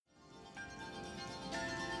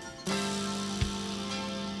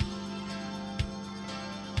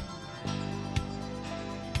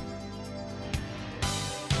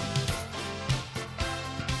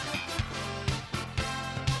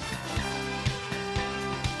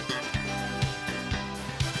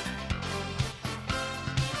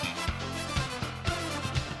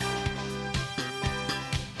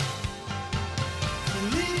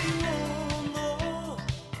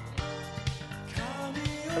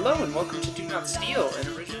Hello and welcome to Do Not Steal,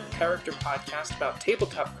 an original character podcast about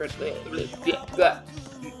tabletop criticism.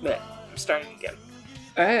 I'm starting again.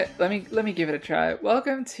 All right, let me give it a try.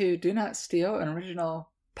 Welcome to Do Not Steal, an original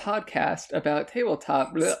podcast about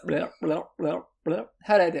tabletop.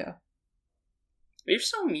 How'd I do? You're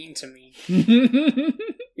so mean to me.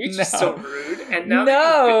 You're just so rude. And now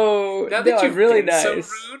that you've really been nice. so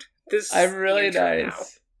rude, this I'm really is the intro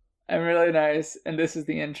nice. I'm really nice, and this is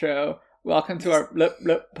the intro. Welcome to our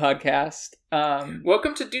podcast.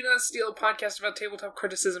 Welcome to Do Not Steal, a podcast about tabletop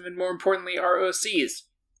criticism and, more importantly, ROCs.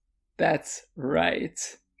 That's right.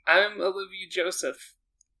 I'm Olivia Joseph.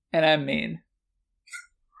 And I'm mean.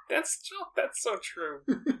 That's so true.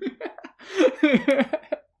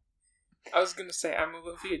 I was gonna say, I'm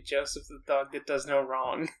Olivia Joseph, the dog that does no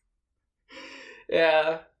wrong.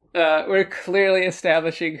 Yeah. We're clearly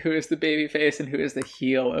establishing who is the babyface and who is the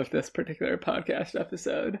heel of this particular podcast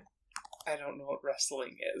episode. I don't know what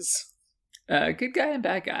wrestling is. Good guy and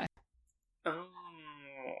bad guy. Oh.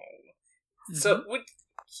 Mm-hmm. So,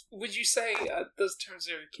 would you say those terms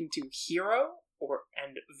are akin to hero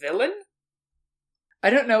and villain?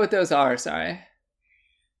 I don't know what those are, sorry.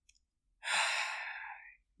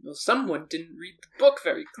 Well, someone didn't read the book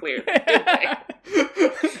very clearly, did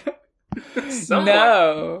they?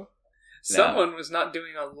 Someone was not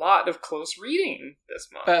doing a lot of close reading this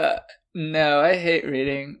month. No, I hate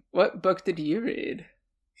reading. What book did you read?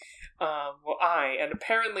 Well, and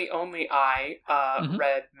apparently only I,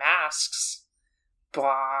 read Masks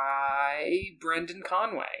by Brendan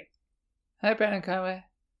Conway. Hi, Brendan Conway.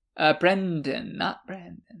 Brendan, not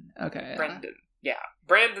Brandon. Okay. Brendan, yeah.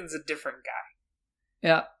 Brandon's a different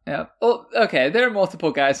guy. Yeah. Well, okay, there are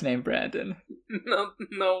multiple guys named Brandon.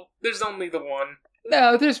 No, there's only the one.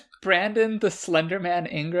 No, there's Brandon the Slender Man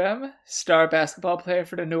Ingram, star basketball player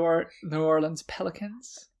for the New Orleans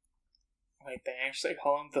Pelicans. Wait, they actually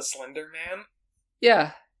call him the Slender Man?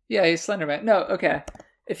 Yeah, he's Slender Man. No, okay.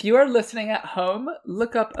 If you are listening at home,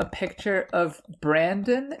 look up a picture of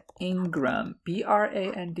Brandon Ingram,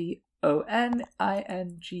 BrandonIngram,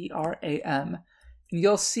 and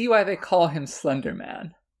you'll see why they call him Slender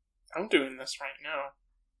Man. I'm doing this right now.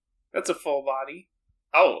 That's a full body.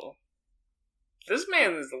 Oh. This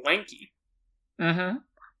man is lanky. Mm-hmm.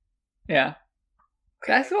 Yeah.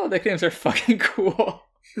 Basketball nicknames are fucking cool.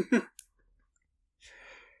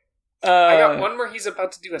 I got one where he's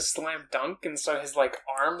about to do a slam dunk, and so his,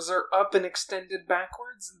 arms are up and extended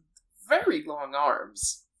backwards. Very long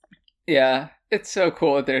arms. Yeah. It's so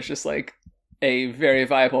cool that there's just, a very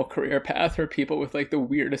viable career path for people with, the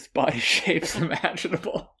weirdest body shapes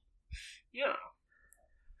imaginable. Yeah.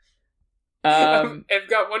 I've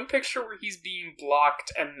got one picture where he's being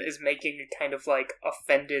blocked and is making a kind of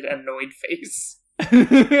offended, annoyed face.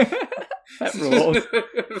 That rules.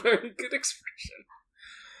 Very good expression.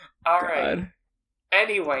 Alright.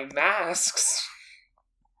 Anyway, Masks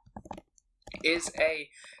is a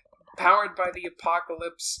powered by the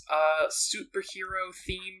apocalypse superhero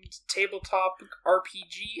themed tabletop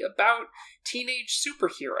RPG about teenage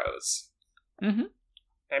superheroes. Mm-hmm.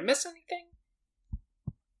 Did I miss anything?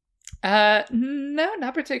 No,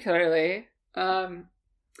 not particularly.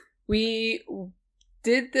 We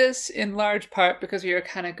did this in large part because we were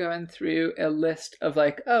kind of going through a list of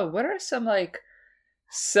what are some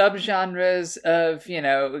subgenres of,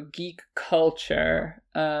 geek culture,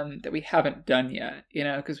 that we haven't done yet,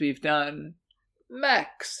 because we've done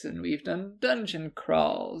mechs and we've done dungeon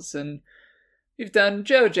crawls and we've done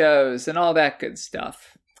JoJo's and all that good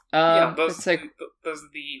stuff. Those are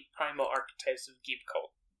the primal archetypes of geek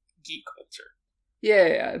culture.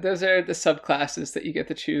 Yeah, those are the subclasses that you get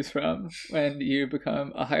to choose from when you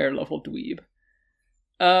become a higher level dweeb.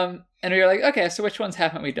 And we were like, okay, so which ones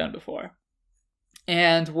haven't we done before?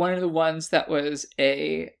 And one of the ones that was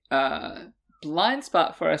a blind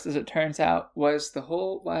spot for us, as it turns out, was the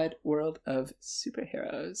whole wide world of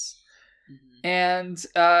superheroes. Mm-hmm. And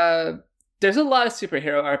there's a lot of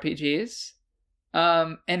superhero RPGs.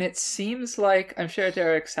 And it seems like, I'm sure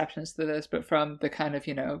there are exceptions to this, but from the kind of,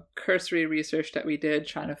 cursory research that we did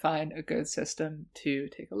trying to find a good system to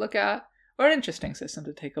take a look at, or an interesting system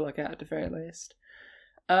to take a look at the very least,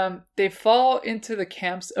 they fall into the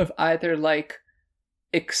camps of either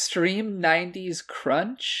extreme 90s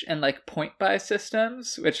crunch and point buy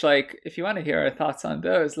systems, which if you want to hear our thoughts on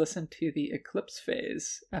those, listen to the Eclipse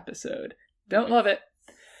Phase episode. Don't love it.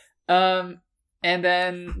 And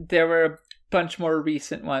then there were a bunch more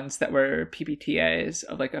recent ones that were PBTAs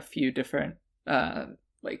of a few different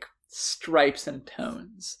stripes and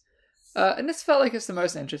tones. And this felt like it's the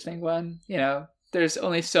most interesting one. There's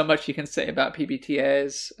only so much you can say about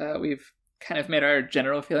PBTAs. We've kind of made our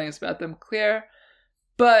general feelings about them clear.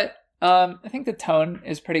 But I think the tone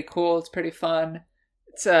is pretty cool. It's pretty fun.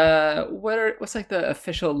 It's what's like the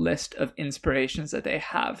official list of inspirations that they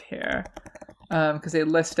have here? Because they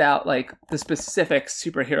list out like the specific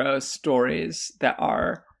superhero stories that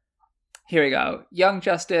are. Here we go. Young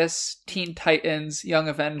Justice, Teen Titans, Young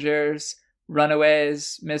Avengers,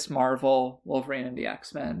 Runaways, Ms. Marvel, Wolverine and the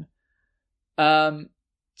X-Men.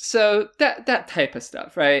 So that type of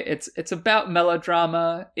stuff, right? It's about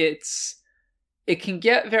melodrama. It can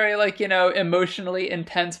get very like, emotionally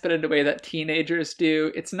intense, but in a way that teenagers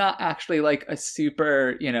do. It's not actually like a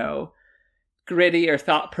super, gritty or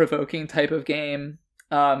thought-provoking type of game.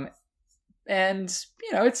 And,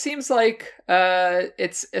 it seems like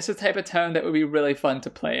it's a type of tone that would be really fun to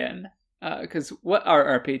play in. Because what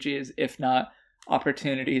are RPGs if not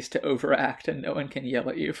opportunities to overact and no one can yell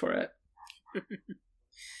at you for it?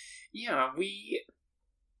 Yeah, we're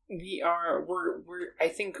I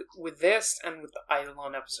think with this and with the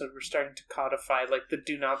Eidolon episode, we're starting to codify like the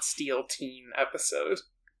Do Not Steal Teen episode.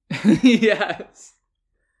 Yes.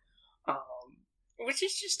 Which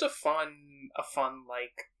is just a fun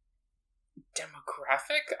like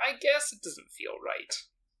demographic, I guess. It doesn't feel right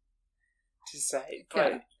to say,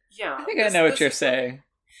 but yeah. I think I know what you're saying.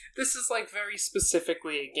 This is like very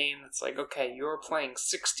specifically a game that's like, okay, you're playing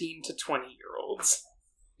 16 to 20-year-olds.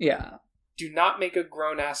 Yeah. Do not make a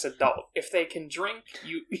grown-ass adult. If they can drink,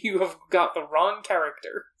 you have got the wrong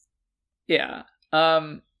character. Yeah.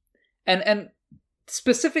 And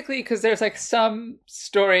specifically because there's like some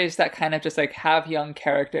stories that kind of just like have young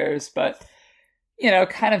characters, but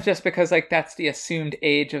kind of just because like that's the assumed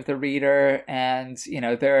age of the reader, and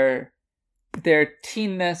their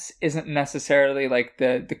teenness isn't necessarily like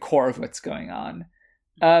the core of what's going on.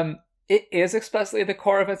 It is explicitly the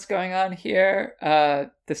core of what's going on here.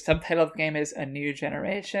 The subtitle of the game is A New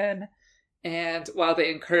Generation, and while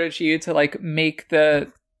they encourage you to like make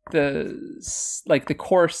the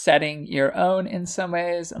core setting your own in some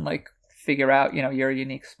ways and like figure out your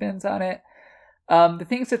unique spins on it, the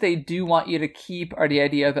things that they do want you to keep are the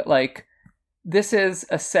idea that like this is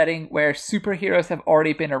a setting where superheroes have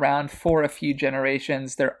already been around for a few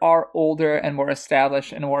generations. There are older and more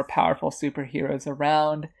established and more powerful superheroes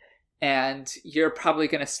around, and you're probably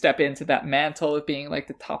going to step into that mantle of being like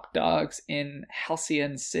the top dogs in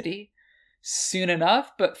Halcyon City soon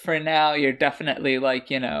enough. But for now, you're definitely like,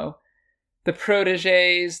 the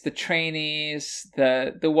proteges, the trainees,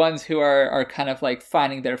 the ones who are kind of like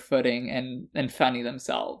finding their footing and finding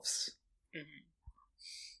themselves. Mm-hmm.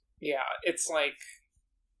 Yeah, it's like,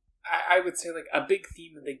 I would say like a big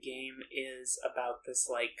theme of the game is about this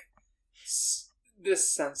like,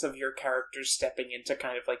 this sense of your characters stepping into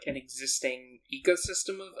kind of like an existing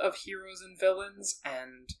ecosystem of heroes and villains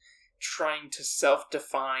and trying to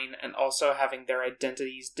self-define and also having their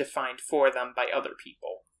identities defined for them by other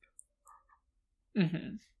people.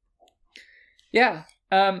 Mm-hmm. Yeah.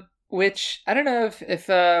 Which I don't know if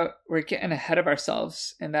we're getting ahead of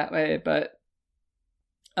ourselves in that way, but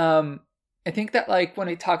I think that like when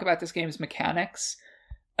we talk about this game's mechanics,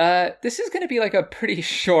 this is going to be like a pretty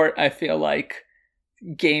short, I feel like,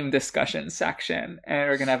 game discussion section, and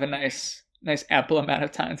we're gonna have a nice ample amount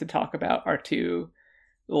of time to talk about our two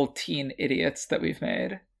little teen idiots that we've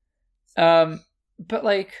made. But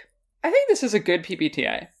like, I think this is a good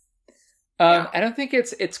PBTA. I don't think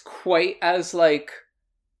it's quite as like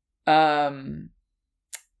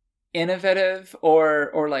innovative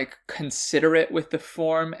or like considerate with the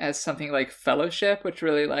form as something like Fellowship, which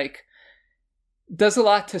really like does a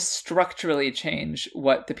lot to structurally change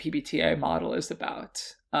what the PBTA model is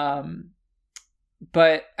about.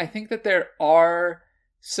 But I think that there are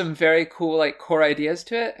some very cool like core ideas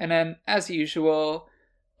to it, and then as usual,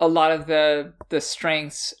 a lot of the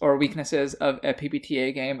strengths or weaknesses of a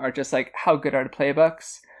PBTA game are just like how good are the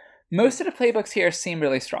playbooks. Most of the playbooks here seem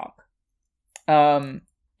really strong. And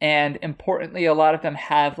importantly, a lot of them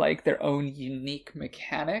have like their own unique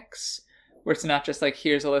mechanics, where it's not just like,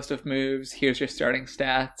 here's a list of moves, here's your starting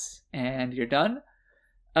stats, and you're done.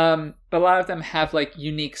 But a lot of them have like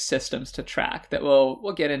unique systems to track that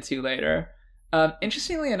we'll get into later.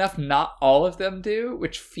 Interestingly enough, not all of them do,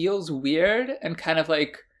 which feels weird and kind of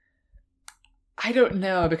like, I don't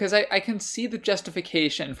know, because I can see the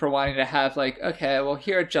justification for wanting to have like, okay, well,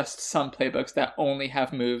 here are just some playbooks that only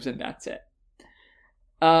have moves and that's it.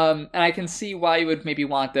 And I can see why you would maybe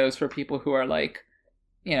want those for people who are like,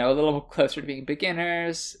 a little closer to being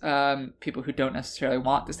beginners, people who don't necessarily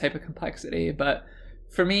want this type of complexity. But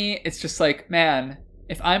for me, it's just like, man,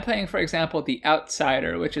 if I'm playing, for example, The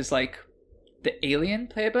Outsider, which is like the Alien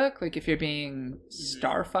playbook, like if you're being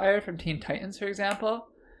Starfire from Teen Titans, for example,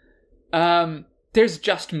 there's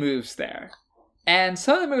just moves there. And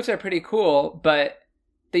some of the moves are pretty cool, but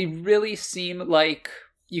they really seem like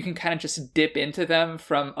you can kind of just dip into them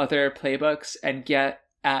from other playbooks and get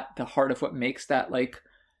at the heart of what makes that like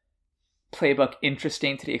playbook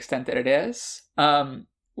interesting to the extent that it is.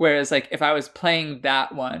 Whereas like if I was playing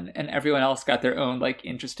that one and everyone else got their own like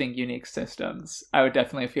interesting, unique systems, I would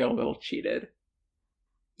definitely feel a little cheated.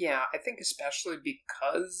 Yeah, I think especially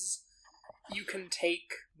because you can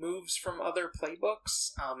take moves from other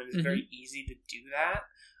playbooks, and it's very easy to do that.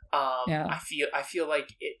 I feel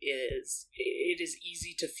like it is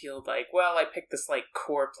easy to feel like, well, I picked this like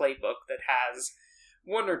core playbook that has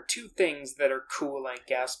one or two things that are cool, I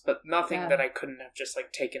guess, but nothing that I couldn't have just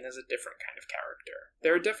like taken as a different kind of character.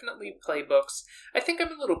 There are definitely playbooks. I think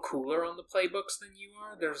I'm a little cooler on the playbooks than you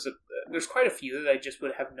are. There's quite a few that I just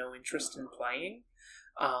would have no interest in playing.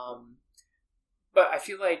 But I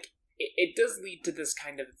feel like it does lead to this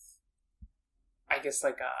kind of, I guess,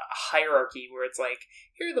 like a hierarchy where it's like,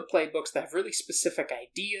 here are the playbooks that have really specific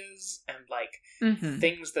ideas and like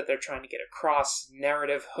things that they're trying to get across,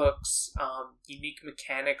 narrative hooks, unique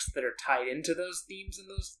mechanics that are tied into those themes and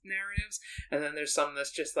those narratives. And then there's some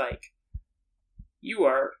that's just like, you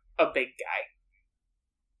are a big guy.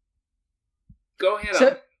 Go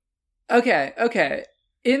ahead. Okay.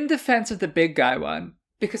 In defense of the big guy one,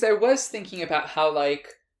 because I was thinking about how like,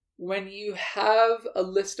 when you have a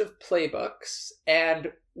list of playbooks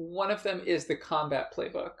and one of them is the combat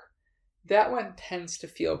playbook, that one tends to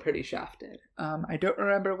feel pretty shafted. I don't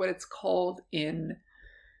remember what it's called in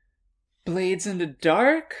Blades in the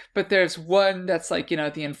Dark, but there's one that's like,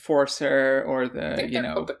 the Enforcer or the, I think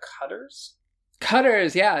they're called the Cutters.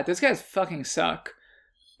 Cutters, yeah. Those guys fucking suck.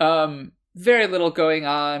 Very little going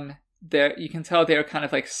on. There, you can tell they're kind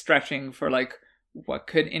of like stretching for like, what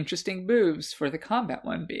could interesting moves for the combat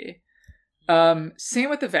one be? Same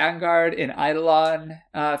with the Vanguard in Eidolon.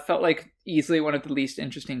 Felt like easily one of the least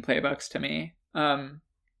interesting playbooks to me.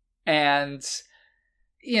 And,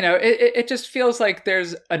 it just feels like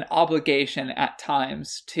there's an obligation at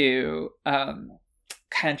times to kind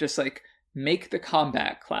of just like make the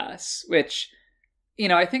combat class, which,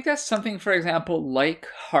 I think that's something, for example, like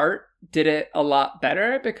Heart did it a lot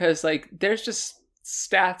better because like there's just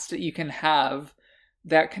stats that you can have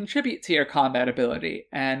that contribute to your combat ability,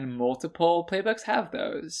 and multiple playbooks have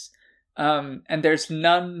those. And there's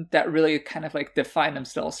none that really kind of like define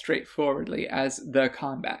themselves straightforwardly as the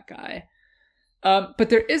combat guy. But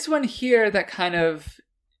there is one here that kind of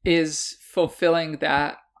is fulfilling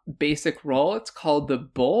that basic role. It's called the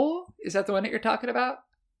Bull. Is that the one that you're talking about?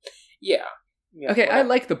 Yeah. Okay, I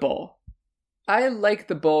like the Bull. I like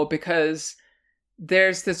the Bull because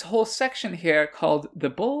there's this whole section here called the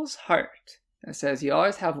Bull's Heart. It says you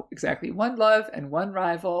always have exactly one love and one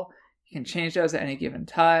rival. You can change those at any given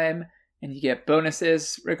time, and you get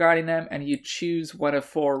bonuses regarding them, and you choose one of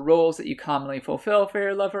 4 roles that you commonly fulfill for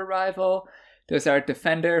your love or rival. Those are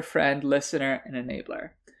defender, friend, listener, and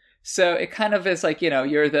enabler. So it kind of is like,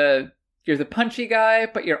 you're the punchy guy,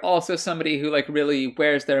 but you're also somebody who like really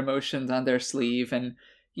wears their emotions on their sleeve and,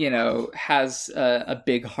 has a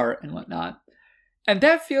big heart and whatnot. And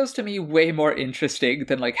that feels to me way more interesting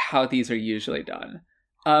than like how these are usually done.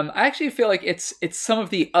 I actually feel like it's some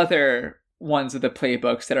of the other ones of the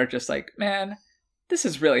playbooks that are just like, man, this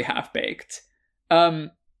is really half-baked.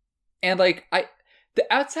 And like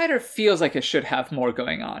the Outsider feels like it should have more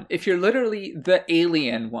going on. If you're literally the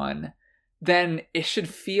alien one, then it should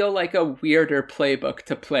feel like a weirder playbook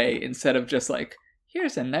to play instead of just like,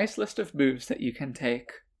 here's a nice list of moves that you can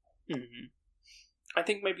take. Mm-hmm. I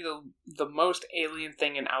think maybe the most alien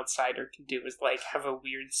thing an Outsider can do is like have a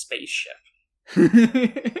weird spaceship.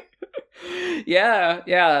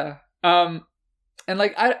 Yeah. And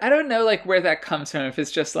like I don't know like where that comes from, if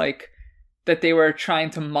it's just like that they were trying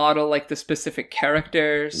to model like the specific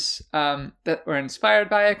characters that were inspired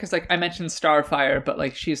by it, because like I mentioned Starfire, but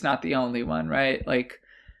like she's not the only one, right? Like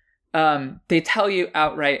they tell you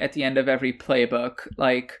outright at the end of every playbook,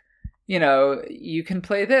 like, you can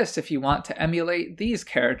play this if you want to emulate these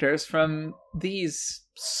characters from these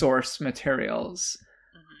source materials.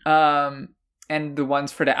 And the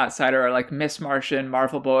ones for the Outsider are like Miss Martian,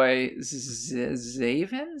 Marvel Boy,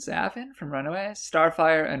 Zavin from Runaways,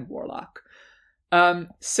 Starfire, and Warlock.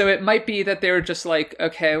 So it might be that they were just like,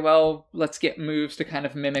 okay, well, let's get moves to kind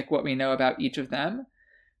of mimic what we know about each of them.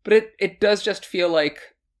 But it does just feel like,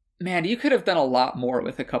 man, you could have done a lot more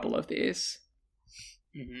with a couple of these.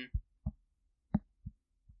 Mm-hmm.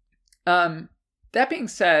 That being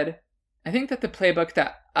said, I think that the playbook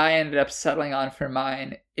that I ended up settling on for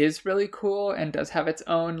mine is really cool and does have its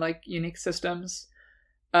own like unique systems.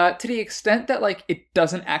 To the extent that like it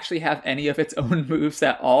doesn't actually have any of its own moves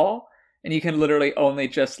at all. and you can literally only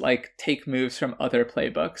just like take moves from other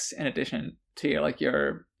playbooks in addition to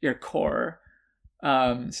your core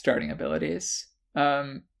starting abilities.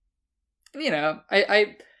 I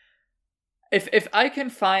if I can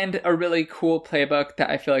find a really cool playbook that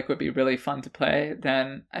I feel like would be really fun to play,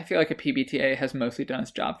 then I feel like a PBTA has mostly done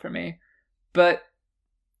its job for me. But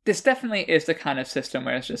this definitely is the kind of system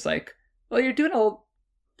where it's just like, well, you're doing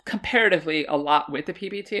comparatively a lot with the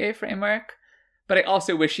PBTA framework, but I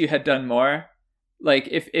also wish you had done more. Like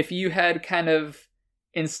if you had kind of,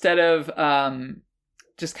 instead of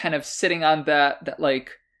just kind of sitting on that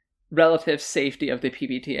like relative safety of the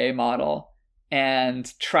PBTA model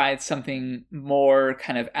and tried something more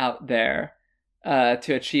kind of out there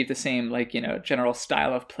to achieve the same, like, general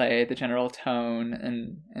style of play, the general tone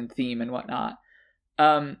and theme and whatnot.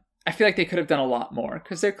 I feel like they could have done a lot more,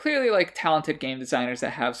 because they're clearly like talented game designers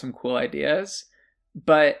that have some cool ideas.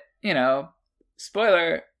 But,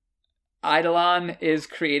 spoiler, Eidolon is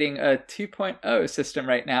creating a 2.0 system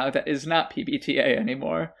right now that is not PBTA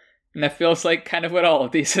anymore. And that feels like kind of what all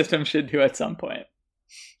of these systems should do at some point.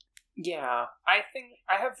 Yeah, I think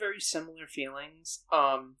I have very similar feelings.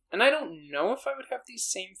 And I don't know if I would have these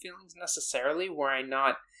same feelings necessarily were I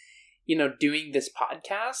not, doing this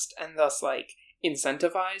podcast and thus, like,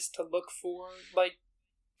 incentivized to look for, like,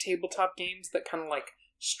 tabletop games that kind of, like,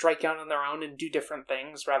 strike out on their own and do different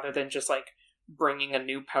things rather than just, like, bringing a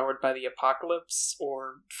new Powered by the Apocalypse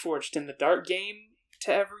or Forged in the Dark game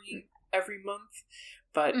to every month.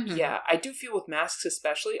 But, yeah, I do feel with Masks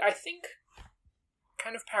especially, I think,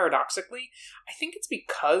 kind of paradoxically, I think it's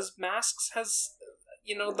because Masks has,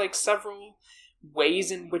 like, several ways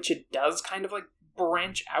in which it does kind of, like,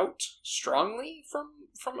 branch out strongly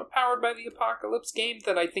from a Powered by the Apocalypse game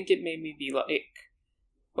that I think it made me be like,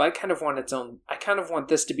 well, I kind of want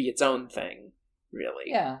this to be its own thing, really.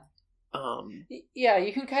 Yeah. Yeah,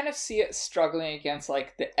 you can kind of see it struggling against,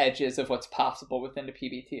 like, the edges of what's possible within the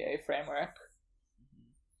PBTA framework.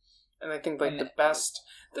 And I think, like, the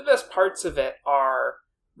best parts of it are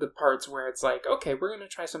the parts where it's like, okay, we're going to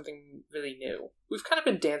try something really new. We've kind of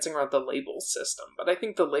been dancing around the labels system, but I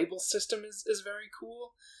think the labels system is very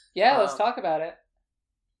cool. Yeah, let's talk about it.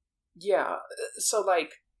 Yeah, so,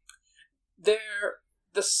 like, the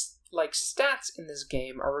stats in this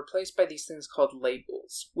game are replaced by these things called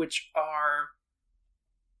labels, which are,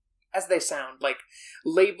 as they sound, like,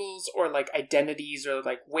 labels or, like, identities or,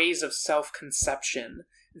 like, ways of self-conception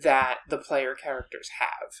that the player characters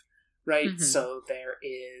have, right? So there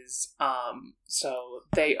is, so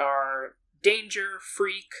they are danger,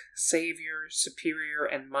 freak, savior, superior,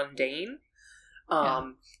 and mundane.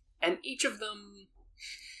 And each of them,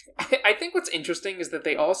 I think what's interesting is that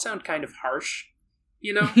they all sound kind of harsh,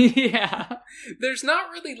 Yeah. There's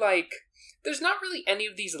not really any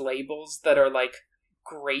of these labels that are, like,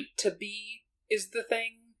 great to be, is the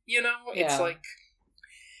thing, It's like,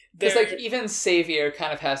 because, like, even Savior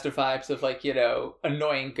kind of has the vibes of, like,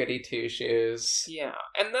 annoying goody two-shoes. Yeah,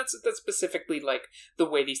 and that's specifically, like, the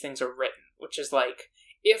way these things are written, which is, like,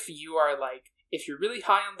 if you're really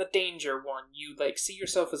high on the danger one, you, like, see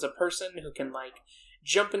yourself as a person who can, like,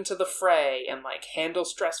 jump into the fray and, like, handle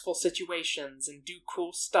stressful situations and do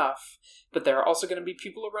cool stuff, but there are also going to be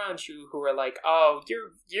people around you who are like, oh,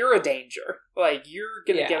 you're a danger. Like, you're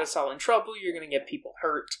going to get us all in trouble, you're going to get people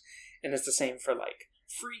hurt, and it's the same for, like,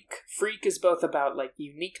 Freak. Freak is both about, like,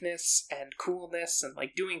 uniqueness and coolness and,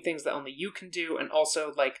 like, doing things that only you can do, and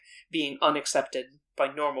also, like, being unaccepted by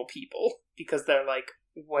normal people because they're like,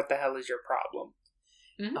 what the hell is your problem?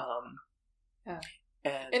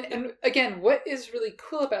 And again, what is really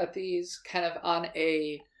cool about these kind of on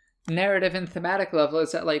a narrative and thematic level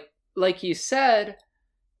is that, like you said,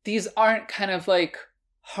 these aren't kind of, like,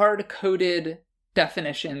 hard-coded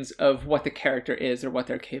definitions of what the character is or what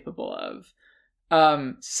they're capable of.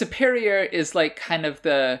 Superior is, like, kind of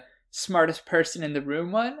the smartest person in the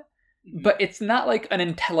room one, but it's not, like, an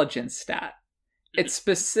intelligence stat. It's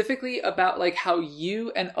specifically about, like, how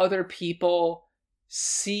you and other people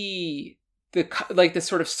see the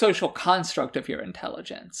sort of social construct of your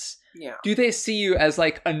intelligence. Yeah. Do they see you as,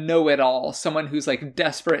 like, a know-it-all, someone who's, like,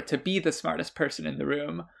 desperate to be the smartest person in the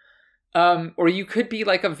room? Or you could be,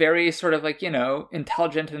 like, a very sort of, like,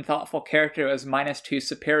 intelligent and thoughtful character as -2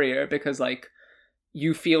 superior because, like,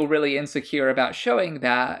 you feel really insecure about showing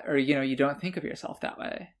that, or, you don't think of yourself that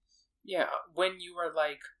way. Yeah, when you are,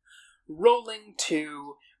 like, rolling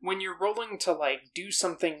to, like, do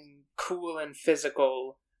something cool and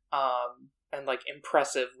physical, and, like,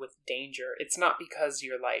 impressive with danger, it's not because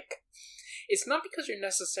you're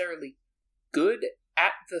necessarily good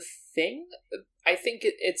at the thing. I think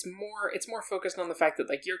it's more focused on the fact that,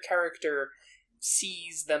 like, your character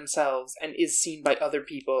sees themselves and is seen by other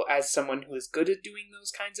people as someone who is good at doing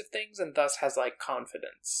those kinds of things and thus has like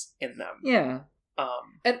confidence in them. Yeah.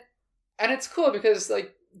 And it's cool because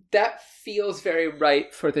like that feels very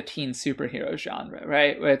right for the teen superhero genre,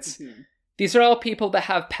 right? Where it's these are all people that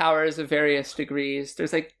have powers of various degrees.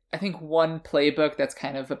 There's like I think one playbook that's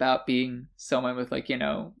kind of about being someone with like, you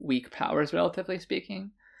know, weak powers relatively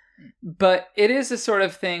speaking. But it is a sort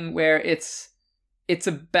of thing where it's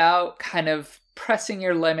about kind of pressing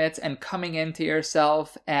your limits and coming into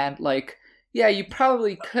yourself, and like, yeah, you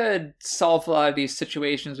probably could solve a lot of these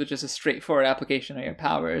situations with just a straightforward application of your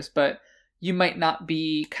powers, but you might not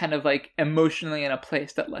be kind of like emotionally in a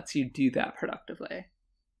place that lets you do that productively.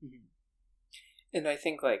 And I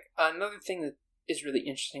think like another thing that is really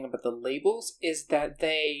interesting about the labels is that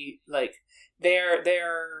they like they're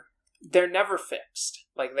never fixed.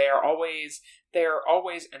 Like they are always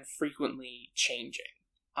and frequently changing.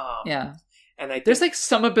 Yeah. And I think, there's like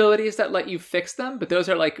some abilities that let you fix them, but those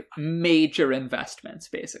are like major investments,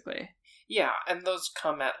 basically. Yeah, and those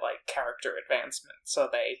come at like character advancement. So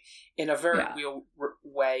they, in a very real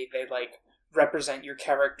way, they like represent your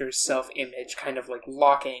character's self-image, kind of like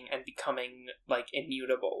locking and becoming like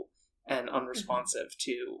immutable and unresponsive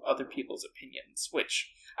to other people's opinions,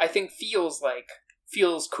 which I think feels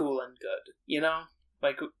cool and good, you know?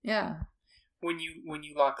 Like, yeah. When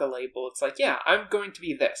you lock a label, it's like, yeah, I'm going to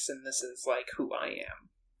be this, and this is like who I am.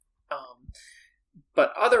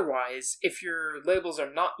 But otherwise, if your labels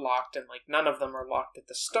are not locked, and like none of them are locked at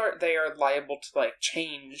the start, they are liable to like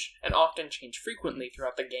change, and often change frequently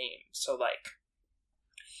throughout the game. So like,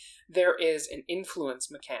 there is an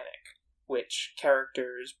influence mechanic, which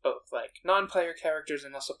characters, both like non-player characters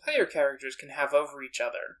and also player characters, can have over each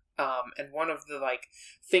other. And one of the like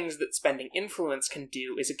things that spending influence can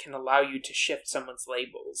do is it can allow you to shift someone's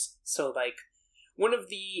labels. So like, one of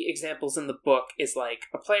the examples in the book is like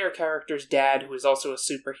a player character's dad who is also a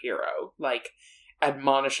superhero, like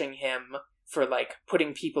admonishing him for like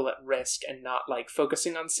putting people at risk and not like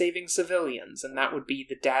focusing on saving civilians. And that would be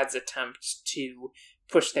the dad's attempt to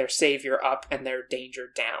push their savior up and their danger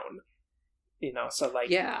down. You know, so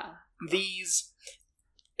like, these,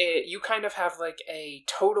 you kind of have like a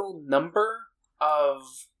total number of,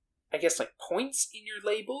 I guess, like points in your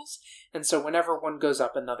labels, and so whenever one goes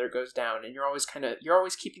up, another goes down, and you're always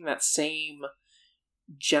keeping that same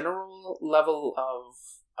general level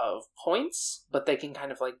of points, but they can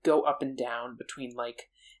kind of like go up and down between like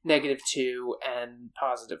 -2 and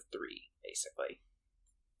 +3, basically.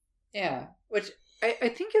 Yeah, which I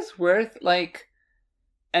think is worth like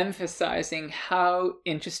emphasizing how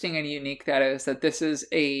interesting and unique that is, that this is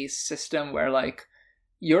a system where like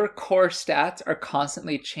your core stats are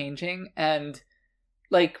constantly changing, and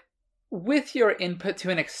like with your input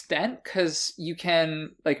to an extent, because you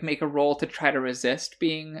can like make a roll to try to resist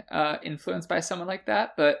being influenced by someone like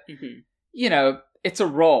that, but you know, it's a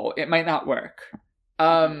roll, it might not work,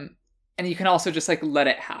 and you can also just like let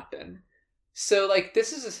it happen. So like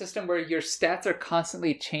this is a system where your stats are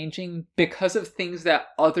constantly changing because of things that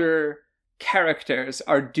other characters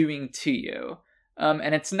are doing to you.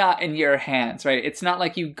 And it's not in your hands, right? It's not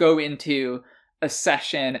like you go into a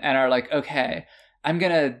session and are like, okay, I'm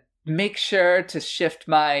going to make sure to shift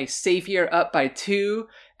my savior up by 2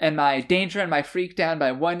 and my danger and my freak down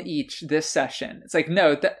by 1 each this session. It's like,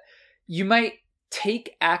 no, that you might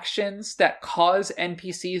take actions that cause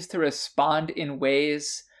NPCs to respond in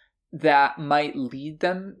ways that might lead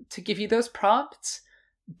them to give you those prompts,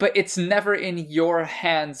 but it's never in your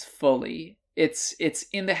hands fully. It's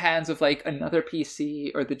in the hands of like another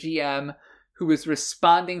PC or the GM who is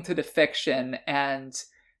responding to the fiction and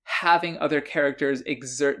having other characters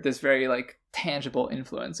exert this very like tangible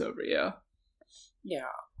influence over you.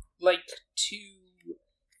 Yeah, like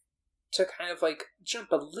to kind of like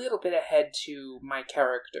jump a little bit ahead to my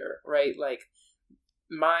character, right? Like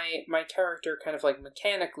my character kind of like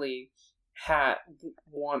mechanically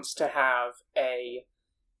wants to have a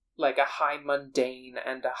high mundane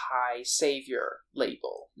and a high savior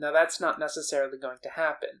label. Now that's not necessarily going to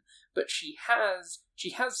happen, but she has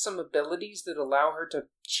some abilities that allow her to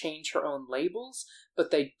change her own labels,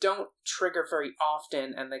 but they don't trigger very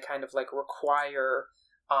often, and they kind of like require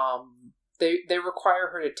they require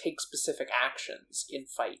her to take specific actions in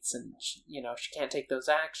fights, and she can't take those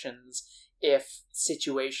actions if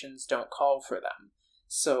situations don't call for them.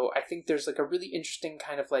 So I think there's like a really interesting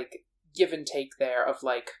kind of like give and take there of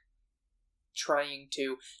like trying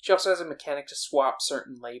to. She also has a mechanic to swap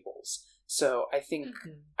certain labels. So I think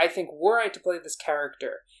were I to play this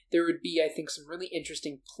character, there would be, I think, some really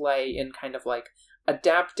interesting play in kind of like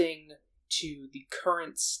adapting to the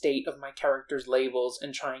current state of my character's labels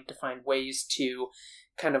and trying to find ways to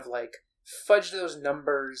kind of like fudge those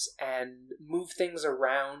numbers and move things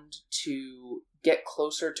around to get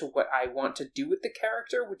closer to what I want to do with the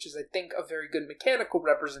character, which is, I think, a very good mechanical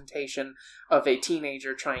representation of a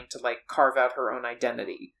teenager trying to, like, carve out her own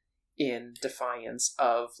identity in defiance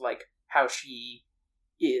of, like, how she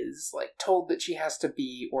is, like, told that she has to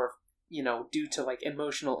be, or, you know, due to, like,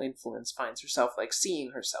 emotional influence, finds herself, like,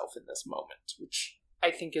 seeing herself in this moment, which I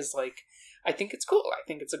think is, like, I think it's cool. I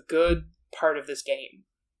think it's a good part of this game.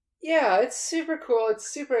 Yeah, it's super cool.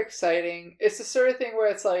 It's super exciting. It's the sort of thing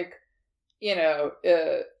where it's like, you know,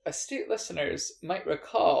 astute listeners might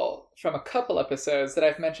recall from a couple episodes that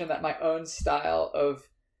I've mentioned that my own style of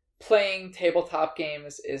playing tabletop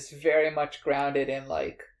games is very much grounded in,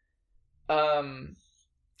 like, how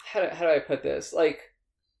do I put this? Like,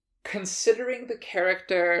 considering the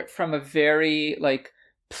character from a very, like,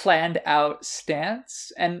 planned out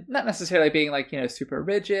stance, and not necessarily being, like, you know, super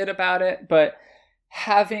rigid about it, but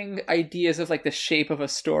having ideas of, like, the shape of a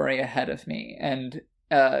story ahead of me, and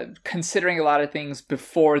considering a lot of things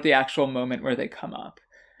before the actual moment where they come up.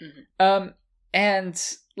 Mm-hmm. And,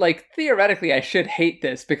 like, theoretically I should hate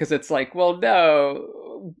this, because it's like, well,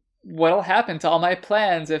 no, what'll happen to all my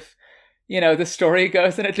plans if, you know, the story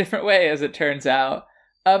goes in a different way, as it turns out.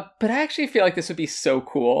 But I actually feel like this would be so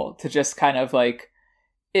cool to just kind of, like,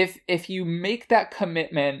 if you make that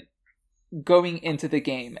commitment going into the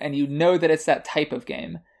game, and you know that it's that type of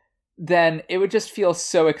game, then it would just feel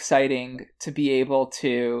so exciting to be able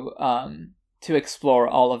to explore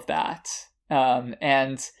all of that,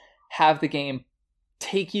 and have the game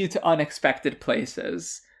take you to unexpected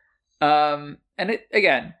places. And it,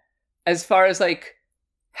 again, as far as, like,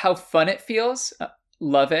 how fun it feels,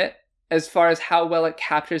 love it. As far as how well it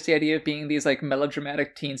captures the idea of being these, like,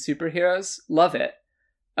 melodramatic teen superheroes, love it.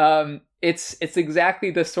 It's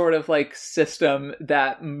exactly the sort of, like, system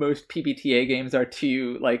that most PBTA games are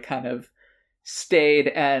too, like, kind of staid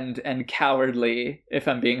and cowardly, if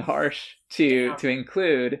I'm being harsh, to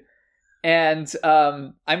include. And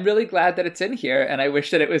I'm really glad that it's in here, and I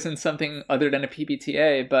wish that it was in something other than a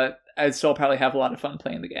PBTA, but I'd still probably have a lot of fun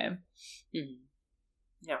playing the game. Mm-hmm.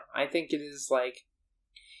 Yeah, I think it is, like,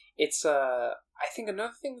 it's I think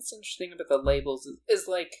another thing that's interesting about the labels is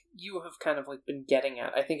like you have kind of, like, been getting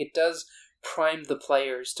at. I think it does prime the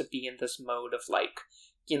players to be in this mode of, like,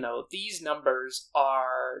 you know, these numbers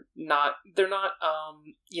are not, they're not,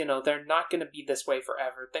 you know, they're not going to be this way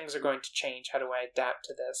forever. Things are going to change. How do I adapt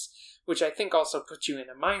to this? Which I think also puts you in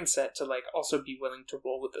a mindset to, like, also be willing to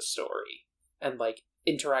roll with the story and, like,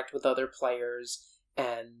 interact with other players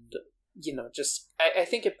and, you know, just, I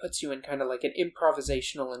think it puts you in kind of like an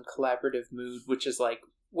improvisational and collaborative mood, which is, like,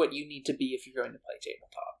 what you need to be if you're going to play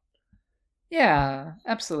tabletop. Yeah,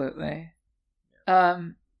 absolutely.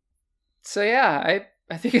 So yeah,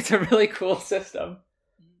 I think it's a really cool system.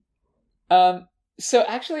 So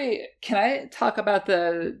actually, can I talk about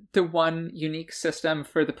the one unique system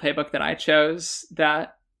for the playbook that I chose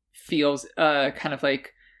that feels kind of,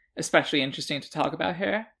 like, especially interesting to talk about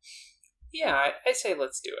here? Yeah, I say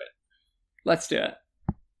let's do it. Let's do it.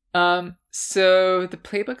 So the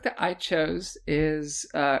playbook that I chose is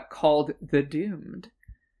called The Doomed.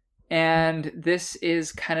 And this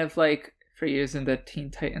is kind of like, for using the Teen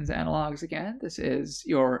Titans analogs again, this is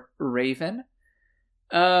your Raven.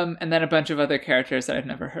 And then a bunch of other characters that I've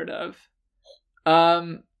never heard of.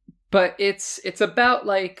 But it's about,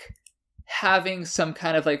 like, having some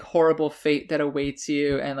kind of, like, horrible fate that awaits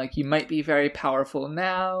you, and, like, you might be very powerful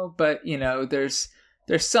now, but, you know, there's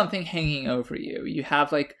something hanging over you. You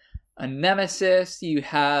have, like, a nemesis, you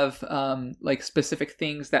have like, specific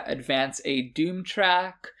things that advance a doom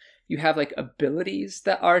track, you have, like, abilities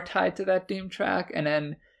that are tied to that doom track, and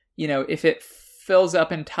then, you know, if it fills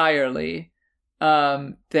up entirely,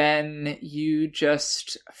 then you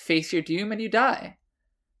just face your doom and you die.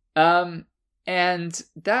 And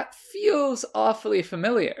that feels awfully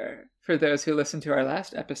familiar for those who listened to our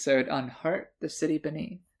last episode on Heart, the City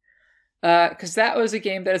Beneath. Because that was a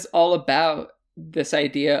game that is all about this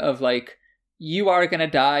idea of, like, you are going to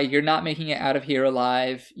die, you're not making it out of here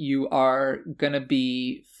alive, you are going to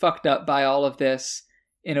be fucked up by all of this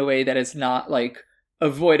in a way that is not, like,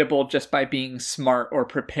 avoidable just by being smart or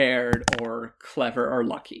prepared or clever or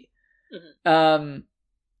lucky. Mm-hmm.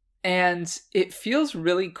 And it feels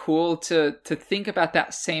really cool to think about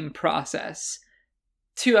that same process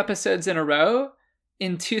 2 episodes in a row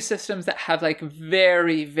in 2 systems that have, like,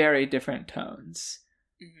 very, very different tones.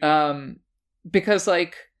 Mm-hmm. Because,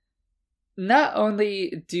 like, not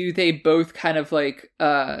only do they both kind of, like,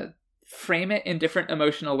 frame it in different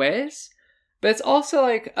emotional ways, But it's also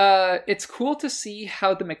like, it's cool to see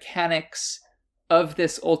how the mechanics of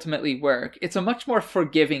this ultimately work. It's a much more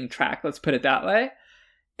forgiving track, let's put it that way.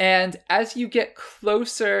 And as you get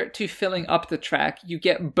closer to filling up the track, you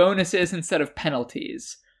get bonuses instead of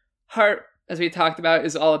penalties. Heart, as we talked about,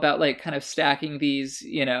 is all about like kind of stacking these,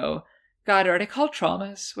 God, are they called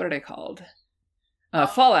traumas? What are they called?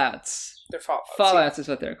 Fallouts. They're fallouts. Fallouts is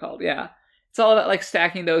what they're called, yeah. It's all about like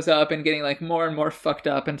stacking those up and getting like more and more fucked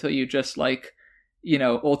up until you just like,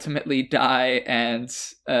 ultimately die and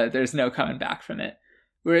there's no coming back from it.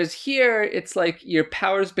 Whereas here, it's like your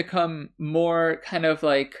powers become more kind of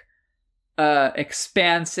like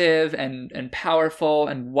expansive and powerful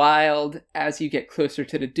and wild as you get closer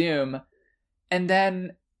to the doom. And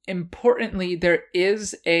then, importantly, there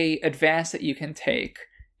is a advance that you can take.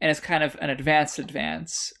 And it's kind of an advanced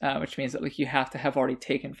advance, which means that like you have to have already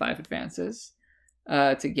taken 5 advances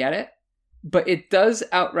to get it. But it does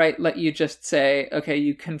outright let you just say, okay,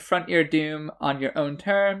 you confront your doom on your own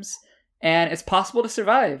terms. And it's possible to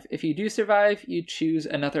survive. If you do survive, you choose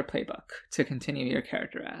another playbook to continue your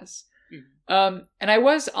character as. Mm-hmm. And I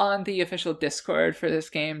was on the official Discord for this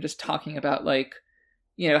game just talking about, like,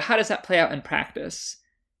 how does that play out in practice?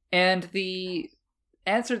 And the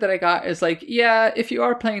answer that I got is, like, yeah, if you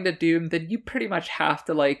are playing the Doom, then you pretty much have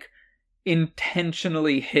to, like,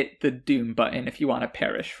 intentionally hit the Doom button if you want to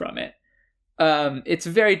perish from it. It's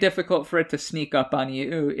very difficult for it to sneak up on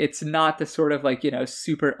you. It's not the sort of like,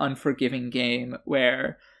 super unforgiving game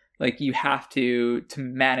where like you have to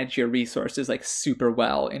manage your resources like super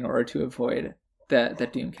well in order to avoid the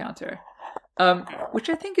doom counter. Which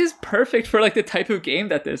I think is perfect for like the type of game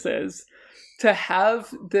that this is. To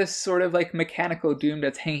have this sort of like mechanical doom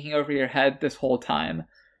that's hanging over your head this whole time.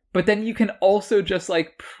 But then you can also just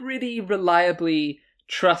like pretty reliably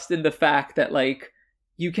trust in the fact that like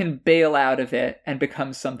you can bail out of it and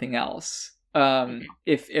become something else.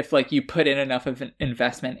 If like you put in enough of an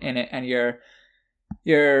investment in it and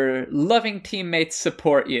your loving teammates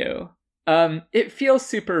support you. It feels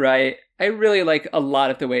super right. I really like a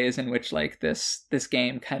lot of the ways in which like this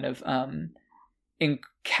game kind of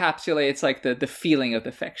encapsulates like the feeling of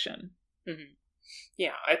the fiction. Mm-hmm.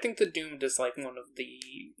 Yeah, I think the Doomed is like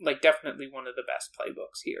definitely one of the best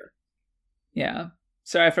playbooks here. Yeah.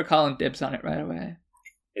 Sorry for calling dibs on it right away.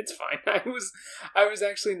 It's fine. I was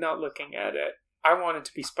actually not looking at it. I wanted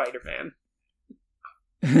to be Spider-Man.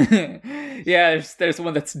 Yeah, there's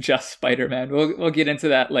one that's just Spider-Man. We'll get into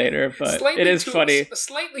that later, but it is funny.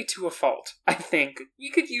 Slightly to a fault, I think. We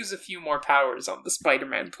could use a few more powers on the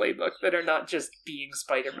Spider-Man playbook that are not just being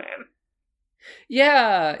Spider-Man.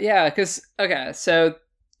 Yeah, because, okay, so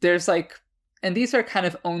there's like, and these are kind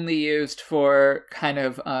of only used for kind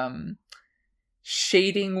of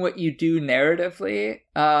shading what you do narratively.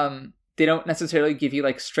 They don't necessarily give you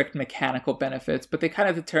like strict mechanical benefits, but they kind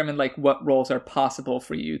of determine like what roles are possible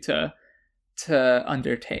for you to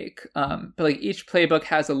undertake. But like each playbook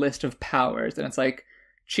has a list of powers, and it's like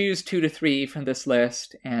choose 2 to 3 from this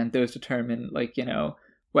list, and those determine like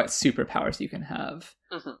what superpowers you can have.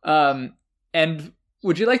 Mm-hmm. And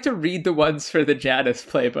would you like to read the ones for the Jadis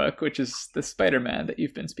playbook, which is the Spider-Man that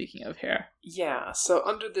you've been speaking of here? Yeah. So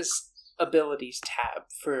under this abilities tab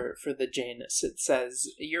for the Janus, it says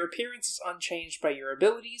your appearance is unchanged by your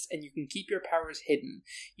abilities and you can keep your powers hidden.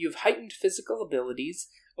 You have heightened physical abilities,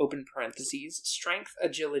 open parentheses, strength,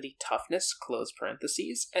 agility, toughness, close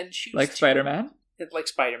parentheses, and choose like Spider-Man? Like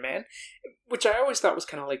Spider-Man, which I always thought was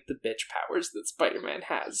kind of like the bitch powers that Spider-Man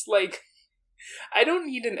has. Like, I don't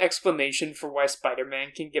need an explanation for why Spider-Man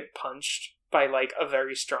can get punched by like a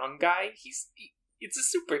very strong guy. It's a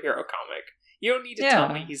superhero comic. You don't need to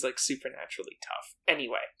tell me he's, like, supernaturally tough.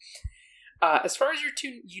 Anyway, as far as your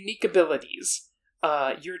 2 unique abilities,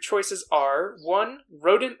 your choices are 1,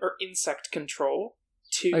 rodent or insect control,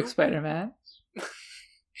 2... Like Spider-Man?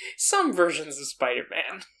 Some versions of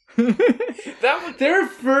Spider-Man. There are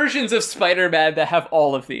versions of Spider-Man that have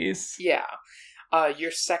all of these. Yeah.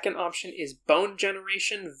 Your second option is bone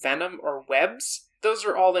generation, venom, or webs. Those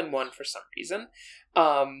are all in one for some reason.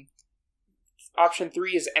 Option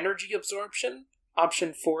 3 is energy absorption.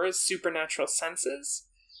 Option 4 is supernatural senses.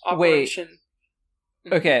 Operation...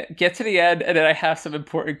 Wait. Okay, get to the end, and then I have some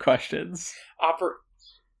important questions.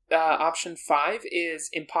 Option 5 is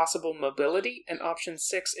impossible mobility, and option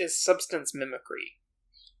 6 is substance mimicry.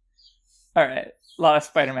 Alright, a lot of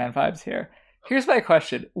Spider-Man vibes here. Here's my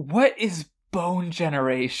question. What is bone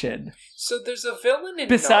generation? So there's a villain in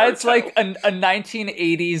Besides, Naruto. like, a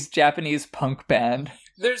 1980s Japanese punk band.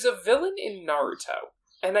 There's a villain in Naruto,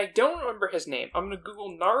 and I don't remember his name. I'm going to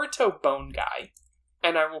Google Naruto Bone Guy,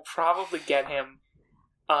 and I will probably get him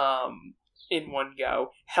in one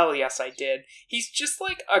go. Hell yes, I did. He's just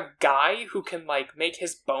like a guy who can like make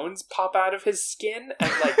his bones pop out of his skin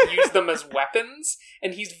and like use them as weapons,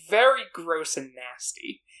 and he's very gross and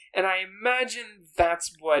nasty. And I imagine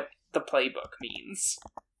that's what the playbook means.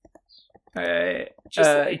 Alright.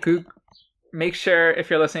 Make sure, if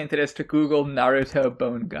you're listening to this, to Google Naruto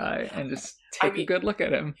Bone Guy and just take a good look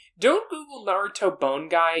at him. Don't Google Naruto Bone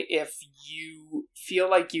Guy if you feel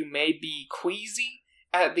like you may be queasy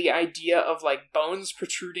at the idea of, like, bones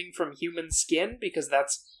protruding from human skin, because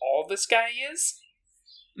that's all this guy is.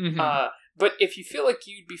 Mm-hmm. But if you feel like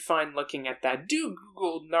you'd be fine looking at that, do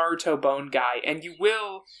Google Naruto Bone Guy, and you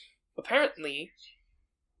will, apparently...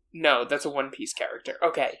 No, that's a One Piece character.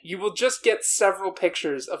 Okay, you will just get several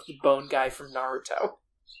pictures of the bone guy from Naruto.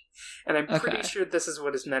 And I'm pretty sure this is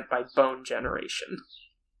what is meant by bone generation.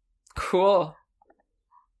 Cool.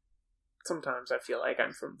 Sometimes I feel like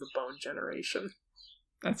I'm from the bone generation.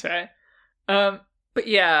 That's right. But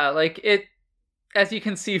yeah, like, it, as you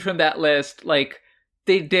can see from that list, like,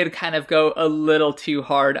 they did kind of go a little too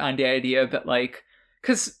hard on the idea that, like,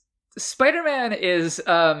 because Spider-Man is,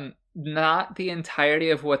 not the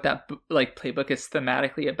entirety of what that like playbook is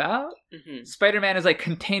thematically about. Mm-hmm. Spider-Man is like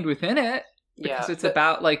contained within it because it's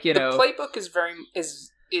about like, you know, the playbook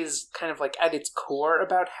is kind of like at its core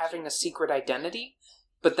about having a secret identity,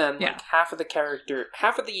 but then like half of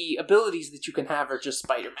the abilities that you can have are just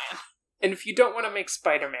Spider-Man. And if you don't want to make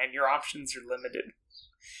Spider-Man, your options are limited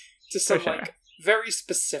to some like very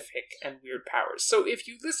specific and weird powers. So if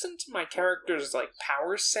you listen to my character's like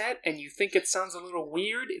power set and you think it sounds a little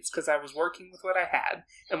weird, it's because I was working with what I had,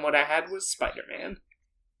 and what I had was Spider-Man.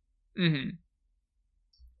 Mm-hmm.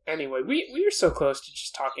 Anyway, we are so close to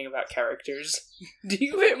just talking about characters. Do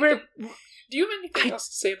you have anything else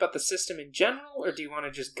to say about the system in general, or do you want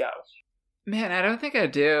to just go? Man, I don't think I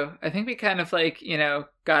do. I think we kind of like, you know,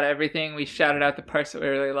 got everything. We shouted out the parts that we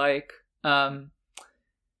really like.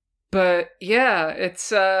 But yeah,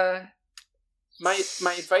 it's my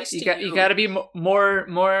advice to you. You got to be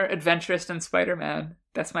more adventurous than Spider-Man.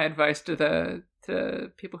 That's my advice to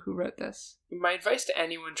people who wrote this. My advice to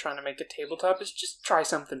anyone trying to make a tabletop is just try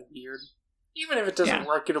something weird. Even if it doesn't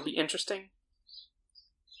work, it'll be interesting.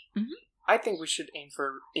 Mm-hmm. I think we should aim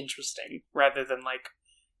for interesting rather than like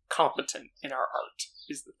competent in our art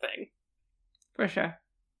is the thing. For sure.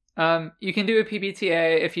 You can do a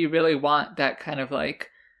PBTA if you really want that kind of like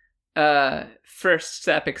first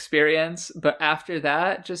step experience, but after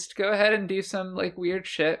that just go ahead and do some like weird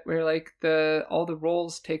shit where like all the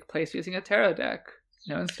roles take place using a tarot deck.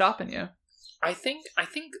 No one's stopping you. I think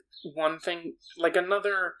one thing, like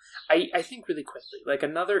another, I think really quickly, like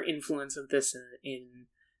another influence of this in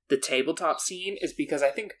the tabletop scene is because I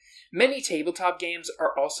think many tabletop games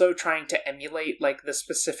are also trying to emulate like the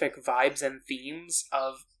specific vibes and themes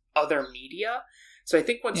of other media. So I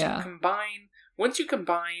think once you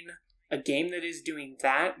combine a game that is doing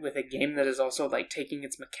that with a game that is also like taking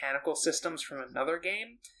its mechanical systems from another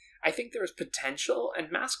game, I think there's potential,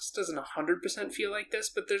 and Masks doesn't 100% feel like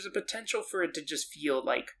this, but there's a potential for it to just feel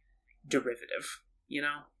like derivative, you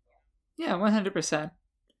know? Yeah, 100%.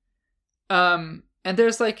 And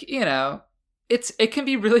there's like, you know, it can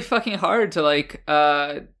be really fucking hard to like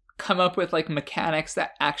come up with like mechanics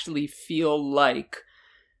that actually feel like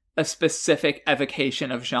a specific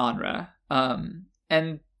evocation of genre.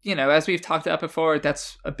 And, you know, as we've talked about before,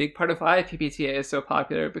 that's a big part of why PBTA is so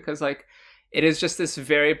popular, because like it is just this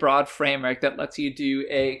very broad framework that lets you do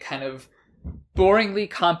a kind of boringly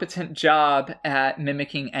competent job at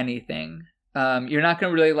mimicking anything. You're not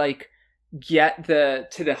going to really like get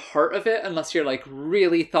to the heart of it unless you're like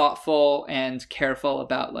really thoughtful and careful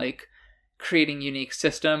about like creating unique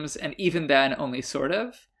systems, and even then only sort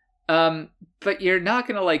of. But you're not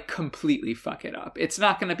going to like completely fuck it up. It's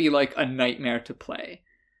not going to be like a nightmare to play.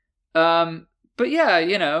 But yeah,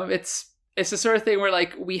 you know, it's the sort of thing where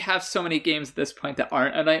like we have so many games at this point that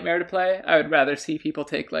aren't a nightmare to play. I would rather see people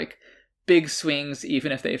take like big swings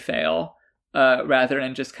even if they fail, rather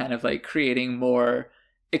than just kind of like creating more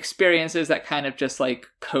experiences that kind of just like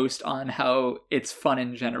coast on how it's fun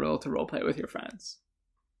in general to roleplay with your friends.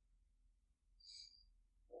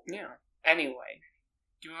 Yeah. Anyway,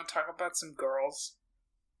 do you want to talk about some girls?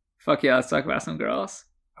 Fuck yeah, let's talk about some girls.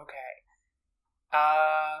 Okay.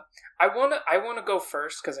 I wanna go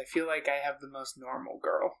first because I feel like I have the most normal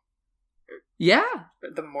girl. Yeah.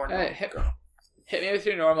 The more normal girl. Hit me with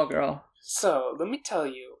your normal girl. So, let me tell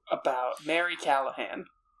you about Mary Callahan.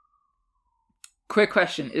 Quick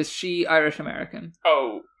question, is she Irish American?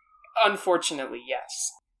 Oh, unfortunately,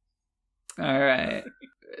 yes. Alright.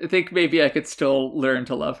 I think maybe I could still learn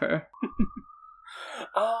to love her.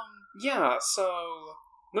 Yeah, so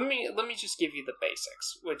let me just give you the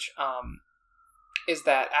basics, which is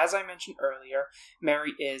that, as I mentioned earlier,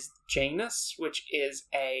 Mary is Janus, which is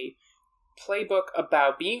a playbook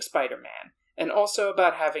about being Spider-Man and also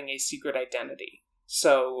about having a secret identity.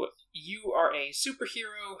 So you are a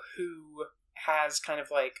superhero who has kind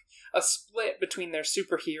of like a split between their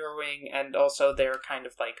superheroing and also their kind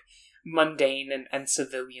of like mundane and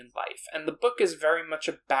civilian life. And the playbook is very much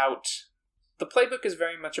about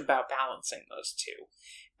balancing those two.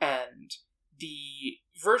 And the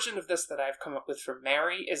version of this that I've come up with for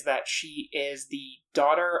Mary is that she is the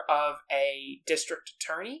daughter of a district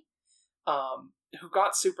attorney, who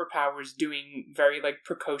got superpowers doing very like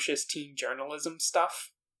precocious teen journalism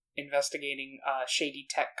stuff, investigating shady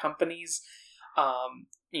tech companies.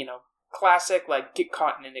 Classic, like, get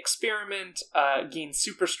caught in an experiment, gain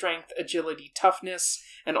super strength, agility, toughness,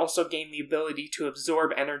 and also gain the ability to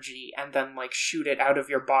absorb energy and then, like, shoot it out of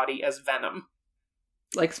your body as venom.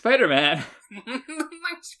 Like Spider-Man.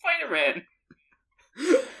 Like Spider-Man.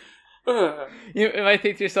 You might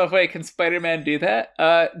think to yourself, wait, can Spider-Man do that?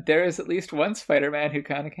 There is at least one Spider-Man who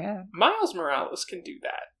kind of can. Miles Morales can do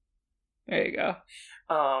that. There you go.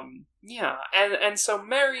 Yeah, and so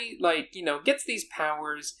Mary, like, gets these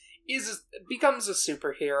powers, becomes a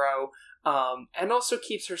superhero, and also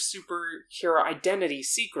keeps her superhero identity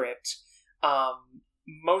secret,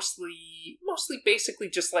 mostly basically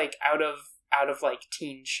just, like, out of like,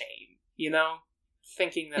 teen shame,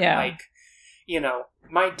 thinking that, like,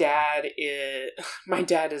 my dad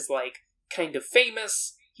is, like, kind of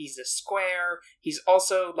famous, he's a square, he's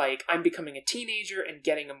also, like, I'm becoming a teenager and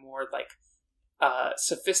getting a more, like,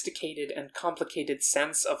 sophisticated and complicated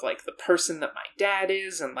sense of, like, the person that my dad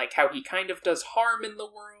is and, like, how he kind of does harm in the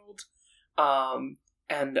world.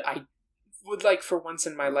 And I would like, for once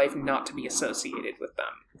in my life, not to be associated with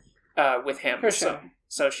him. For sure.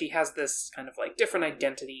 So she has this kind of, like, different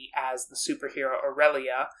identity as the superhero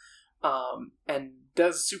Aurelia, and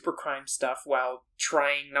does super crime stuff while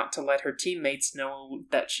trying not to let her teammates know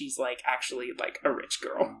that she's, like, actually, like, a rich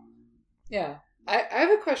girl. Yeah. I have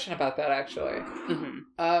a question about that, actually.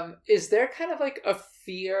 Mm-hmm. Is there kind of like a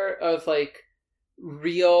fear of like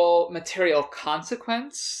real material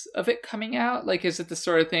consequence of it coming out? Like, is it the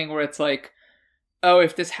sort of thing where it's like, oh,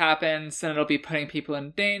 if this happens, then it'll be putting people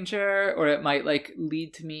in danger, or it might like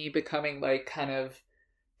lead to me becoming like kind of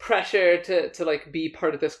pressure to like be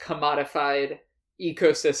part of this commodified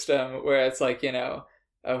ecosystem where it's like, oh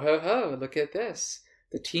ho ho, look at this.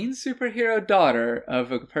 The teen superhero daughter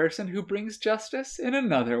of a person who brings justice in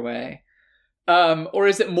another way. Or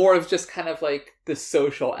is it more of just kind of like the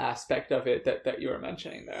social aspect of it that you were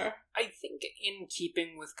mentioning there? I think in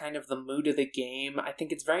keeping with kind of the mood of the game, I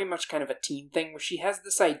think it's very much kind of a teen thing where she has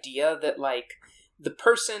this idea that, like, the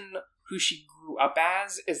person who she grew up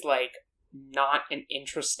as is, like, not an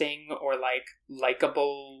interesting or, like,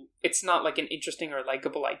 likable... It's not, like, an interesting or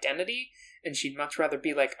likable identity, and she'd much rather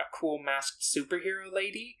be, like, a cool masked superhero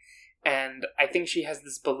lady. And I think she has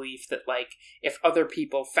this belief that, like, if other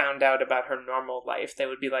people found out about her normal life, they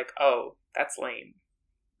would be like, oh, that's lame.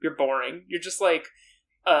 You're boring. You're just, like,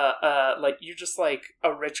 you're just, like,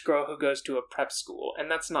 a rich girl who goes to a prep school,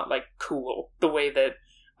 and that's not, like, cool. The way that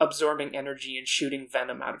absorbing energy and shooting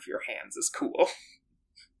venom out of your hands is cool.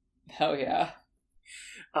 Hell yeah.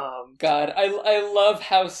 God, I love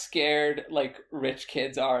how scared, like, rich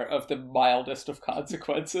kids are of the mildest of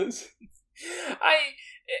consequences.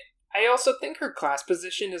 I also think her class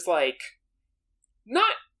position is, like,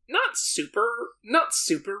 not super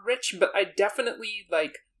rich, but I definitely,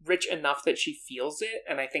 like, rich enough that she feels it,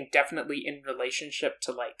 and I think definitely in relationship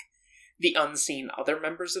to, like, the unseen other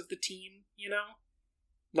members of the team,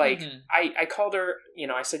 Like, mm-hmm. I called her,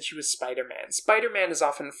 I said she was Spider-Man. Spider-Man is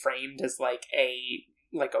often framed as, like a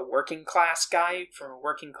working class guy from a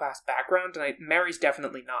working class background, and Mary's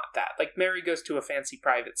definitely not that. Like, Mary goes to a fancy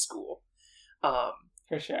private school.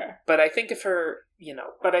 For sure. But I think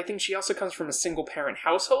but I think she also comes from a single parent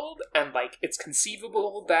household, and, like, it's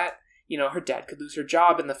conceivable that, her dad could lose her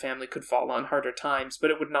job and the family could fall on harder times,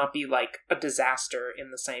 but it would not be, like, a disaster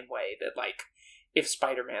in the same way that, like, if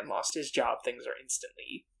Spider-Man lost his job, things are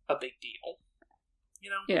instantly a big deal.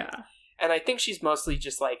 Yeah. And I think she's mostly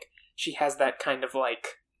just, like, she has that kind of,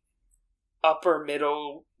 like, upper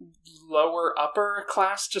middle, lower upper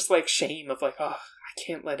class, just, like, shame of, like, oh, I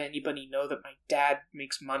can't let anybody know that my dad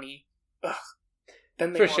makes money. Ugh.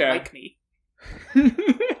 Then they won't like me.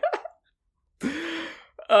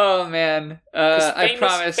 Oh, man. I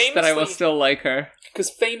promise that I will still like her. Because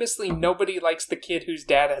famously, nobody likes the kid whose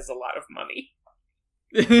dad has a lot of money.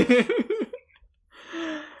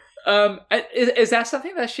 Is that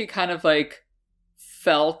something that she kind of, like,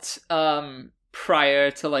 felt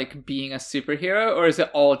prior to like being a superhero, or is it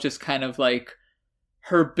all just kind of like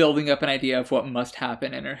her building up an idea of what must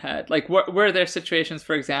happen in her head? Like, were there situations,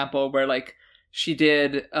 for example, where like she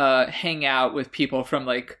did hang out with people from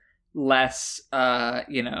like less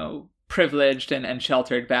privileged and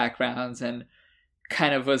sheltered backgrounds, and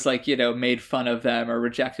kind of was like, made fun of them or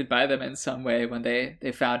rejected by them in some way when they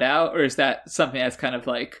found out? Or is that something that's kind of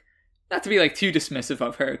like, not to be like too dismissive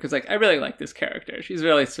of her, because like I really like this character, she's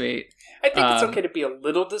really sweet. I think it's okay to be a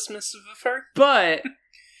little dismissive of her, but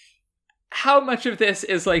how much of this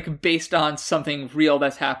is like based on something real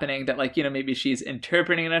that's happening that like, maybe she's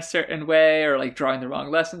interpreting in a certain way or like drawing the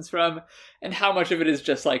wrong lessons from, and how much of it is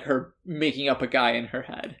just like her making up a guy in her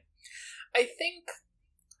head? I think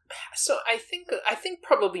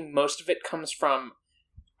probably most of it comes from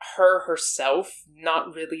her herself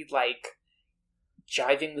not really like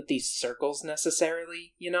jiving with these circles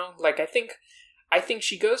necessarily, Like I think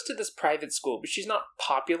she goes to this private school, but she's not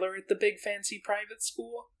popular at the big fancy private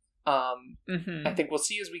school. I think we'll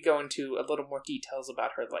see as we go into a little more details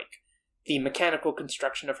about her, like the mechanical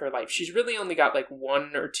construction of her life. She's really only got like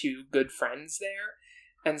one or two good friends there,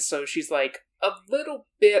 and so she's like a little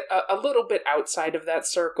bit outside of that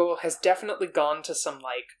circle. Has definitely gone to some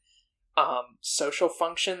like social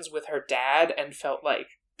functions with her dad and felt like,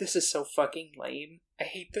 this is so fucking lame. I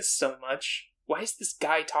hate this so much. Why is this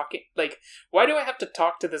guy talking? Like, why do I have to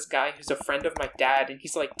talk to this guy who's a friend of my dad, and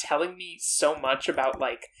he's like telling me so much about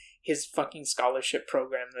like his fucking scholarship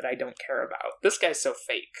program that I don't care about? This guy's so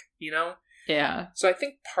fake, Yeah. So I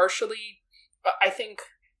think partially, I think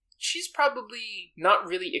she's probably not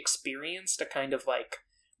really experienced a kind of like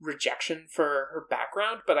rejection for her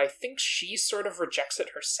background, but I think she sort of rejects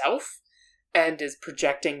it herself and is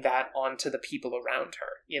projecting that onto the people around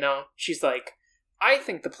her, She's like, I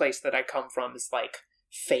think the place that I come from is like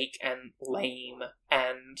fake and lame,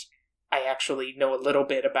 and I actually know a little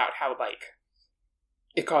bit about how like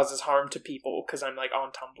it causes harm to people because I'm like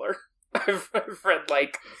on Tumblr. I've read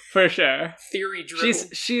like, for sure, theory driven.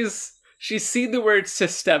 She's seen the word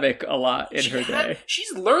systemic a lot in her day.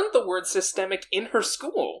 She's learned the word systemic in her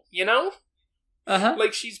school,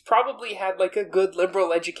 Like, she's probably had, like, a good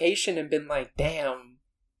liberal education and been like, damn,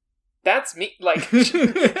 that's me. Like, she's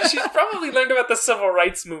probably learned about the civil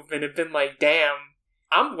rights movement and been like, damn,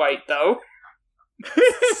 I'm white, though.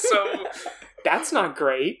 So, that's not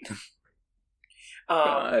great.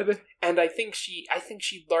 God. And I think she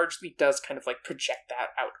largely does kind of, like, project that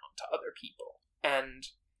out onto other people. And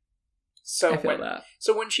so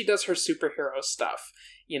when she does her superhero stuff,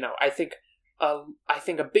 I think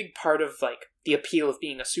a big part of like the appeal of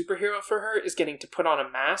being a superhero for her is getting to put on a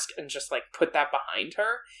mask and just like put that behind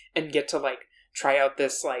her and get to like try out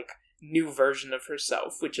this like new version of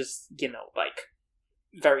herself, which is, like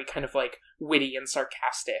very kind of like witty and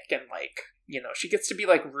sarcastic, and like, she gets to be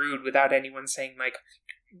like rude without anyone saying like,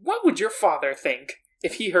 what would your father think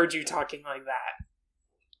if he heard you talking like that?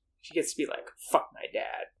 She gets to be like, fuck my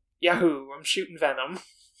dad. Yahoo, I'm shooting Venom.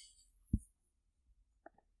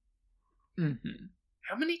 Mm-hmm.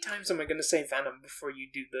 How many times am I going to say Venom before you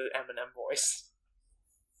do the Eminem voice?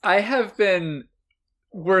 I have been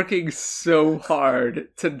working so hard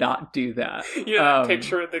to not do that. That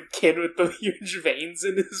picture of the kid with the huge veins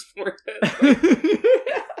in his forehead.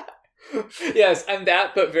 Yes, I'm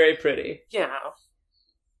that, but very pretty. Yeah.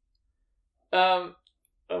 Oh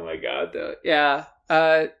my god, though. Yeah.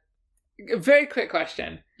 Very quick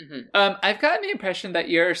question. Mm-hmm. I've gotten the impression that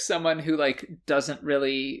you're someone who like doesn't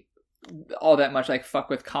really all that much like fuck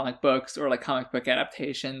with comic books or like comic book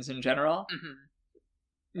adaptations in general.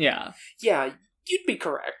 Mm-hmm. Yeah, you'd be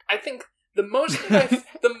correct. I think the most I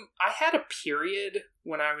had a period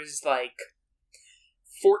when I was like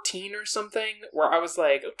 14 or something where I was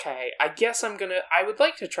like, okay, I guess I would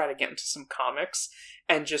like to try to get into some comics,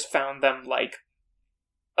 and just found them like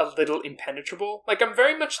a little impenetrable. Like, I'm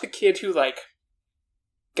very much the kid who like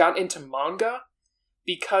got into manga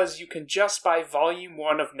because you can just buy volume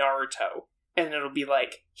 1 of Naruto and it'll be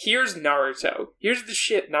like, here's Naruto, here's the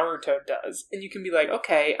shit Naruto does, and you can be like,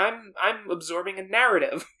 okay, I'm absorbing a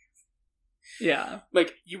narrative. Yeah.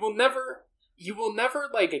 Like, you will never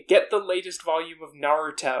like get the latest volume of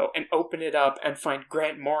Naruto and open it up and find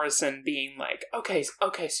Grant Morrison being like, okay, so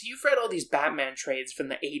you've read all these Batman trades from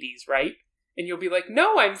the 80s, right? And you'll be like,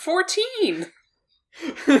 no, I'm 14.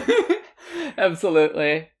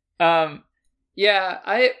 Absolutely.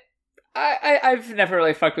 Yeah, I've never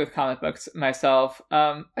really fucked with comic books myself.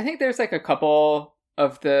 I think there's like a couple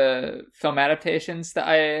of the film adaptations that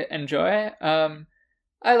I enjoy.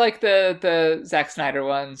 I like the Zack Snyder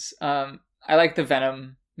ones. I like the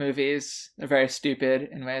Venom movies. They're very stupid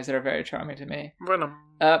in ways that are very charming to me. Venom.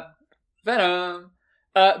 Venom.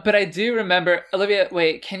 But I do remember, Olivia,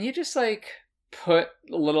 wait, can you just like put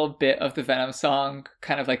a little bit of the Venom song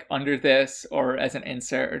kind of like under this or as an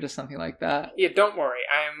insert or just something like that? Yeah, don't worry.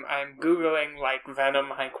 I'm Googling like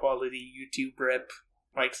Venom high quality YouTube rip,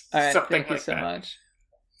 like Alright, something thank you like so that. much.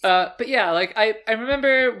 But yeah, like I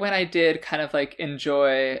remember when I did kind of like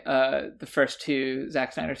enjoy the first two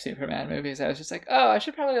Zack Snyder Superman movies, I was just like, oh, I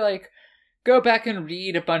should probably like go back and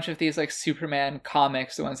read a bunch of these like Superman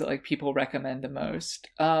comics, the ones that like people recommend the most.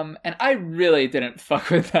 And I really didn't fuck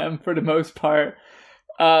with them for the most part.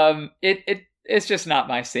 It's just not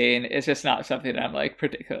my scene. It's just not something that I'm like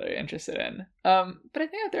particularly interested in. But I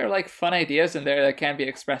think that there are like fun ideas in there that can be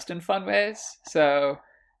expressed in fun ways. So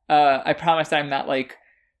I promise I'm not like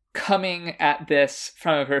coming at this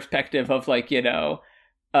from a perspective of like, you know,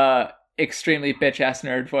 extremely bitch-ass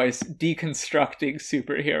nerd voice deconstructing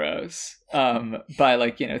superheroes by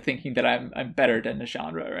like, you know, thinking that I'm better than the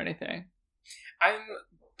genre or anything.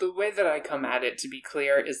 The way that I come at it, to be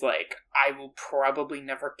clear, is like I will probably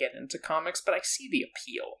never get into comics, but I see the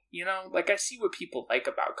appeal, you know? Like I see what people like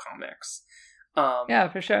about comics. Yeah,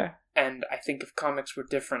 for sure. And I think if comics were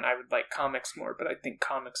different, I would like comics more, but I think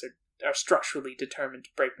comics are structurally determined to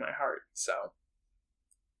break my heart, so.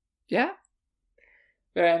 Yeah.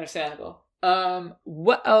 Very understandable.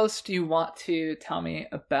 What else do you want to tell me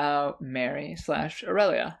about Mary /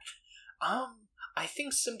 Aurelia? I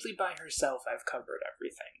think simply by herself I've covered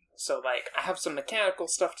everything. So, like, I have some mechanical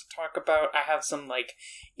stuff to talk about, I have some, like,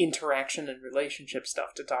 interaction and relationship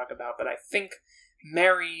stuff to talk about, but I think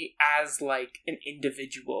Mary as, like, an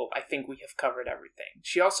individual, I think we have covered everything.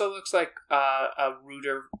 She also looks like a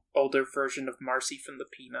ruder, older version of Marcy from the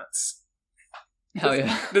Peanuts. Hell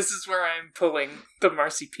yeah. This is where I'm pulling the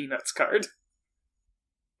Marcy Peanuts card.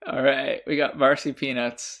 Alright, we got Marcy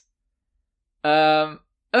Peanuts.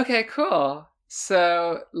 Okay, cool.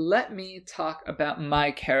 So, let me talk about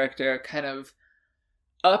my character kind of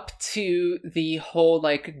up to the whole,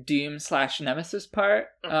 like, Doom / Nemesis part.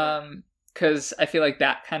 Because I feel like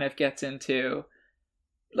that kind of gets into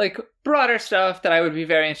like broader stuff that I would be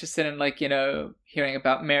very interested in, like, you know, hearing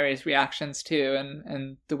about Mary's reactions to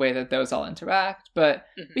and the way that those all interact. But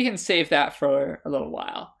we can save that for a little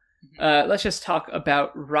while. Let's just talk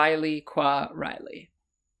about Riley qua Riley.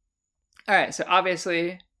 All right, so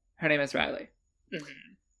obviously her name is Riley.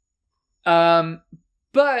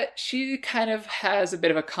 But she kind of has a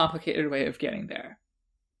bit of a complicated way of getting there.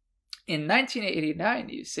 In 1989,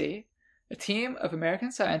 you see, a team of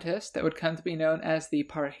American scientists that would come to be known as the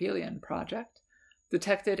Parhelion Project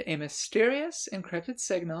detected a mysterious encrypted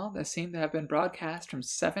signal that seemed to have been broadcast from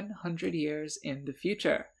 700 years in the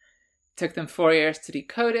future. It took them 4 years to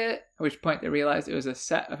decode it, at which point they realized it was a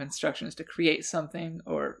set of instructions to create something,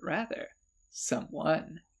 or rather,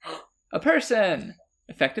 someone. A person,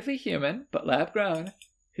 effectively human, but lab-grown,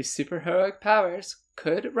 whose superheroic powers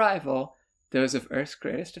could rival those of Earth's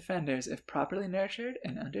greatest defenders if properly nurtured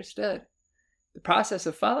and understood. The process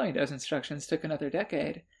of following those instructions took another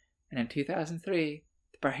decade, and in 2003,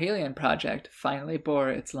 the Parhelion Project finally bore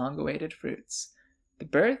its long-awaited fruits. The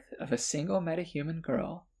birth of a single metahuman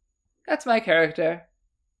girl. That's my character.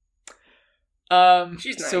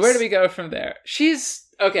 She's nice. So where do we go from there?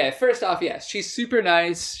 Okay, first off, yes, she's super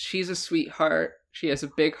nice. She's a sweetheart. She has a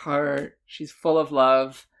big heart. She's full of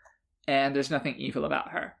love, and there's nothing evil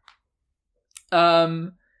about her.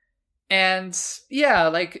 And yeah,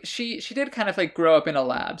 like she did kind of like grow up in a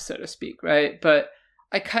lab, so to speak, right? But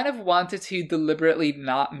I kind of wanted to deliberately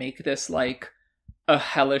not make this like a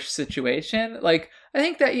hellish situation. Like, I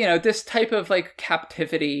think that, you know, this type of like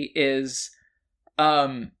captivity is,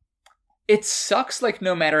 it sucks like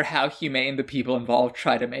no matter how humane the people involved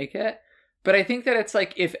try to make it. But I think that it's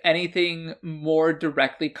like, if anything, more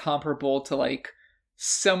directly comparable to like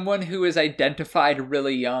someone who is identified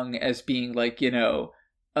really young as being like, you know,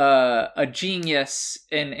 a genius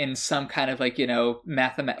in some kind of like, you know,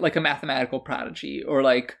 like a mathematical prodigy, or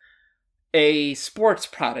like a sports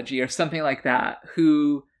prodigy or something like that,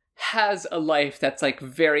 who has a life that's like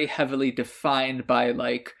very heavily defined by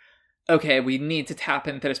like, okay, we need to tap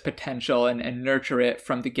into this potential and nurture it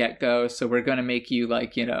from the get-go, so we're going to make you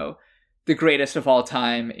like, you know, the greatest of all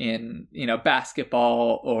time in, you know,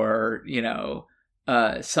 basketball, or, you know,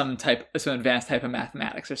 some advanced type of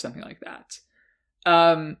mathematics or something like that.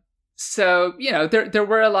 So, you know, there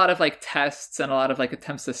were a lot of like tests and a lot of like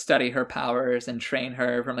attempts to study her powers and train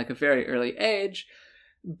her from like a very early age.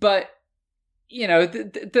 But, you know,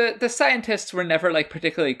 the scientists were never like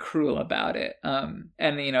particularly cruel about it. And,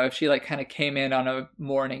 you know, if she like kind of came in on a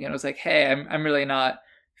morning and was like, hey, I'm really not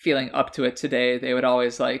feeling up to it today, they would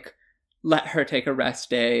always like let her take a rest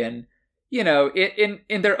day and, you know,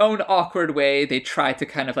 in their own awkward way, they try to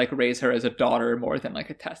kind of like raise her as a daughter more than like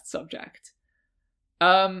a test subject.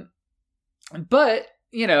 But,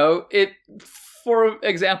 you know, it, for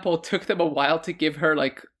example, took them a while to give her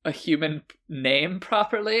like a human name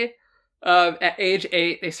properly. At age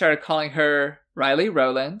 8, they started calling her Riley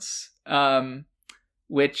Rowlands,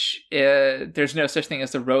 which there's no such thing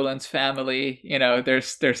as the Rowlands family. You know,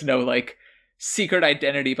 there's no like secret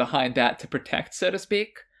identity behind that to protect, so to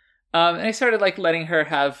speak. And they started like letting her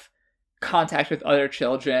have contact with other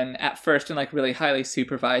children, at first in like really highly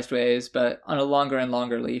supervised ways, but on a longer and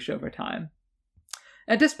longer leash over time.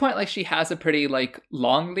 At this point, like, she has a pretty like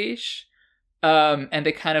long leash, and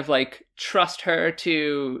they kind of like trust her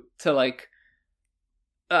to like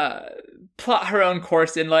plot her own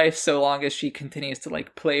course in life, so long as she continues to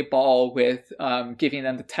like play ball with giving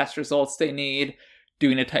them the test results they need,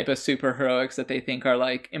 doing a type of superheroics that they think are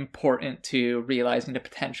like important to realizing the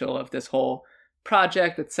potential of this whole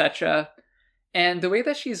project, etc. And the way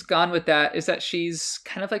that she's gone with that is that she's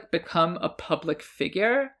kind of like become a public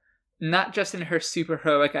figure, not just in her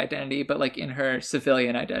superheroic identity, but like in her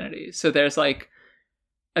civilian identity. So there's like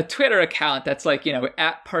a Twitter account that's like, you know,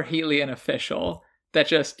 at Parhelion Official, that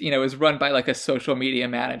just, you know, is run by like a social media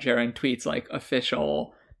manager and tweets like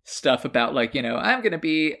official stuff about like, you know, I'm going to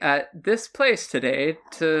be at this place today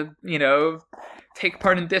to, you know, take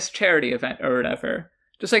part in this charity event or whatever.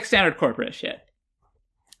 Just like standard corporate shit.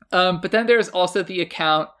 But then there's also the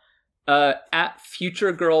account at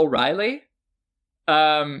Future Girl Riley,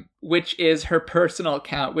 which is her personal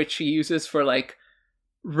account, which she uses for like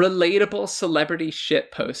relatable celebrity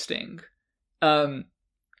shit posting.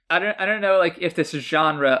 I don't know like if this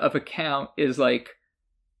genre of account is like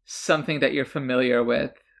something that you're familiar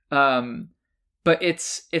with, but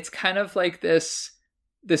it's kind of like this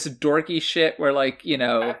dorky shit where like, you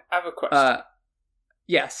know, I have a question.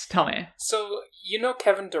 Yes, tell me. So you know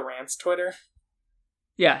Kevin Durant's Twitter?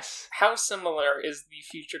 Yes. How similar is the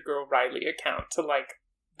Future Girl Riley account to like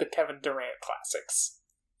the Kevin Durant classics?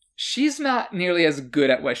 She's not nearly as good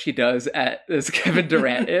at what she does as Kevin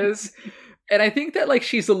Durant is. And I think that like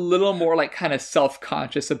she's a little more like kind of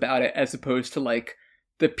self-conscious about it, as opposed to like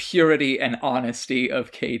the purity and honesty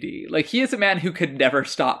of KD. Like, he is a man who could never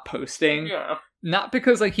stop posting. Yeah. Not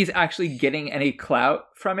because like he's actually getting any clout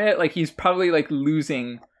from it. Like, he's probably like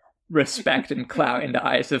losing respect and clout in the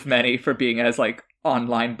eyes of many for being as like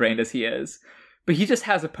online brained as he is. But he just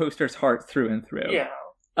has a poster's heart through and through. Yeah.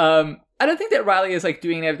 I don't think that Riley is like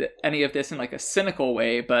doing any of this in like a cynical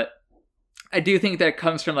way, but I do think that it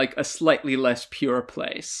comes from like a slightly less pure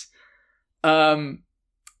place. An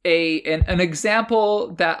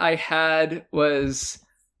example that I had was,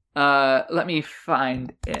 let me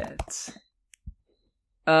find it.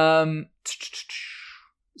 Is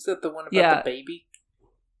that the one about the baby?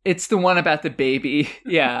 It's the one about the baby,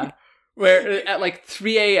 yeah. Where at like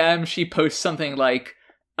 3 a.m. she posts something like,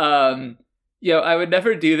 yo, I would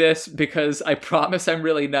never do this because I promise I'm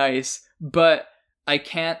really nice, but I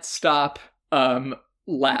can't stop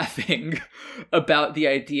laughing about the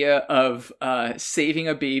idea of saving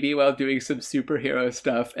a baby while doing some superhero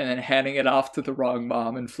stuff and then handing it off to the wrong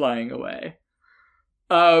mom and flying away.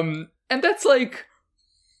 And that's like,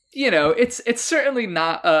 you know, it's certainly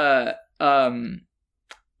not a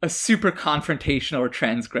super confrontational or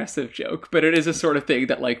transgressive joke, but it is a sort of thing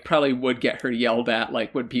that like probably would get her yelled at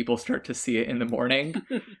like when people start to see it in the morning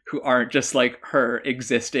who aren't just like her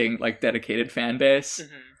existing like dedicated fan base.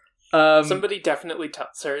 Mm-hmm. Somebody definitely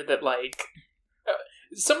tells her that like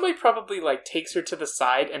somebody probably like takes her to the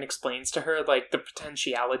side and explains to her like the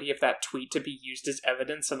potentiality of that tweet to be used as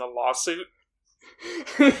evidence in a lawsuit.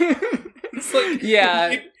 It's like,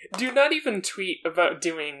 yeah, do not even tweet about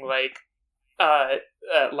doing like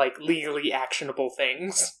legally actionable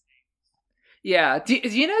things. Yeah. Do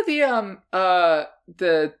you know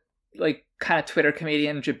the like kind of Twitter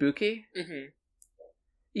comedian Jabuki? Mm-hmm.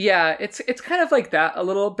 Yeah, it's kind of like that a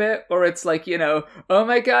little bit, or it's like, you know, oh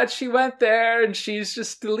my god, she went there and she's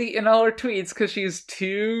just deleting all her tweets because she's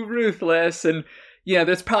too ruthless, and you know,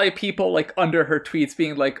 there's probably people like under her tweets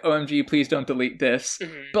being like, OMG, please don't delete this.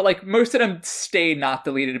 Mm-hmm. But like most of them stay not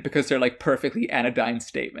deleted because they're like perfectly anodyne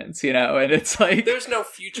statements, you know, and it's like there's no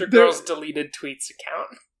Future Girls deleted tweets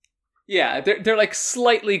account. Yeah, they're like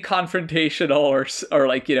slightly confrontational or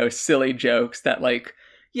like, you know, silly jokes that like,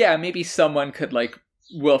 yeah, maybe someone could like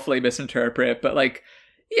willfully misinterpret, but like,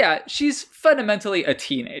 yeah, she's fundamentally a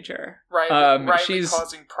teenager. Right, she's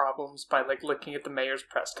causing problems by like looking at the mayor's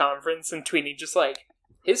press conference and tweeting just like,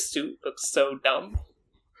 his suit looks so dumb.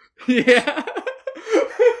 Yeah.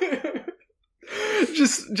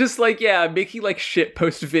 just like, yeah, making like shit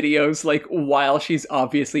post videos like while she's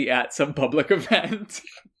obviously at some public event.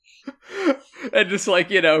 And just like,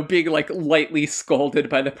 you know, being like lightly scolded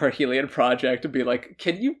by the Parhelion Project and be like,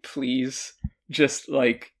 can you please just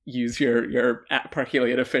like use your at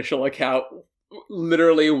Parhelion official account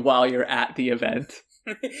literally while you're at the event?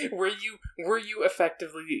 Were you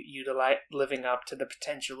effectively living up to the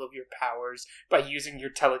potential of your powers by using your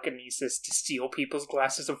telekinesis to steal people's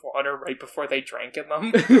glasses of water right before they drank in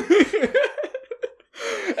them?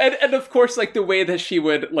 And of course, like, the way that she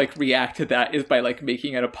would, like, react to that is by, like,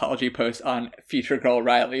 making an apology post on Future Girl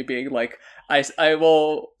Riley, being like, I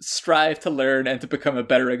will strive to learn and to become a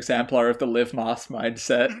better exemplar of the Liv Moss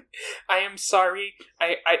mindset. I am sorry.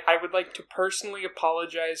 I would like to personally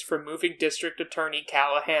apologize for moving District Attorney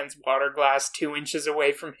Callahan's water glass 2 inches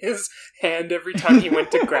away from his hand every time he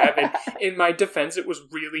went to grab it. In my defense, it was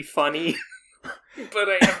really funny. But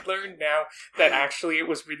I have learned now that actually it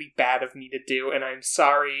was really bad of me to do, and I'm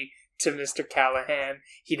sorry to Mr. Callahan.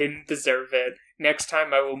 He didn't deserve it. Next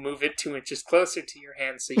time I will move it 2 inches closer to your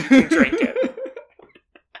hand so you can drink it.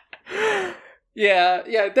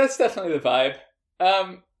 Yeah, that's definitely the vibe.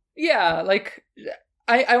 Yeah, like,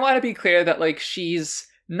 I want to be clear that, like, she's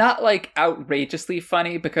not, like, outrageously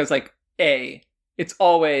funny, because, like, it's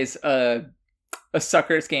always a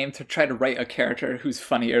sucker's game to try to write a character who's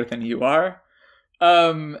funnier than you are.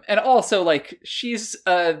 And also, like, she's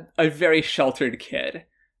a very sheltered kid.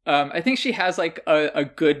 I think she has, like, a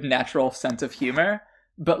good natural sense of humor,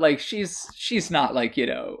 but, like, she's not, like, you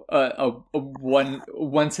know, a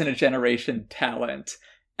once in a generation talent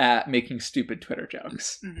at making stupid Twitter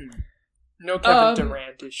jokes. Mm-hmm. No Kevin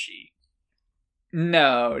Durant, is she?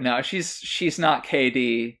 No, she's not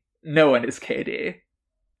KD. No one is KD.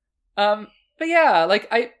 But yeah, like,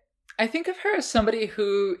 I think of her as somebody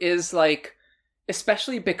who is, like,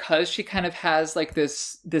 especially because she kind of has, like,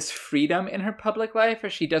 this freedom in her public life, where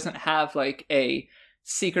she doesn't have, like, a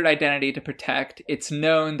secret identity to protect. It's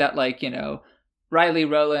known that, like, you know, Riley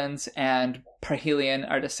Rowlands and Parhelion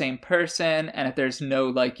are the same person, and if there's no,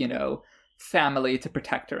 like, you know, family to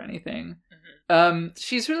protect or anything. Mm-hmm.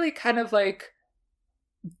 She's really kind of, like,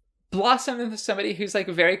 blossomed into somebody who's, like,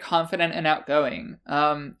 very confident and outgoing.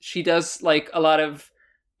 She does, like, a lot of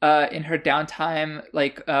in her downtime,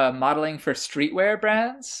 like, modeling for streetwear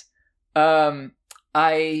brands.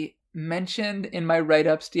 I mentioned in my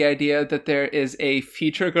write-ups the idea that there is a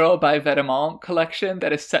Future Girl by Vetements collection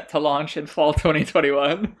that is set to launch in fall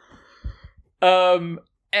 2021. And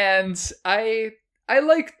I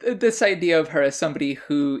like this idea of her as somebody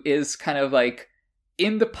who is kind of, like,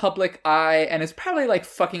 in the public eye and is probably, like,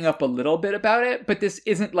 fucking up a little bit about it, but this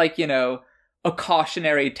isn't, like, you know, a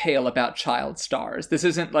cautionary tale about child stars. This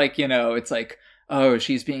isn't like, you know, it's like, oh,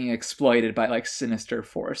 she's being exploited by, like, sinister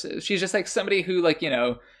forces. She's just, like, somebody who, like, you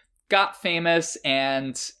know, got famous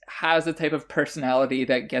and has the type of personality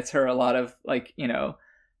that gets her a lot of, like, you know,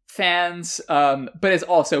 fans, but is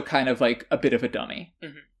also kind of, like, a bit of a dummy.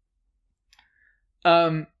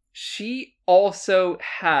 Mm-hmm. She also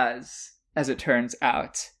has, as it turns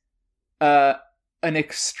out, an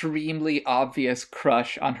extremely obvious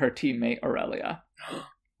crush on her teammate Aurelia.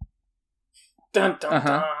 Dun dun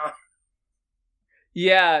dun.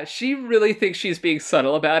 Yeah, she really thinks she's being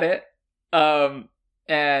subtle about it. And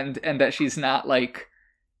that she's not, like,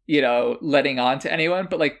 you know, letting on to anyone,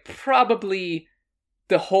 but, like, probably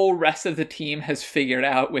the whole rest of the team has figured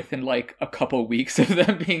out within, like, a couple weeks of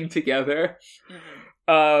them being together.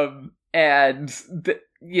 Mm-hmm.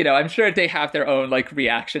 You know, I'm sure they have their own, like,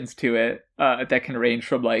 reactions to it that can range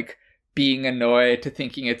from, like, being annoyed to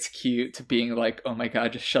thinking it's cute to being like, oh my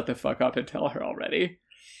god, just shut the fuck up and tell her already.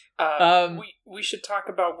 We should talk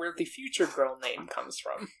about where the Future Girl name comes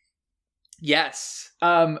from. Yes.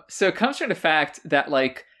 So it comes from the fact that,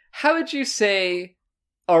 like, how would you say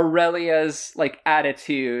Aurelia's, like,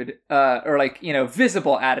 attitude, or, like, you know,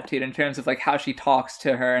 visible attitude in terms of, like, how she talks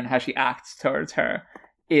to her and how she acts towards her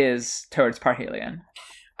is towards Parhelion?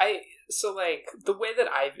 So, like, the way that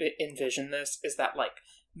I envision this is that, like,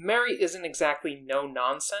 Mary isn't exactly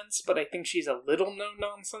no-nonsense, but I think she's a little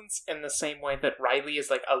no-nonsense in the same way that Riley is,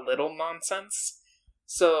 like, a little nonsense.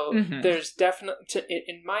 So mm-hmm. There's definitely,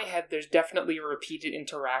 in my head, there's definitely a repeated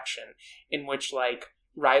interaction in which, like,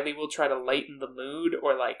 Riley will try to lighten the mood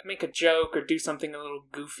or, like, make a joke or do something a little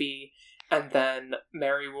goofy, and then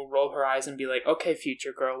Mary will roll her eyes and be like, okay,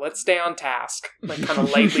 Future Girl, let's stay on task, like, kind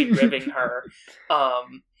of lightly ribbing her.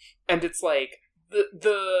 And it's like,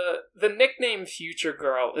 the nickname Future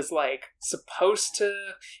Girl is, like, supposed to,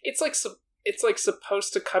 it's like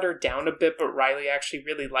supposed to cut her down a bit, but Riley actually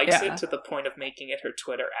really likes it to the point of making it her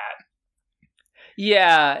Twitter ad.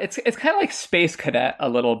 Yeah, it's kind of like Space Cadet a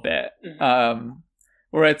little bit,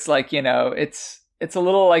 where it's like, you know, it's a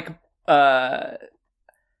little like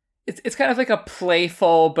it's kind of like a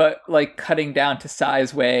playful but like cutting down to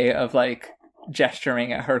size way of like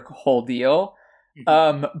gesturing at her whole deal.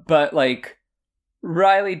 But like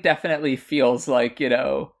Riley definitely feels like, you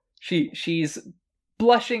know, she's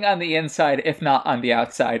blushing on the inside, if not on the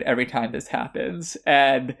outside, every time this happens.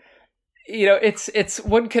 And you know, it's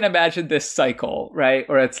one can imagine this cycle, right?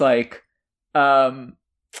 Where it's like, well,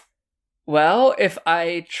 if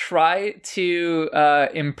I try to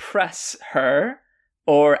impress her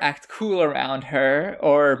or act cool around her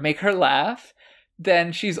or make her laugh,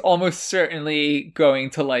 then she's almost certainly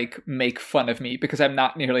going to like make fun of me because I'm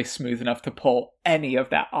not nearly smooth enough to pull any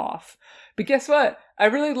of that off. But guess what? I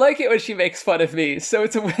really like it when she makes fun of me, so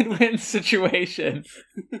it's a win-win situation.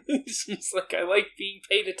 She's like, I like being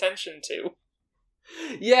paid attention to.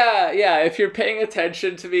 Yeah, if you're paying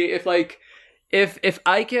attention to me, if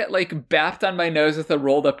I get like bapped on my nose with a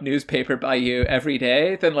rolled up newspaper by you every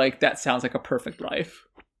day, then like that sounds like a perfect life.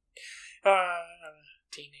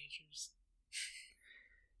 Teenagers.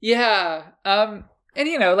 Yeah. And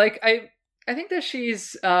you know, like I think that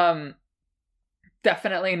she's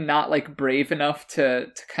definitely not like brave enough to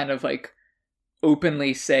kind of like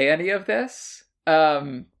openly say any of this.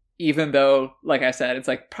 Even though, like I said, it's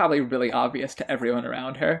like probably really obvious to everyone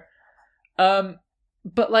around her.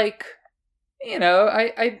 But like, you know,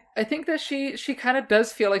 I think that she kind of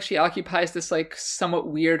does feel like she occupies this like somewhat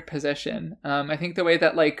weird position. I think the way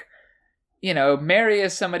that like, you know, Mary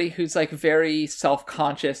is somebody who's like very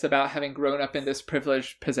self-conscious about having grown up in this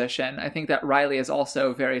privileged position. I think that Riley is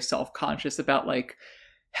also very self-conscious about like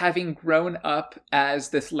having grown up as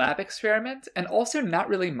this lab experiment and also not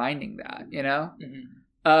really minding that, you know?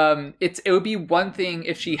 It would be one thing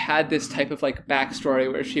if she had this type of like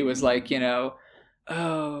backstory where she was like, you know,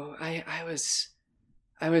 oh, I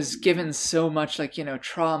was given so much like, you know,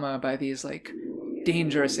 trauma by these like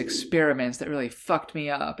dangerous experiments that really fucked me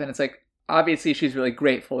up. And it's like, obviously she's really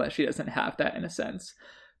grateful that she doesn't have that in a sense.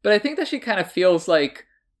 But I think that she kind of feels like,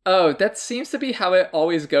 oh, that seems to be how it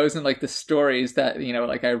always goes in like the stories that, you know,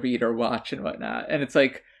 like I read or watch and whatnot. And it's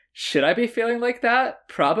like, should I be feeling like that?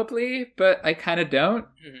 Probably, but I kind of don't.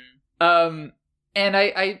 And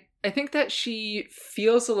I think that she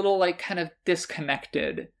feels a little like kind of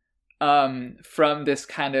disconnected from this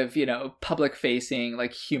kind of, you know, public facing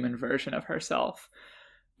like human version of herself.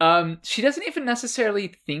 She doesn't even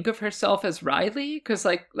necessarily think of herself as Riley because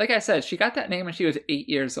like I said, she got that name when she was 8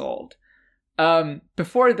 years old.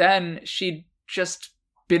 Before then, she'd just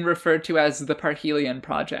been referred to as the Parhelion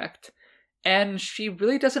Project. And she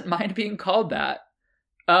really doesn't mind being called that.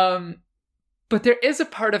 But there is a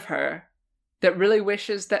part of her that really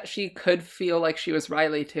wishes that she could feel like she was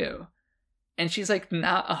Riley too. And she's like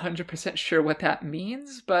not 100% sure what that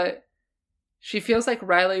means, but she feels like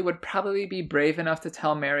Riley would probably be brave enough to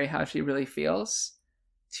tell Mary how she really feels.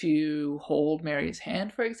 To hold Mary's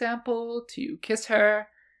hand, for example, to kiss her,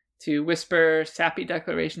 to whisper sappy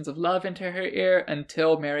declarations of love into her ear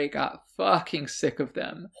until Mary got fucking sick of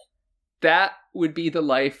them. That would be the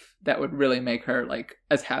life that would really make her, like,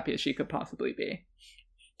 as happy as she could possibly be.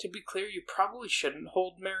 To be clear, you probably shouldn't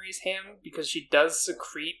hold Mary's hand, because she does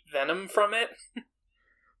secrete venom from it.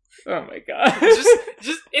 Oh my god.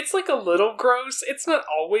 just it's like a little gross. It's not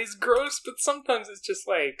always gross, but sometimes it's just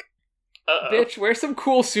like, bitch, wear some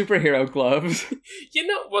cool superhero gloves. You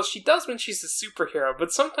know, well, she does when she's a superhero,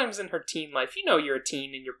 but sometimes in her teen life, you know you're a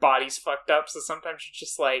teen and your body's fucked up, so sometimes you're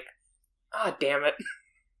just like, damn it.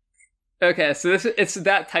 Okay, so it's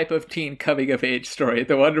that type of teen coming of age story,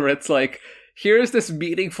 the one where it's like, here's this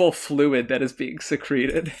meaningful fluid that is being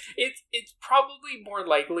secreted. It's probably more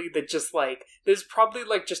likely that just like, there's probably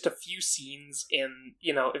like just a few scenes in,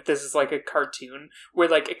 you know, if this is like a cartoon, where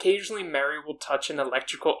like occasionally Mary will touch an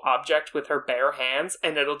electrical object with her bare hands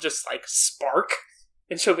and it'll just like spark.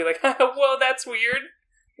 And she'll be like, whoa, that's weird.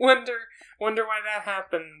 Wonder why that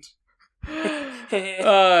happened.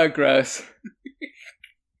 Gross.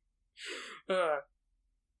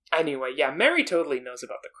 Anyway, yeah, Mary totally knows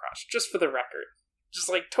about the crush, just for the record. Just,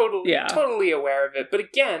 like, totally aware of it. But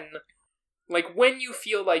again, like, when you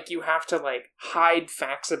feel like you have to, like, hide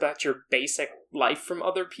facts about your basic life from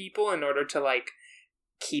other people in order to, like,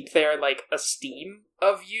 keep their, like, esteem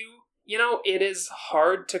of you, you know, it is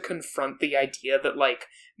hard to confront the idea that, like,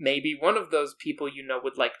 maybe one of those people you know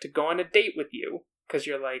would like to go on a date with you. Because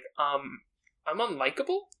you're like, I'm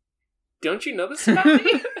unlikable? Don't you know this about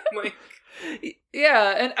me? Like...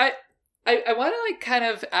 Yeah, and I want to like kind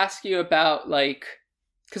of ask you about like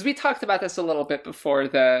because we talked about this a little bit before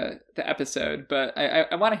the episode, but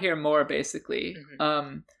I want to hear more, basically.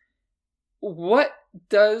 Mm-hmm. What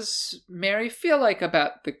does Mary feel like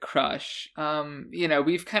about the crush?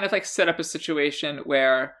 We've kind of like set up a situation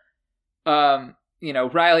where,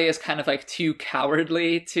 Riley is kind of like too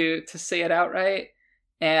cowardly to say it outright.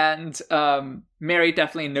 And Mary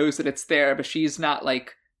definitely knows that it's there, but she's not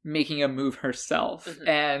like making a move herself. Mm-hmm.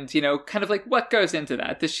 And, kind of like what goes into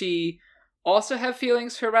that? Does she also have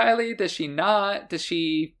feelings for Riley? Does she not? Does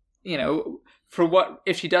she, for what,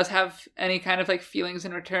 if she does have any kind of like feelings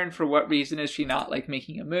in return, for what reason is she not like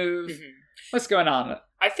making a move? Mm-hmm. What's going on?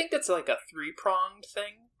 I think it's like a 3-pronged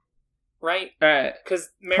thing, right? All right. Because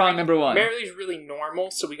prong number 1. Mary's really normal,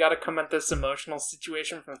 so we got to come at this emotional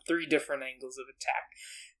situation from 3 different angles of attack.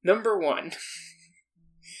 Number 1,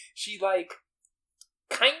 she like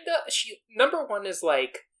number 1 is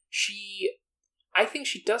like I think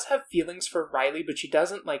she does have feelings for Riley, but she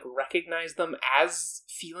doesn't like recognize them as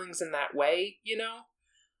feelings in that way,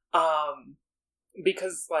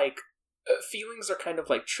 because like feelings are kind of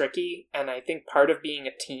like tricky, and I think part of being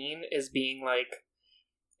a teen is being like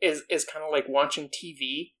is kind of like watching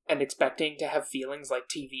TV and expecting to have feelings like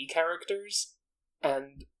TV characters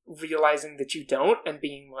and realizing that you don't and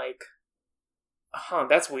being like,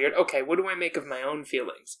 that's weird. Okay, what do I make of my own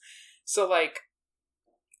feelings? So like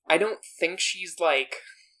I don't think she's like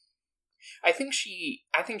I think she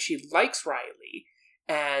likes Riley,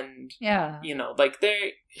 and like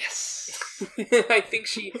they yes. I think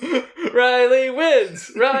she Riley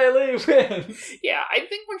wins. Yeah, I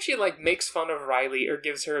think when she like makes fun of Riley or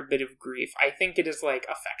gives her a bit of grief, I think it is like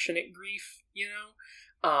affectionate grief,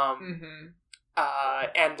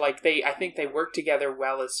 and like I think they work together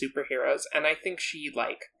well as superheroes, and I think she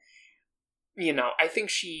like I think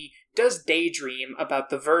she does daydream about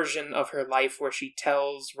the version of her life where she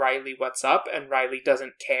tells Riley what's up and Riley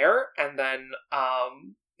doesn't care, and then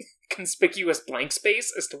conspicuous blank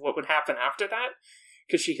space as to what would happen after that,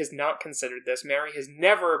 because she has not considered this. Mary has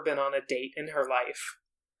never been on a date in her life,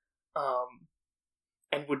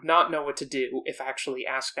 and would not know what to do if actually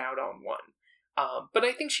asked out on one. But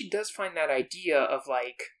I think she does find that idea of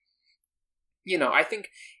like, I think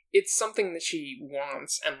it's something that she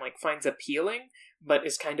wants and like finds appealing, but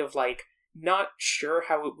is kind of like not sure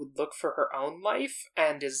how it would look for her own life,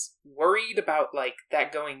 and is worried about like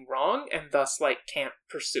that going wrong, and thus like can't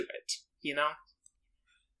pursue it,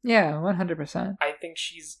 Yeah, 100%. I think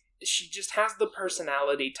she just has the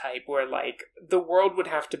personality type where like the world would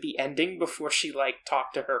have to be ending before she like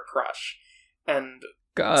talked to her crush. And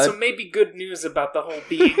God. So maybe good news about the whole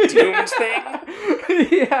being doomed thing.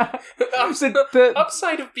 Yeah.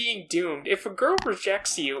 Upside of being doomed, if a girl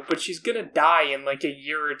rejects you, but she's gonna die in like a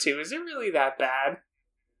year or 2, is it really that bad?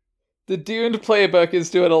 The Doomed playbook is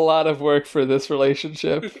doing a lot of work for this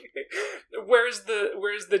relationship. Whereas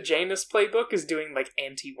the Janus playbook is doing like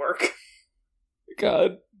anti-work.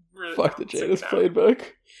 God. Really fuck the Janus playbook.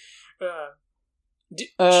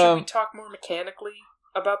 Should we talk more mechanically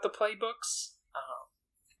about the playbooks?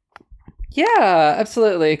 Yeah,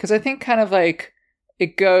 absolutely. Because I think kind of like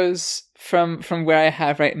it goes from where I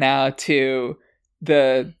have right now to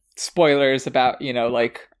the spoilers about,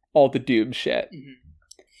 like all the Doom shit.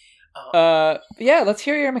 Yeah, let's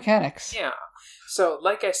hear your mechanics. Yeah. So,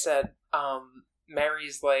 like I said,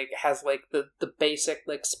 Mary's like has like the basic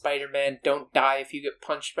like Spider-Man don't die if you get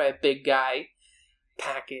punched by a big guy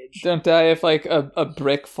package. Don't die if like a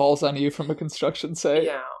brick falls on you from a construction site.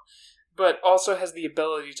 Yeah. But also has the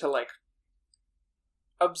ability to like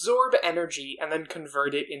absorb energy and then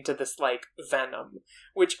convert it into this like venom,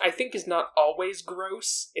 which I think is not always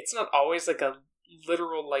gross. It's not always like a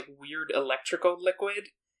literal like weird electrical liquid.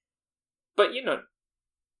 But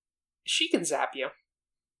she can zap you.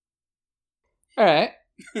 Alright.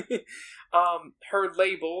 Her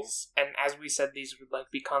labels, and as we said, these would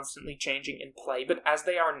like be constantly changing in play, but as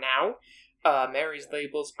they are now, Mary's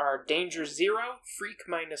labels are Danger 0, Freak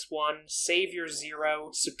 -1, Savior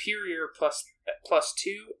 0, Superior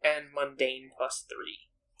 +2, and Mundane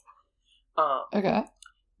 +3. Okay.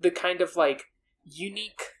 The kind of like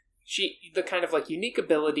unique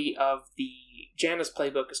ability of the Janus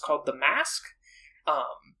playbook is called the Mask,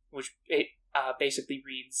 which it basically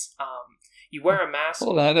reads, you wear a mask...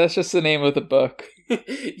 Hold on, that's just the name of the book.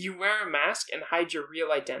 You wear a mask and hide your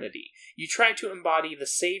real identity. You try to embody the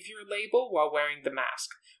Savior label while wearing the mask.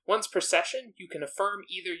 Once per session, you can affirm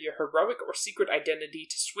either your heroic or secret identity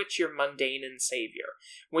to switch your mundane and Savior.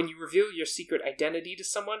 When you reveal your secret identity to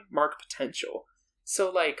someone, mark potential. So,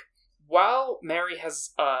 like, while Mary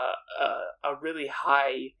has a really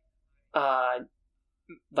high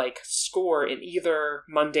like score in either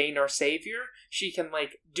mundane or savior, she can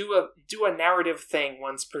like do a narrative thing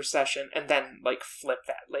once per session and then like flip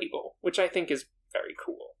that label, which I think is very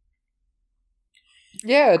cool.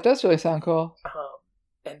 Yeah, it does really sound cool.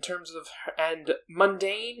 In terms of, and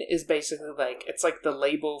mundane is basically like, it's like the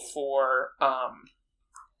label for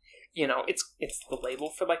it's the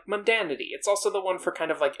label for like mundanity. It's also the one for kind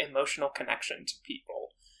of like emotional connection to people,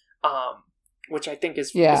 which I think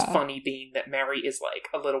is funny, being that Mary is like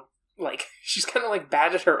a little like, she's kind of like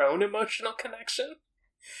bad at her own emotional connection.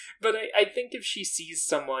 But I think if she sees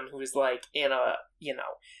someone who is like in a,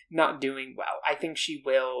 not doing well, I think she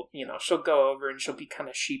will, she'll go over and she'll be kind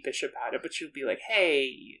of sheepish about it, but she'll be like,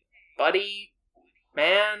 hey, buddy,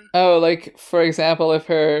 man. Oh, like, for example, if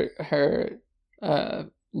her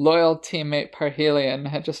loyal teammate Parhelion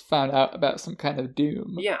had just found out about some kind of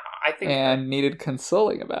doom. Yeah, I think. And needed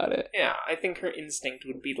consoling about it. Yeah, I think her instinct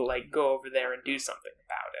would be to like go over there and do something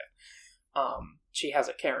about it. She has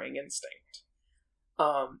a caring instinct.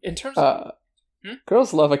 In terms of...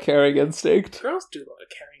 Girls love a caring instinct. Girls do love a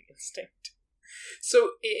caring instinct.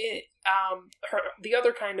 So, the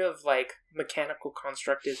other kind of, like, mechanical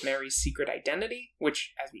construct is Mary's secret identity,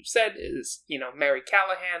 which, as we've said, is, Mary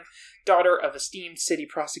Callahan, daughter of esteemed city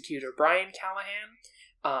prosecutor Brian Callahan.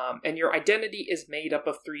 And your identity is made up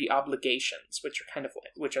of 3 obligations, which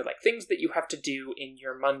are like things that you have to do in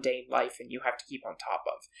your mundane life and you have to keep on top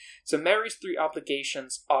of. So Mary's 3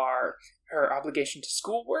 obligations are her obligation to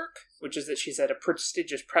schoolwork, which is that she's at a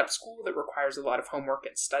prestigious prep school that requires a lot of homework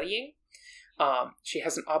and studying. She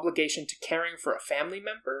has an obligation to caring for a family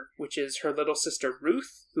member, which is her little sister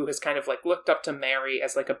Ruth, who has kind of like looked up to Mary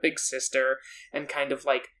as like a big sister and kind of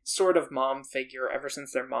like sort of mom figure ever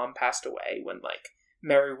since their mom passed away when like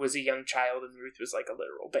Mary was a young child and Ruth was like a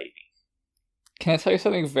literal baby. Can I tell you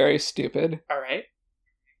something very stupid? All right.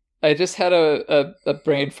 I just had a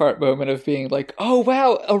brain fart moment of being like, oh,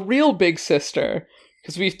 wow, a real big sister.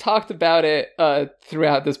 Because we've talked about it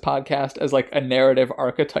throughout this podcast as like a narrative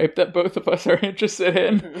archetype that both of us are interested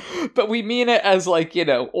in. But we mean it as like,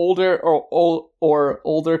 older or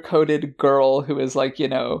older coded girl who is like,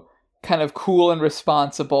 kind of cool and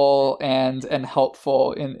responsible and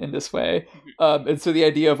helpful in this way. And so the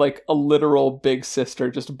idea of like a literal big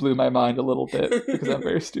sister just blew my mind a little bit because I'm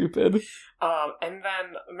very stupid. And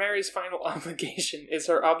then Mary's final obligation is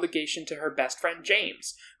her obligation to her best friend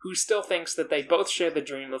James, who still thinks that they both share the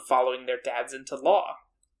dream of following their dads into law.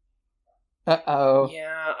 Uh-oh.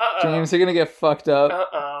 Yeah, James, you're gonna get fucked up.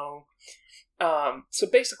 Uh-oh. So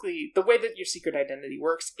basically, the way that your secret identity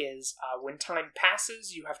works is when time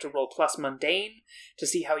passes, you have to roll plus mundane to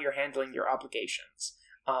see how you're handling your obligations.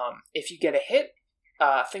 If you get a hit,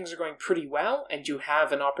 things are going pretty well, and you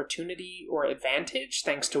have an opportunity or advantage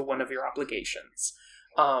thanks to one of your obligations.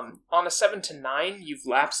 On a 7 to 9, you've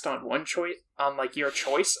lapsed on your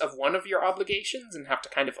choice of one of your obligations and have to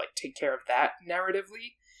kind of like take care of that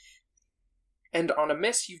narratively. And on a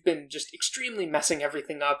miss, you've been just extremely messing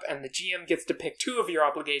everything up, and the GM gets to pick 2 of your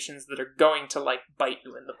obligations that are going to, like, bite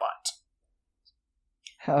you in the butt.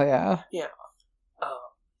 Hell yeah. Yeah.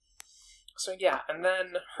 So yeah, and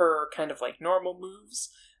then her kind of, like, normal moves,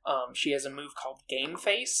 she has a move called Game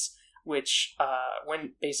Face, which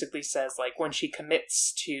when basically says, like, when she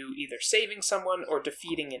commits to either saving someone or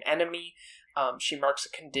defeating an enemy, she marks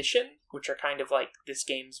a condition, which are kind of like this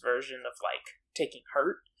game's version of, like, taking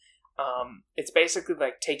hurt. It's basically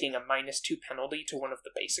like taking a -2 penalty to one of the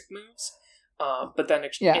basic moves. But then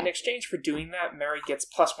in exchange for doing that, Mary gets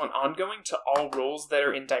 +1 ongoing to all rolls that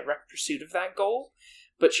are in direct pursuit of that goal.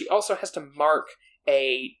 But she also has to mark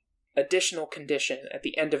a additional condition at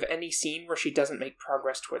the end of any scene where she doesn't make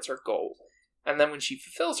progress towards her goal. And then when she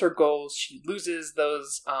fulfills her goals, she loses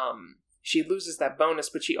those, she loses that bonus,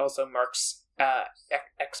 but she also marks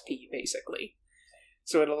XP, basically.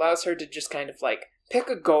 So it allows her to just kind of like pick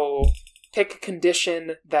a goal, pick a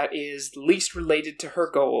condition that is least related to her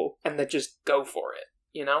goal, and then just go for it,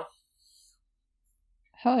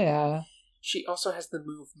 Hell yeah. She also has the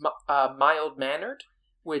move mild-mannered,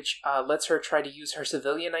 which lets her try to use her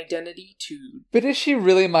civilian identity to... But is she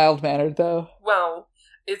really mild-mannered, though? Well,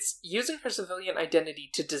 it's using her civilian identity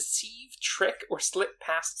to deceive, trick, or slip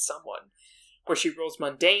past someone, where she rolls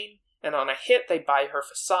mundane, and on a hit they buy her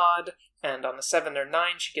facade, and on a 7 or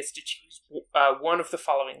 9 she gets to choose one of the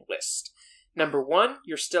following list. Number 1,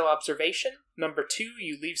 you're still observation. Number 2,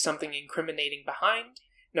 you leave something incriminating behind.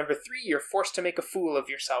 Number 3, you're forced to make a fool of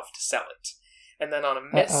yourself to sell it. And then on a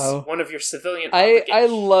miss, one of your civilian obligations... I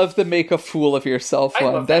love the make a fool of yourself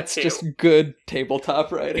one. Love That's that just good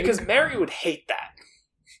tabletop writing. Because Mary would hate that.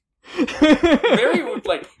 Mary would,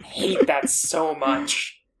 hate that so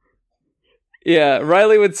much. Yeah,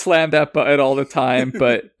 Riley would slam that button all the time,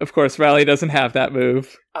 but of course Riley doesn't have that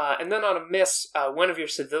move. And then on a miss, one of your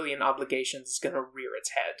civilian obligations is going to rear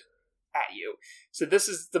its head at you. So this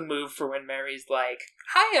is the move for when Mary's like,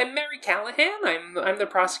 "Hi, I'm Mary Callahan. I'm the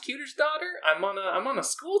prosecutor's daughter. I'm on a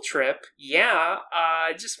school trip. Yeah,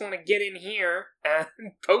 I just want to get in here and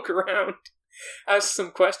poke around, ask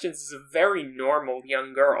some questions." As a very normal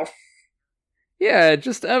young girl. Yeah,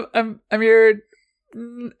 just I'm your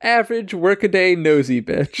average workaday nosy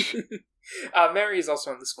bitch. Mary is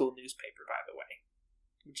also in the school newspaper, by the way,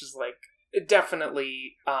 which is like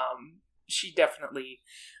definitely. She definitely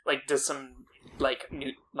like does some like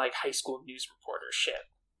high school news reporter shit.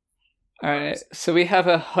 All right, so we have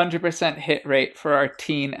 100% hit rate for our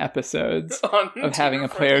teen episodes of having a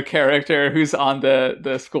player character who's on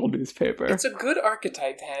the school newspaper. It's a good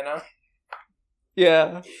archetype, Hannah.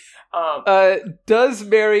 Yeah. Does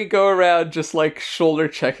Mary go around just like shoulder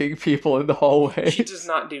checking people in the hallway? She does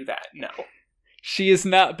not do that. No. She is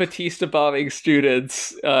not Batista bombing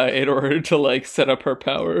students in order to like set up her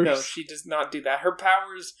powers. No, she does not do that. Her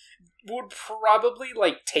powers would probably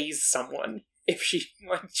like tase someone if she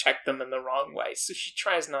like checked them in the wrong way. So she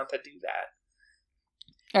tries not to do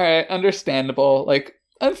that. All right, understandable. Like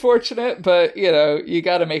unfortunate, but you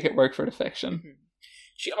got to make it work for the fiction. Mm-hmm.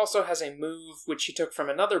 She also has a move which she took from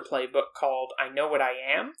another playbook called I Know What I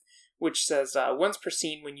Am, which says, once per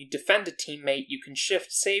scene, when you defend a teammate, you can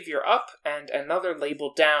shift Savior up and another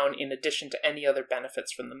label down in addition to any other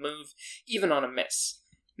benefits from the move, even on a miss.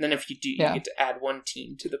 And then if you do, you get to add one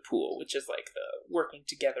team to the pool, which is like the working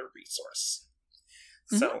together resource.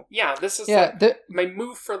 Mm-hmm. So, yeah, this is my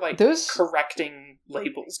move for like correcting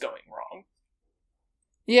labels going wrong.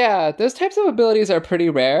 Yeah, those types of abilities are pretty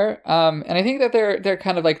rare, and I think that they're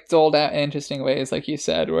kind of like doled out in interesting ways, like you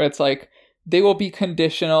said, where it's like, they will be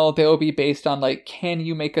conditional, they will be based on, like, can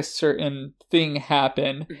you make a certain thing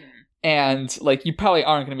happen? Mm-hmm. And, like, you probably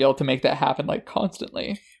aren't going to be able to make that happen, like,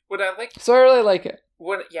 constantly. So I really like it.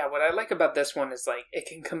 What I like about this one is, like, it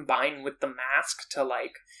can combine with the mask to,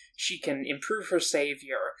 like, she can improve her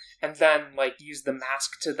savior, and then, like, use the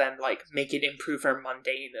mask to then, like, make it improve her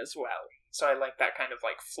mundane as well. So I like that kind of,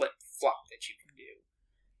 like, flip-flop that you can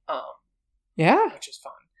do. Yeah. Which is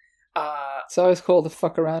fun. It's always cool to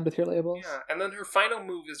fuck around with your labels. Yeah, and then her final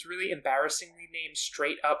move is really embarrassingly named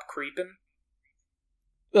Straight Up Creepin'.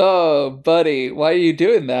 Oh, buddy, why are you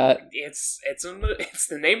doing that? It's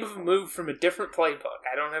the name of a move from a different playbook.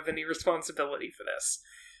 I don't have any responsibility for this.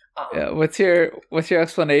 Yeah, what's your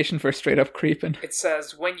explanation for Straight Up Creepin'? It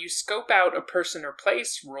says, when you scope out a person or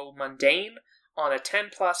place, roll mundane. On a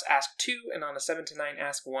 10+, ask 2, and on a 7 to 9,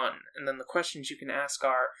 ask 1. And then the questions you can ask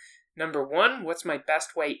are, number 1, what's my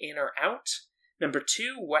best way in or out? Number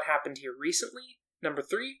 2, what happened here recently? Number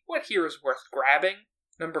 3, what here is worth grabbing?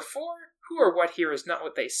 Number 4, who or what here is not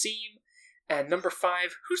what they seem? And number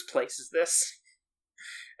 5, whose place is this?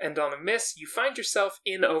 And on a miss, you find yourself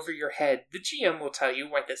in over your head. The GM will tell you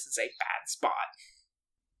why this is a bad spot.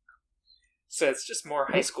 So it's just more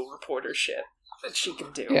high school reporter shit that she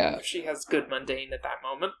can do. Yeah. If she has good mundane at that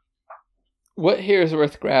moment. What here is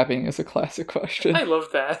worth grabbing is a classic question. I love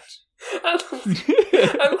that. I love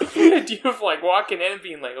the idea of like walking in and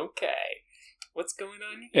being like, okay, what's going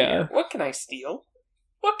on here? Yeah. What can I steal?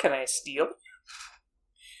 What can I steal?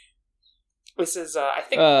 This is, I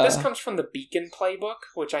think this comes from the Beacon playbook,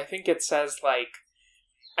 which I think it says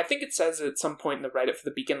at some point in the Reddit for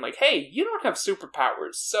the Beacon, like, hey, you don't have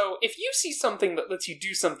superpowers, so if you see something that lets you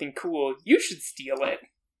do something cool, you should steal it.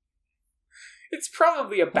 It's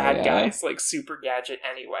probably a bad guy's, like, super gadget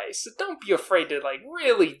anyway, so don't be afraid to, like,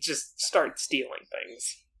 really just start stealing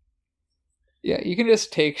things. Yeah, you can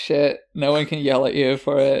just take shit. No one can yell at you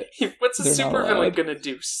for it. What's a supervillain gonna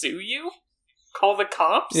do? Sue you? Call the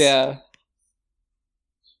cops? Yeah.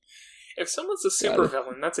 If someone's a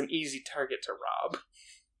supervillain, that's an easy target to rob.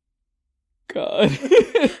 God.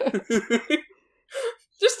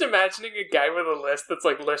 Just imagining a guy with a list that's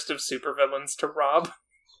like list of supervillains to rob.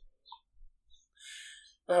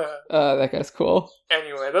 That guy's cool.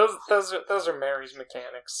 Anyway, those are Mary's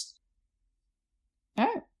mechanics.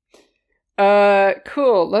 Alright.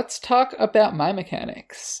 Cool. Let's talk about my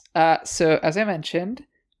mechanics. So, as I mentioned,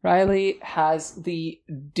 Riley has the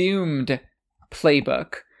Doomed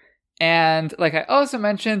playbook. And like I also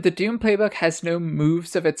mentioned, the Doom playbook has no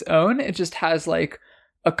moves of its own. It just has like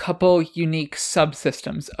a couple unique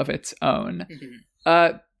subsystems of its own.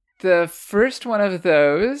 Mm-hmm. The first one of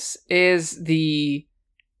those is the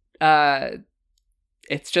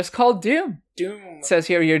it's just called Doom. It says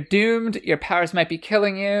here, you're doomed, your powers might be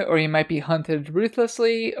killing you, or you might be hunted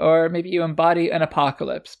ruthlessly, or maybe you embody an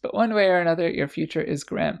apocalypse. But one way or another, your future is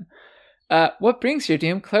grim. What brings your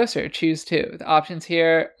doom closer? Choose 2. The options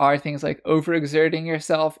here are things like overexerting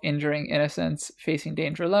yourself, injuring innocents, facing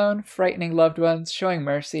danger alone, frightening loved ones, showing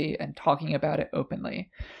mercy, and talking about it openly.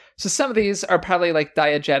 So some of these are probably like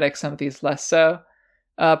diegetic, some of these less so.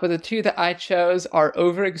 But the 2 that I chose are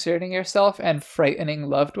overexerting yourself and frightening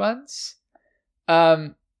loved ones.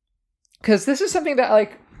 Because this is something that,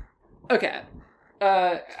 like, okay,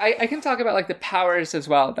 I can talk about like the powers as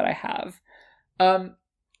well that I have.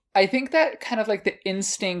 I think that kind of like the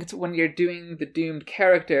instinct when you're doing the doomed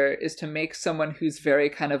character is to make someone who's very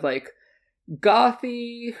kind of like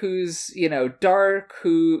gothy, who's, you know, dark,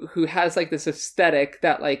 who has like this aesthetic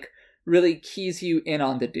that like really keys you in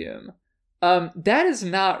on the doom. That is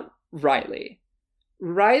not Riley.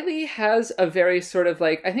 Riley has a very sort of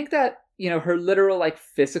like, I think that, you know, her literal like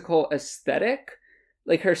physical aesthetic,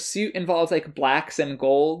 like her suit involves like blacks and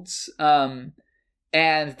golds,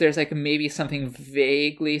 and there's like maybe something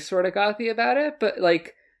vaguely sort of gothy about it, but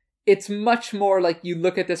like it's much more like you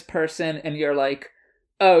look at this person and you're like,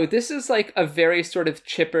 oh, this is like a very sort of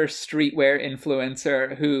chipper streetwear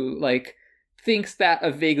influencer who like thinks that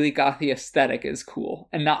a vaguely gothy aesthetic is cool,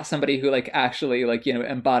 and not somebody who like actually like, you know,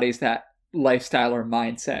 embodies that lifestyle or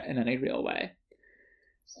mindset in any real way.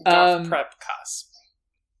 Goth prep cusp.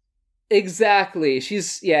 Exactly.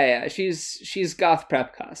 She's goth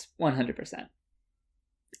prep cusp, 100%.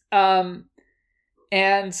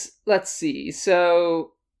 And let's see.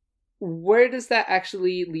 So where does that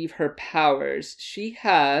actually leave her powers? She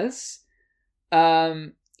has,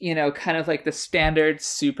 you know, kind of like the standard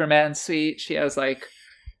Superman suite. She has like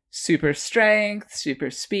super strength, super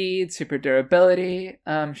speed, super durability.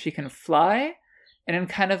 She can fly. And then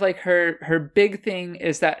kind of like her big thing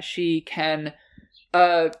is that she can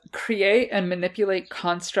create and manipulate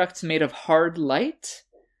constructs made of hard light.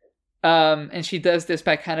 And she does this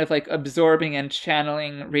by kind of like absorbing and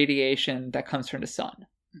channeling radiation that comes from the sun.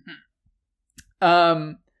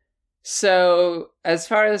 Mm-hmm. So as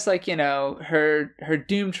far as like, you know, her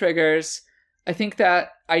doom triggers, I think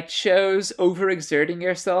that I chose overexerting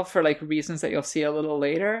yourself for like reasons that you'll see a little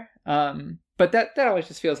later. But that always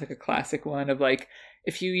just feels like a classic one of like,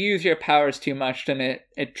 if you use your powers too much, then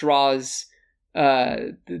it draws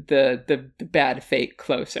the bad fate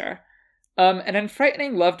closer. And then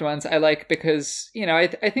frightening loved ones I like because, you know, I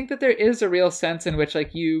think that there is a real sense in which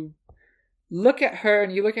like you look at her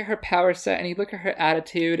and you look at her power set and you look at her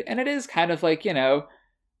attitude, and it is kind of like, you know,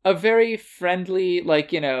 a very friendly,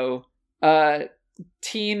 like, you know,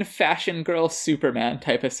 teen fashion girl Superman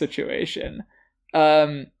type of situation.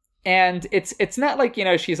 And it's not like, you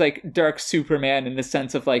know, she's like dark Superman in the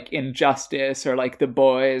sense of like Injustice or like The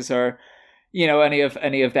Boys or, you know, any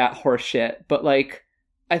of that horse shit, but like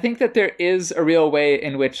I think that there is a real way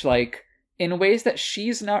in which, like, in ways that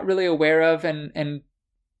she's not really aware of and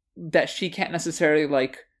that she can't necessarily,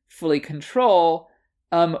 like, fully control,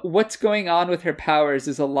 what's going on with her powers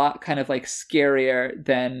is a lot kind of, like, scarier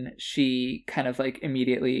than she kind of, like,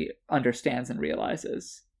 immediately understands and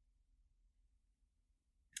realizes.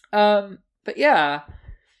 But yeah,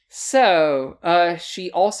 so she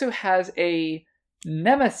also has a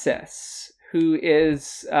nemesis who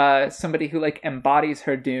is somebody who like embodies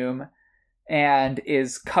her doom and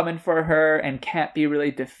is coming for her and can't be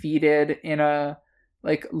really defeated in a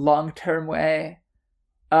like long-term way.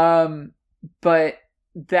 But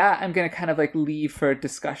that I'm gonna kind of like leave for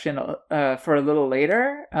discussion for a little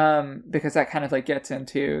later, because that kind of like gets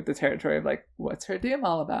into the territory of like, what's her doom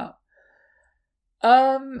all about?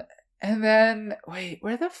 And then wait,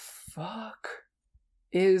 where the fuck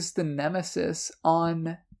is the nemesis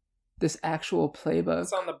on this actual playbook?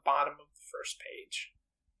 It's on the bottom of the first page.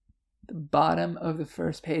 The bottom of the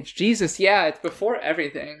first page. Jesus, yeah, it's before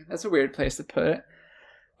everything. That's a weird place to put it.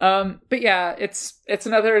 But yeah, it's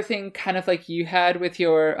another thing kind of like you had with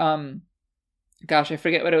your gosh, I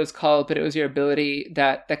forget what it was called, but it was your ability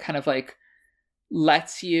that kind of like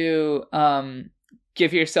lets you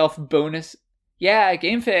give yourself bonus. Yeah,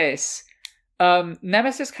 game face.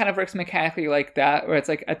 Nemesis kind of works mechanically like that, where it's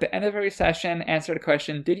like at the end of every session, answer the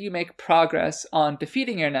question, did you make progress on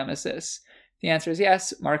defeating your nemesis? The answer is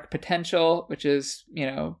yes. Mark potential, which is, you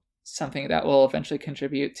know, something that will eventually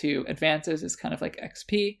contribute to advances, is kind of like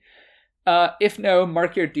XP. If no,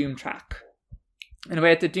 mark your doom track. And the way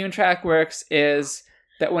that the doom track works is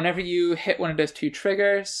that whenever you hit one of those 2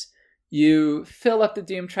 triggers, you fill up the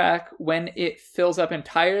doom track. When it fills up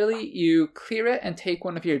entirely, you clear it and take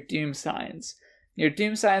one of your doom signs. Your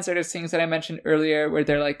doom signs are those things that I mentioned earlier where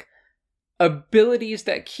they're like abilities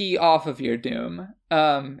that key off of your doom.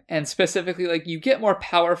 And specifically, like, you get more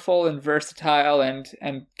powerful and versatile and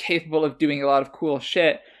capable of doing a lot of cool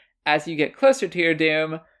shit as you get closer to your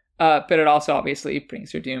doom. but it also obviously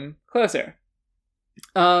brings your doom closer.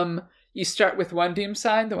 You start with one doom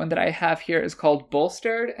sign. The one that I have here is called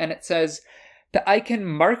Bolstered, and it says that I can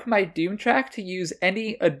mark my doom track to use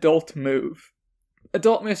any adult move.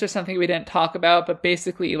 Adult moves are something we didn't talk about, but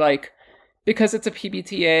basically, like, because it's a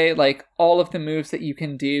PBTA, like, all of the moves that you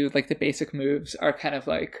can do, like, the basic moves are kind of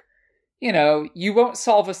like, you know, you won't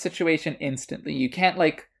solve a situation instantly. You can't,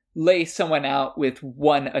 like, lay someone out with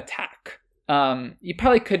one attack. You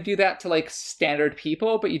probably could do that to, like, standard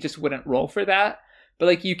people, but you just wouldn't roll for that. But,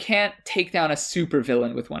 like, you can't take down a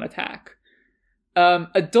supervillain with one attack.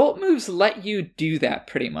 Adult moves let you do that,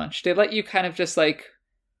 pretty much. They let you kind of just, like,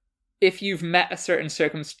 if you've met a certain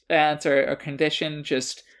circumstance or a condition,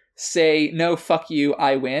 just say, no, fuck you,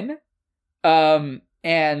 I win.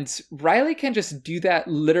 And Riley can just do that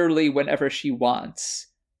literally whenever she wants,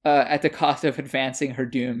 at the cost of advancing her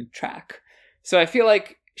doom track. So I feel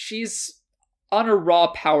like she's on a raw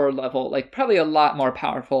power level, like, probably a lot more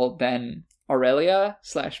powerful than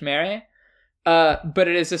Aurelia/Mary. But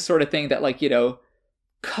it is this sort of thing that, like, you know,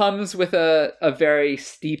 comes with a very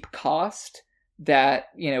steep cost that,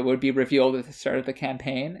 you know, would be revealed at the start of the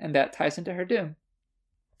campaign, and that ties into her doom.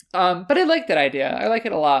 But I like that idea. I like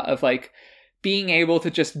it a lot, of, like, being able to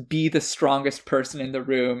just be the strongest person in the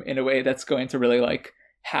room in a way that's going to really, like,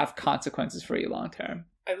 have consequences for you long term.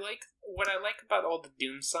 What I like about all the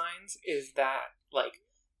doom signs is that, like,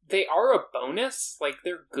 they are a bonus, like,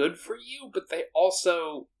 they're good for you, but they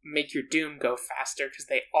also make your doom go faster, because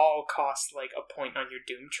they all cost, like, a point on your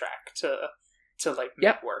doom track to like,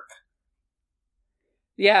 make work.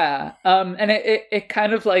 Yeah, and it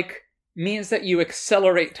kind of, like, means that you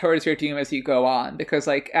accelerate towards your doom as you go on, because,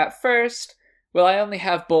 like, at first, well, I only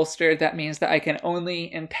have Bolstered, that means that I can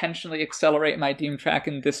only intentionally accelerate my doom track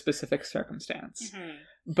in this specific circumstance. Mm-hmm.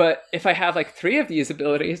 But if I have, like, 3 of these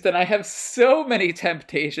abilities, then I have so many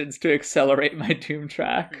temptations to accelerate my doom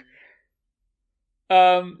track.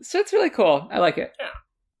 Mm-hmm. So it's really cool. I like it.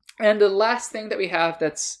 Yeah. And the last thing that we have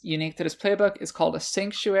that's unique to this playbook is called a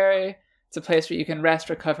Sanctuary. It's a place where you can rest,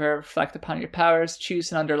 recover, reflect upon your powers,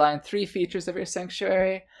 choose and underline 3 features of your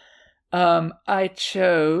Sanctuary. I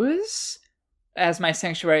chose, as my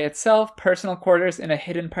Sanctuary itself, personal quarters in a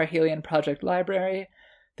hidden Parhelion project library.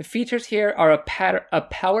 The features here are a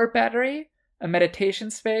power battery, a meditation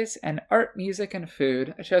space, and art, music, and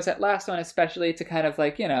food. I chose that last one especially to kind of,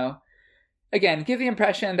 like, you know, again, give the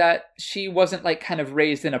impression that she wasn't, like, kind of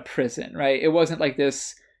raised in a prison, right? It wasn't like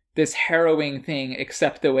this harrowing thing,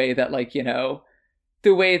 except the way that, like, you know,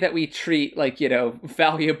 the way that we treat, like, you know,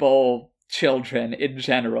 valuable children in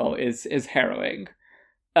general is harrowing.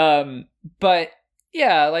 But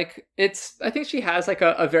yeah, like, I think she has, like,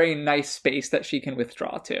 a very nice space that she can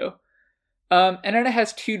withdraw to. And then it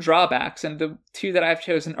has 2 drawbacks, and the 2 that I've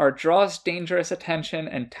chosen are draws dangerous attention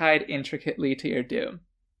and tied intricately to your doom.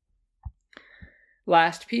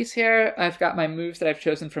 Last piece here, I've got my moves that I've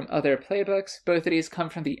chosen from other playbooks. Both of these come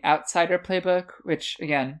from the Outsider playbook, which,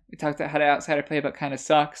 again, we talked about how the Outsider playbook kind of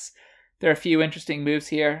sucks. There are a few interesting moves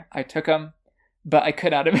here. I took them, but I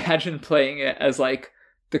could not imagine playing it as, like,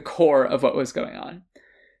 the core of what was going on.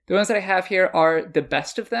 The ones that I have here are the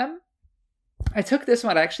best of them. I took this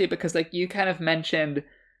one actually because, like, you kind of mentioned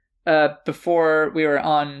before we were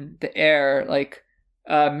on the air, like,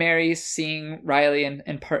 Mary seeing Riley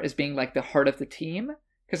in part as being, like, the heart of the team.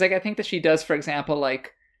 Because, like, I think that she does, for example,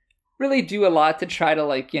 like, really do a lot to try to,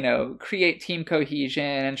 like, you know, create team cohesion,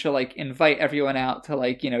 and she'll, like, invite everyone out to,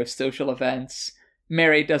 like, you know, social events.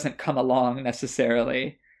 Mary doesn't come along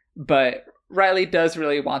necessarily, but Riley does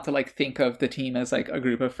really want to, like, think of the team as, like, a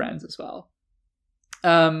group of friends as well.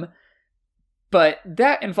 But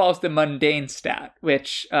that involves the mundane stat,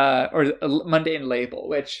 which, or a mundane label,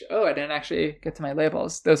 which, I didn't actually get to my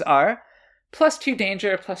labels. Those are +2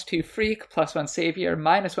 danger, +2 freak, +1 savior,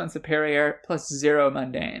 -1 superior, +0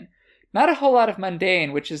 mundane. Not a whole lot of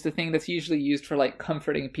mundane, which is the thing that's usually used for, like,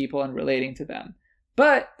 comforting people and relating to them.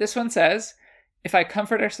 But this one says, if I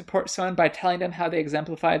comfort or support someone by telling them how they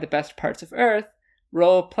exemplify the best parts of Earth,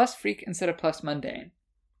 roll +freak instead of +mundane.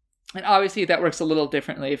 And obviously that works a little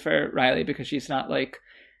differently for Riley because she's not, like,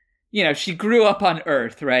 you know, she grew up on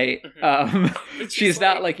Earth, right? Mm-hmm. She's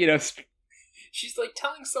not, like, you know... She's, like,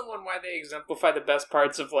 telling someone why they exemplify the best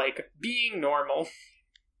parts of, like, being normal.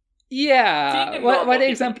 Yeah. Why they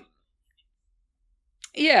exemplify...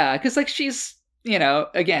 Yeah, because, like, she's... You know,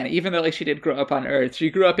 again, even though, like, she did grow up on Earth, she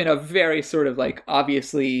grew up in a very sort of, like,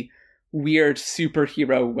 obviously weird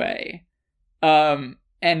superhero way.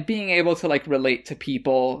 And being able to, like, relate to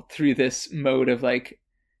people through this mode of, like,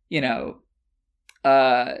 you know,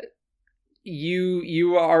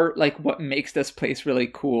 you are like what makes this place really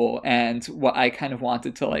cool, and what I kind of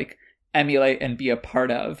wanted to like emulate and be a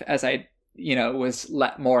part of as I, was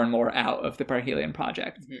let more and more out of the Parhelion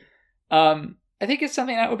project. I think it's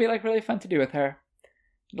something that would be like really fun to do with her.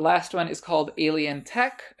 The last one is called Alien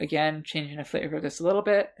Tech. Again, changing the flavor of this a little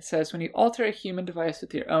bit. It says, when you alter a human device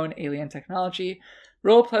with your own alien technology,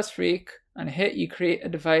 roll plus freak. On a hit, you create a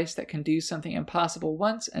device that can do something impossible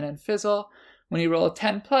once and then fizzle. When you roll a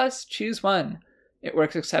 10 plus, choose one. It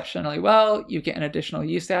works exceptionally well. You get an additional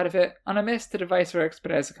use out of it. On a miss, the device works,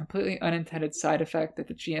 but has a completely unintended side effect that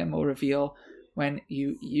the GM will reveal when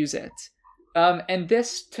you use it. And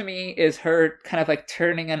this, to me, is her kind of like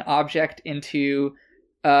turning an object into...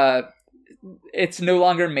 it's no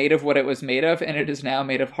longer made of what it was made of, and it is now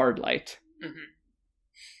made of hard light.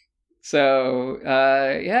 So,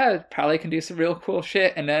 it probably can do some real cool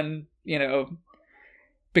shit, and then,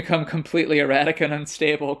 become completely erratic and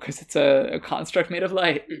unstable because it's a construct made of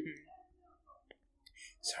light.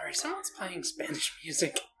 Sorry, someone's playing Spanish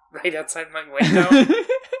music right outside my window.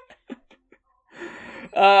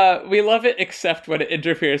 We love it except when it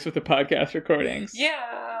interferes with the podcast recordings.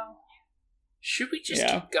 Yeah. Should we just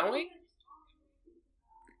keep going?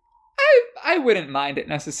 I wouldn't mind it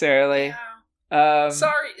necessarily. Yeah.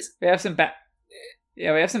 Sorry. We have some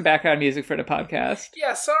background music for the podcast.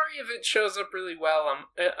 Yeah, sorry if it shows up really well.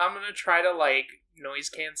 I'm gonna try to like noise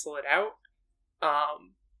cancel it out.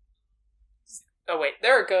 Oh wait,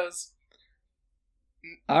 there it goes.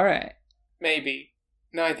 All right. Maybe.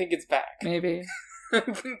 No, I think it's back. Maybe.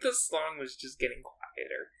 The song was just getting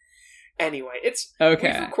quieter. Anyway, it's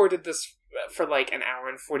okay. We've recorded this for like an hour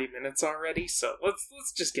and 40 minutes already, so let's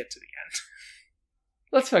just get to the end.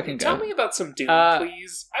 Let's fucking go. Tell me about some Doom,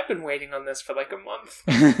 please. I've been waiting on this for like a month.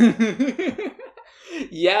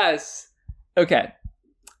 Yes. Okay.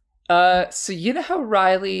 So you know how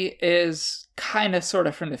Riley is kind of sort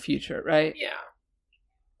of from the future, right? Yeah.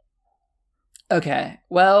 Okay.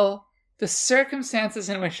 Well, the circumstances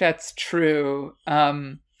in which that's true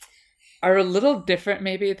are a little different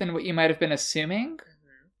maybe than what you might have been assuming.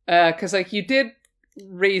 Because like you did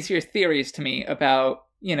raise your theories to me about,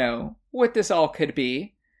 what this all could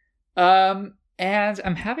be. And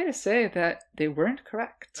I'm happy to say that they weren't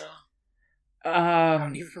correct. I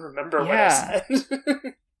don't even remember what I said.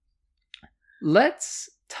 Let's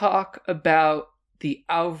talk about the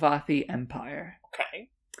Auvathi Empire. Okay.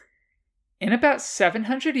 In about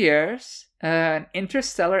 700 years, an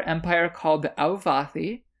interstellar empire called the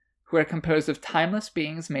Auvathi, who are composed of timeless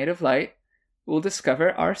beings made of light, will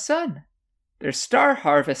discover our sun. They're star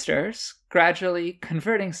harvesters, gradually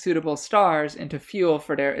converting suitable stars into fuel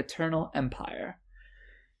for their eternal empire.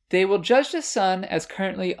 They will judge the sun as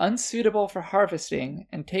currently unsuitable for harvesting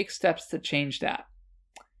and take steps to change that.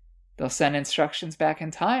 They'll send instructions back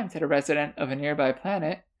in time to the resident of a nearby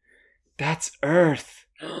planet, that's Earth,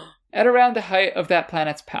 at around the height of that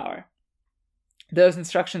planet's power. Those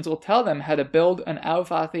instructions will tell them how to build an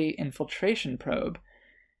Auvathi infiltration probe,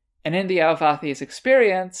 and in the Auvathi's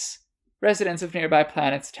experience, residents of nearby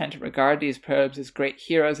planets tend to regard these probes as great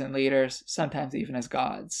heroes and leaders, sometimes even as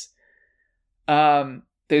gods.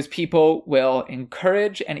 Those people will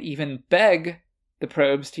encourage and even beg the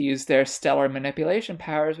probes to use their stellar manipulation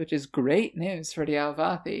powers, which is great news for the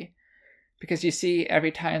Auvathi. Because you see,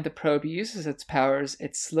 every time the probe uses its powers,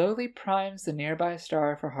 it slowly primes the nearby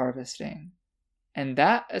star for harvesting. And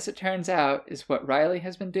that, as it turns out, is what Riley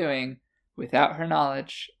has been doing without her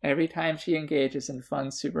knowledge every time she engages in fun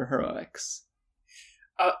superheroics.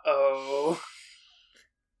 Uh-oh.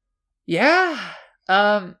 Yeah.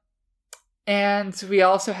 And we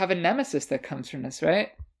also have a nemesis that comes from this, right?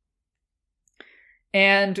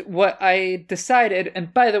 And what I decided,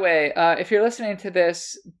 and by the way, if you're listening to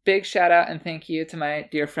this, big shout out and thank you to my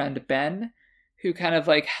dear friend Ben, who kind of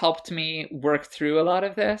like helped me work through a lot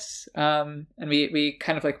of this. And we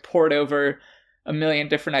kind of like poured over a million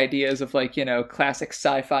different ideas of like, classic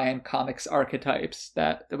sci-fi and comics archetypes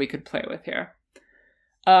that we could play with here.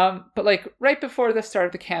 But like right before the start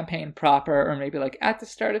of the campaign proper, or maybe like at the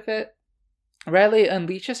start of it, Riley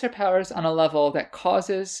unleashes her powers on a level that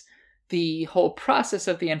causes the whole process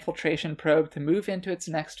of the infiltration probe to move into its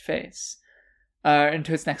next phase.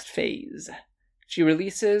 She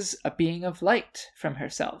releases a being of light from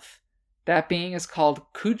herself. That being is called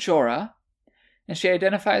Kujora, and she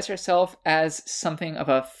identifies herself as something of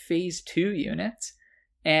a Phase 2 unit,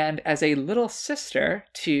 and as a little sister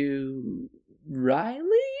to Riley?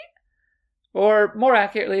 Or more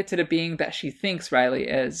accurately, to the being that she thinks Riley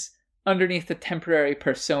is, underneath the temporary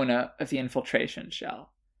persona of the infiltration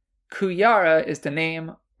shell. Kuyara is the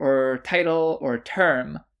name, or title, or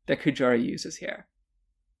term that Kujora uses here.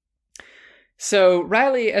 So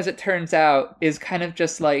Riley, as it turns out, is kind of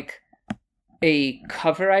just like a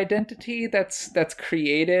cover identity that's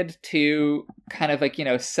created to kind of like,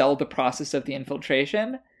 sell the process of the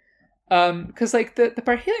infiltration. Because like the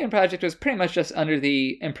Parhelion Project was pretty much just under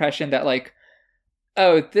the impression that like,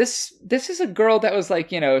 oh, this is a girl that was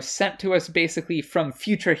like, sent to us basically from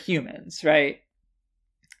future humans, right?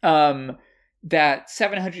 That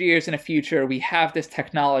 700 years in the future, we have this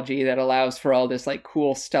technology that allows for all this like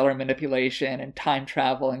cool stellar manipulation and time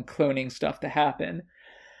travel and cloning stuff to happen.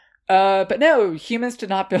 But no, humans did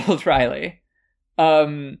not build Riley.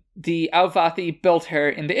 The Auvathi built her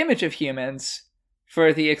in the image of humans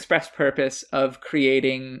for the express purpose of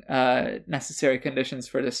creating necessary conditions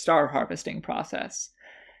for the star harvesting process.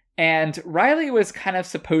 And Riley was kind of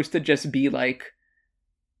supposed to just be like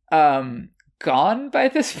gone by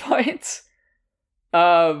this point.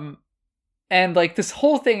 And like this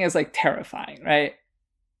whole thing is like terrifying, right?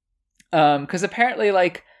 Because apparently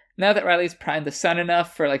like now that Riley's primed the sun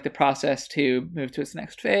enough for like the process to move to its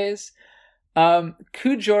next phase,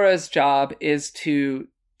 Kujora's job is to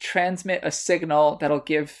transmit a signal that'll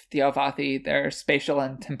give the Auvathi their spatial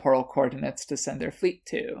and temporal coordinates to send their fleet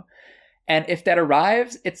to. And if that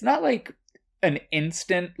arrives, it's not like an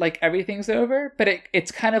instant, like everything's over, but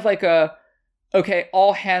it's kind of like okay,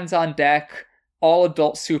 all hands on deck, all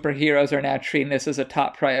adult superheroes are now treating this as a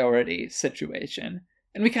top priority situation.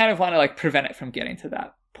 And we kind of want to like prevent it from getting to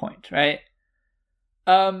that point, right?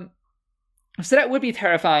 So that would be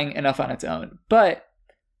terrifying enough on its own. But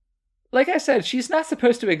like I said, she's not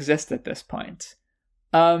supposed to exist at this point.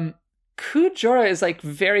 Kujora is like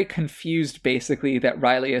very confused basically that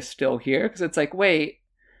Riley is still here, because it's like, wait,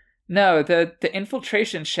 no, the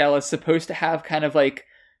infiltration shell is supposed to have kind of like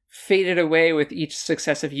faded away with each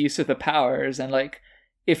successive use of the powers, and like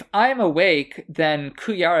if I'm awake, then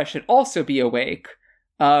Kuyara should also be awake.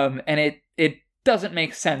 And it doesn't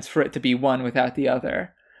make sense for it to be one without the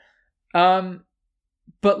other.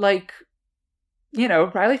 But like,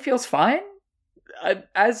 Riley feels fine,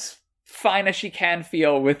 as fine as she can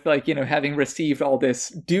feel with like, having received all this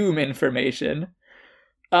doom information.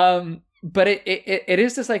 But it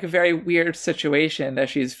is this like very weird situation that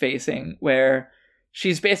she's facing where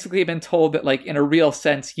she's basically been told that like in a real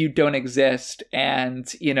sense you don't exist,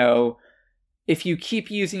 and if you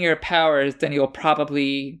keep using your powers then you'll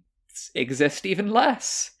probably exist even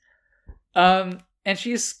less. And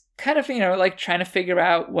she's kind of like trying to figure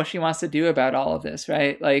out what she wants to do about all of this,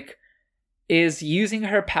 right? Like, is using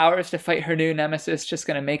her powers to fight her new nemesis just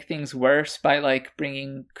going to make things worse by like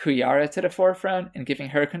bringing Kuyara to the forefront and giving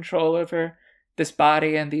her control over this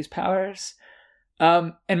body and these powers?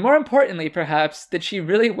 And more importantly, perhaps, did she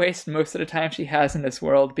really waste most of the time she has in this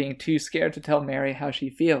world being too scared to tell Mary how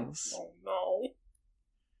she feels? Oh no.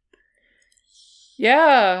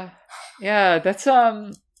 Yeah, that's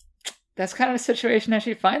kind of the situation that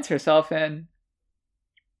she finds herself in.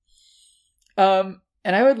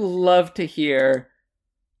 And I would love to hear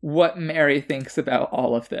what Mary thinks about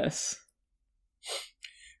all of this.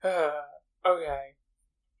 Okay.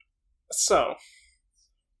 So.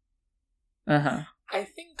 Uh-huh. I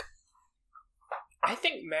think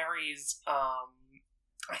Mary's,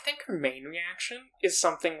 I think her main reaction is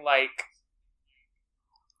something like,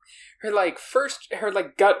 her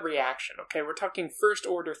gut reaction, okay? We're talking first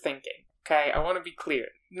order thinking, okay? I want to be clear.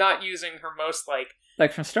 Not using her most,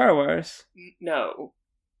 like from Star Wars. No,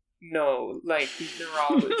 like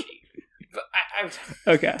neurology. But I'm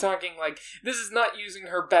talking like, this is not using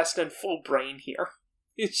her best and full brain here.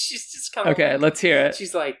 She's just kind of okay. Let's hear it.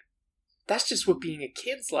 She's like, that's just what being a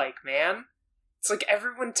kid's like, man. It's like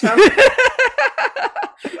everyone telling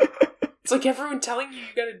you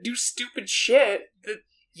gotta do stupid shit that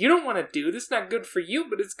you don't want to do. This is not good for you,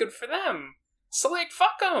 but it's good for them. So like,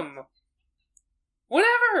 fuck them.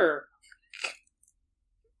 Whatever.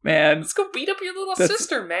 Man, let's go beat up your little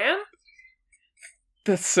sister, man.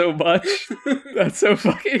 That's so much. That's so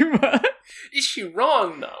fucking much. Is she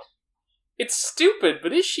wrong, though? It's stupid,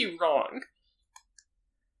 but is she wrong?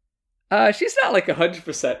 She's not like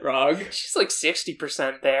 100% wrong. She's like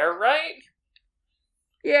 60% there, right?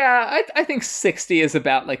 Yeah, I think 60 is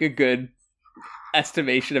about like a good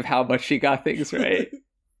estimation of how much she got things right.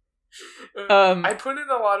 I put in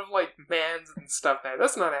a lot of like mans and stuff there.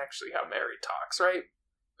 That's not actually how Mary talks, right?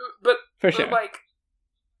 But for sure, like,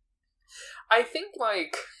 I think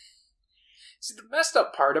like, see, the messed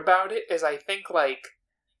up part about it is I think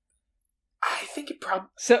it probably.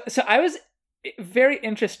 So I was very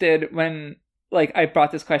interested when like I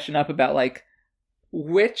brought this question up about like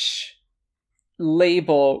which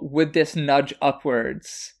label would this nudge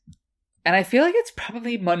upwards And I feel like it's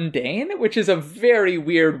probably mundane, which is a very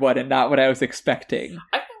weird one and not what I was expecting.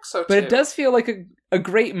 I think so, too. But it does feel like a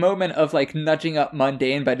great moment of, like, nudging up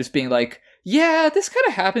mundane by just being like, yeah, this kind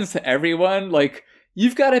of happens to everyone. Like,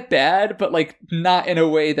 you've got it bad, but, like, not in a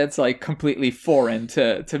way that's, like, completely foreign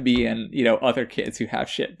to me and, you know, other kids who have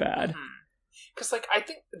shit bad. Because, like, I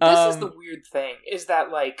think this is the weird thing, is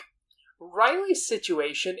that, like, Riley's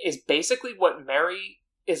situation is basically what Mary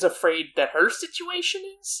is afraid that her situation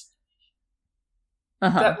is.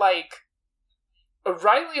 That, like,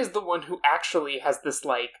 Riley is the one who actually has this,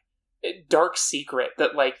 like, dark secret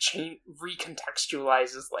that, like,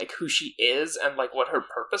 recontextualizes, like, who she is and, like, what her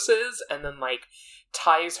purpose is, and then, like,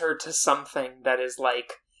 ties her to something that is,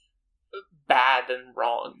 like, bad and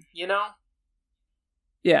wrong, you know?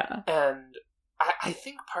 Yeah. And I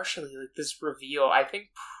think partially, like, this reveal, I think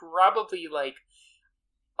probably, like,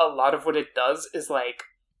 a lot of what it does is, like,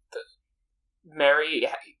 Mary,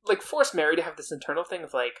 like, force Mary to have this internal thing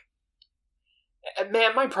of, like,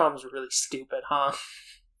 man, my problems are really stupid, huh?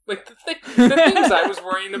 Like, the things I was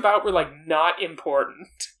worrying about were, like, not important.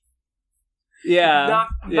 Yeah. Not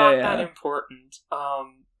that important.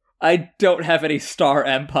 I don't have any star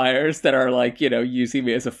empires that are, like, you know, using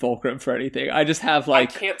me as a fulcrum for anything. I just have,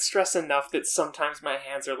 like... I can't stress enough that sometimes my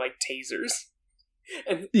hands are like tasers.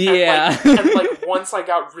 And like, once I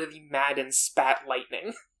got really mad and spat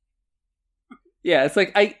lightning. Yeah, it's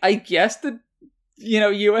like, I guess the, you know,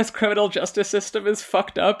 U.S. criminal justice system is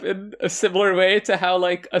fucked up in a similar way to how,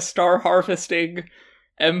 like, a star harvesting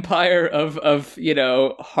empire of you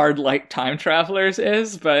know, hard light time travelers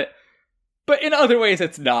is, but in other ways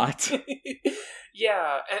it's not.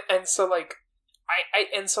 Yeah, and so, like,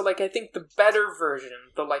 I think the better version,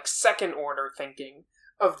 the, like, second order thinking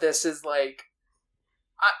of this is, like,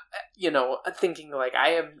 you know, thinking, like, I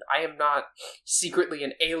am not secretly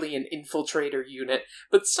an alien infiltrator unit,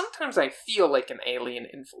 but sometimes I feel like an alien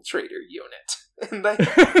infiltrator unit. And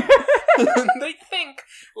they think,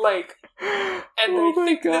 like, and they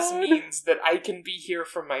think this means that I can be here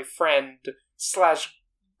for my friend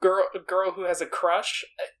 / girl who has a crush.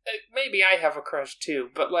 Maybe I have a crush too,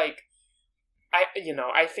 but, like, I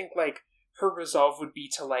think, like, her resolve would be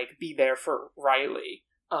to, like, be there for Riley,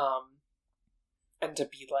 and to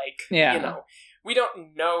be like, you know, we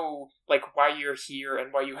don't know, like, why you're here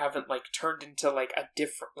and why you haven't, like, turned into, like, a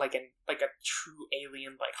different, like, a true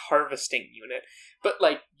alien, like, harvesting unit, but,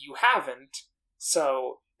 like, you haven't,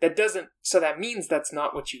 so that means that's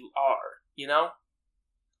not what you are, you know?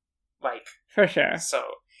 Like, for sure. So,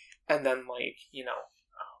 and then, like, you know,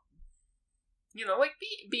 like,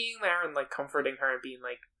 being there and, like, comforting her and being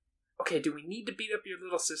like, okay, do we need to beat up your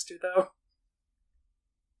little sister, though?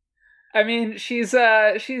 I mean, she's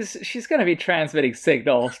gonna be transmitting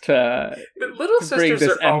signals to the little to sisters bring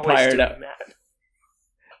this are always empire doing down. that.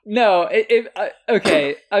 No,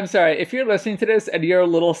 okay, I'm sorry. If you're listening to this and you're a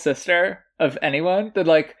little sister of anyone, then,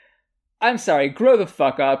 like, I'm sorry, grow the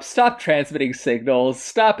fuck up, stop transmitting signals,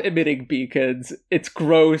 stop emitting beacons, it's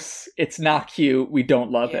gross, it's not cute, we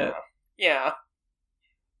don't love it. Yeah.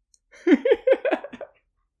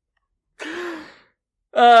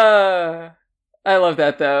 I love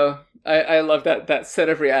that, though. I love that set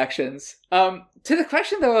of reactions. To the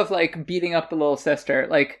question, though, of, like, beating up the little sister,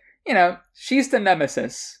 like, you know, she's the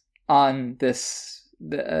nemesis on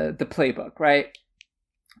the playbook, right?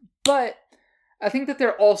 But I think that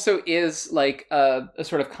there also is, like, a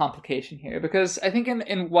sort of complication here, because I think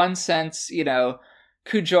in one sense, you know,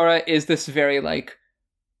 Kujora is this very, like,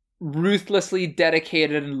 ruthlessly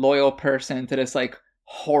dedicated and loyal person to this, like,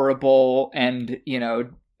 horrible and, you know,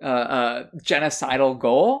 genocidal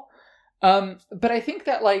goal. But I think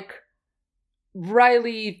that, like,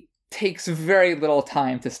 Riley takes very little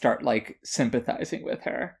time to start, like, sympathizing with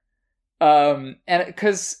her. And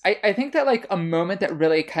because I think that, like, a moment that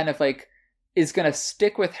really kind of, like, is gonna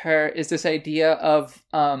stick with her is this idea of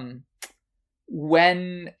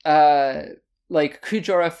when like,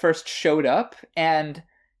 Kujora first showed up and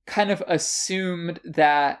kind of assumed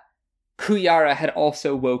that Kuyara had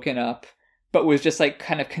also woken up, but was just, like,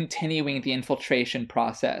 kind of continuing the infiltration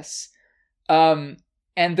process. And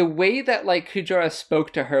the way that, like, Kujora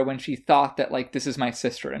spoke to her when she thought that, like, this is my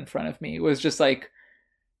sister in front of me was just, like,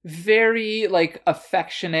 very, like,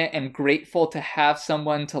 affectionate and grateful to have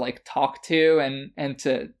someone to, like, talk to and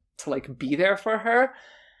to like, be there for her.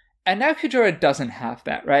 And now Kujora doesn't have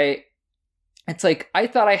that, right? It's like, I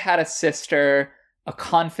thought I had a sister, a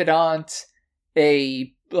confidant,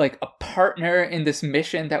 a partner in this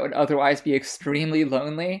mission that would otherwise be extremely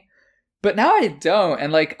lonely. But now I don't,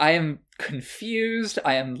 and, like, I am confused,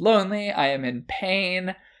 I am lonely, I am in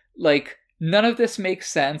pain. Like, none of this makes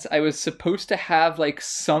sense. I was supposed to have like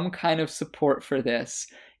some kind of support for this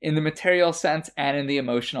in the material sense and in the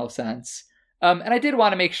emotional sense. And I did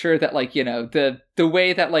want to make sure that, like, you know, the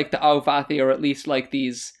way that like the Auvathi, or at least like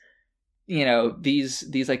these, you know,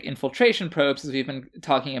 these like infiltration probes, as we've been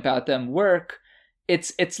talking about them, work.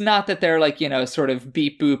 It's not that they're like, you know, sort of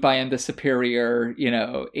beep boop, I am the superior, you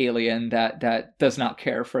know, alien that does not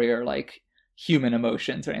care for your like human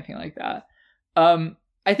emotions or anything like that.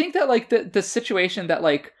 I think that like the situation that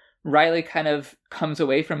like Riley kind of comes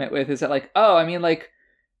away from it with is that like, oh, I mean, like,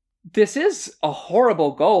 this is a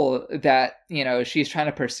horrible goal that, you know, she's trying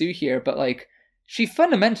to pursue here, but like, she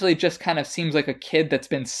fundamentally just kind of seems like a kid that's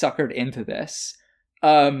been suckered into this.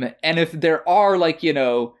 And if there are like, you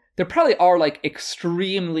know, there probably are like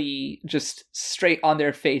extremely just straight on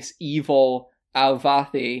their face evil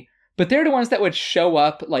Auvathi, but they're the ones that would show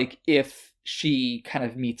up like if she kind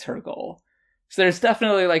of meets her goal. So there's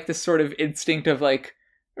definitely like this sort of instinct of like,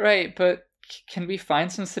 right, but can we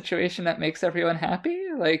find some situation that makes everyone happy?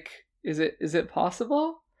 Like, is it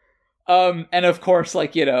possible? And of course,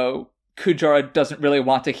 like, you know, Kujara doesn't really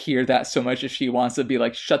want to hear that so much as she wants to be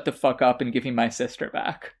like, shut the fuck up and give me my sister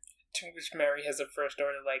back. To which Mary has a first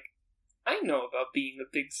order like, I know about being a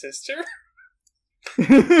big sister.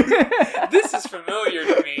 This is familiar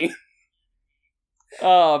to me.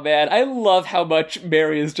 Oh man, I love how much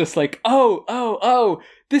Mary is just like, oh,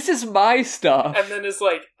 this is my stuff. And then is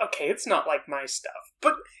like, okay, it's not like my stuff.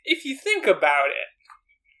 But if you think about it,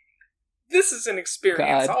 this is an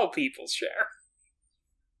experience all people share.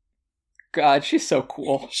 God, she's so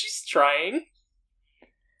cool. She's trying.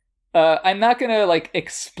 I'm not gonna, like,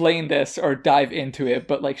 explain this or dive into it,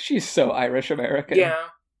 but, like, she's so Irish-American.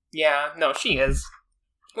 Yeah, no, she is.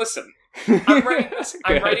 Listen, I'm writing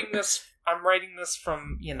this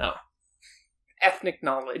from, you know, ethnic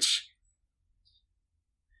knowledge.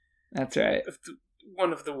 That's right.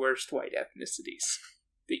 One of the worst white ethnicities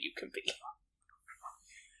that you can be.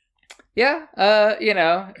 Yeah, you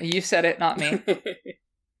know, you said it, not me.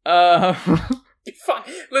 Fine.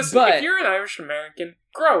 Listen, if you're an Irish American,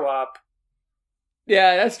 grow up.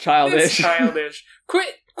 Yeah, that's childish. It's childish.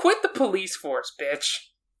 Quit the police force, bitch.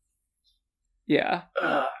 Yeah.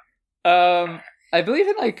 I believe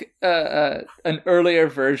in like an earlier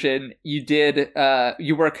version,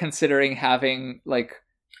 you were considering having like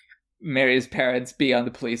Mary's parents be on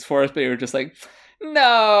the police force, but you were just like,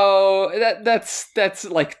 no, that's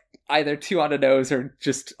like either too on the nose or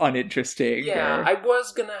just uninteresting. Yeah, or... I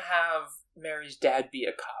was gonna have Mary's dad be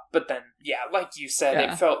a cop, but then, yeah, like you said,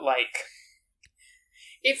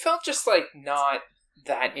 It felt just like not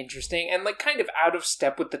that interesting and like kind of out of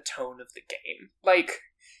step with the tone of the game. Like,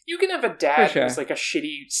 you can have a dad who's like a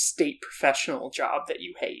shitty state professional job that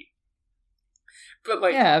you hate. But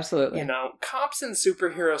like, yeah, absolutely. You know, cops and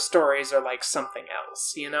superhero stories are like something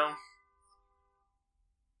else, you know?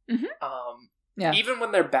 Mm-hmm. Yeah. Even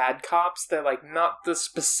when they're bad cops, they're like not the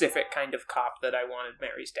specific kind of cop that I wanted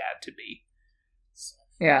Mary's dad to be. So,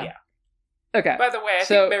 yeah. Okay. By the way, I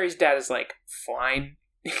think Mary's dad is like fine.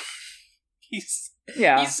 He's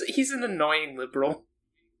an annoying liberal.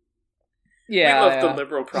 Yeah. We love the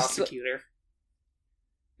liberal prosecutor.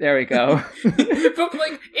 There we go. But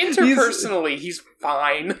like interpersonally, he's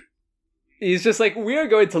fine. He's just like, we are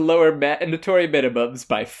going to lower mandatory minimums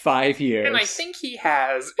by 5 years. And I think he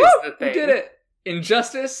has, is the thing. We did it.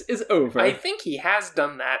 Injustice is over. I think he has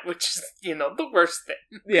done that, which is, you know, the worst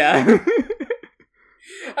thing. Yeah.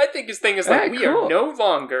 I think his thing is like, we are no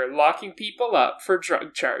longer locking people up for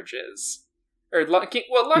drug charges. We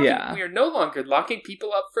are no longer locking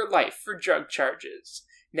people up for life for drug charges.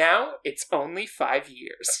 Now, it's only 5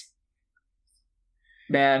 years.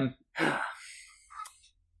 Man.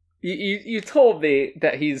 You told me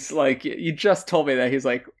that he's like, you just told me that he's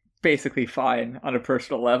like basically fine on a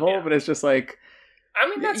personal level, but it's just like, I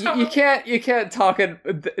mean, that's how you can't talk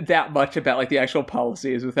that much about like the actual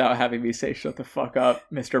policies without having me say shut the fuck up,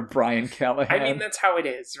 Mr. Brian Callahan. I mean, that's how it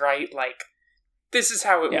is, right? Like, this is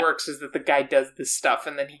how it works, is that the guy does this stuff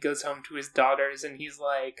and then he goes home to his daughters and he's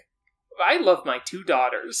like, I love my 2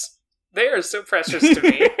 daughters. They are so precious to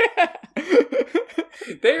me.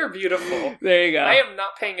 They are beautiful. There you go. I am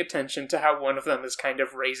not paying attention to how one of them is kind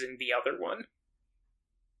of raising the other one.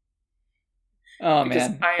 Oh, because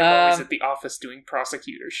man. I am always at the office doing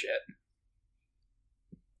prosecutor shit.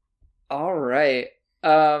 All right.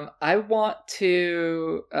 I want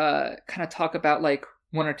to kind of talk about like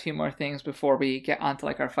 1 or 2 more things before we get on to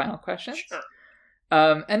like our final questions. Sure.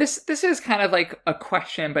 And this is kind of like a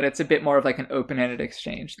question, but it's a bit more of like an open-ended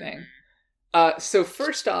exchange thing. So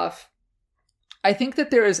first off, I think that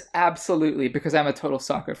there is absolutely, because I'm a total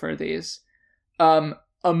sucker for these,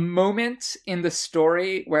 a moment in the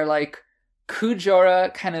story where like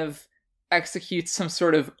Kujora kind of executes some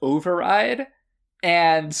sort of override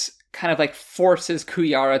and kind of like forces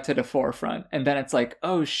Kuyara to the forefront, and then it's like,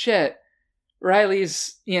 oh shit,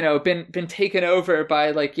 Riley's, been taken over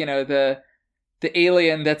by like, the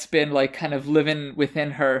alien that's been like kind of living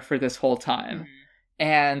within her for this whole time.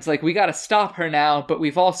 And like, we got to stop her now, but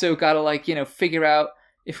we've also got to like, figure out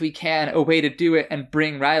if we can a way to do it and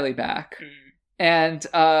bring Riley back. And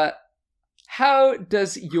how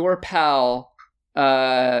does your pal,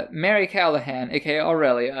 Mary Callahan, aka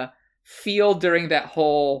Aurelia, feel during that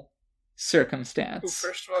whole circumstance?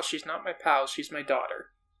 Well, first of all, she's not my pal, she's my daughter.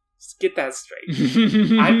 Let's get that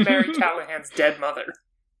straight. I'm Mary Callahan's dead mother.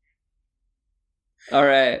 All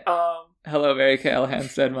right. Hello, Mary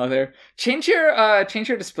Callahan's dead mother. Change your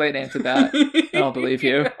display name to that, and I'll believe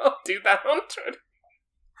you. I'll do that on Twitter.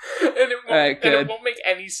 And it won't make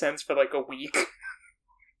any sense for like a week.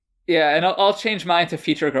 Yeah, and I'll change mine to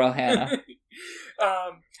Feature Girl Hannah.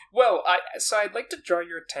 So I'd like to draw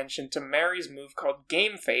your attention to Mary's move called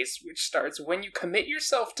Game Face, which starts when you commit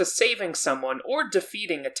yourself to saving someone or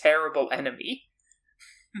defeating a terrible enemy.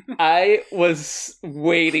 I was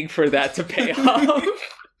waiting for that to pay off.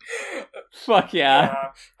 Fuck yeah.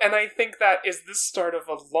 And I think that is the start of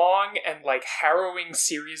a long and like harrowing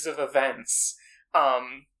series of events.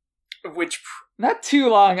 Which not too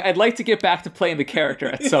long. I'd like to get back to playing the character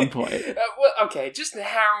at some point. Just a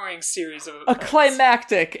harrowing series of events. A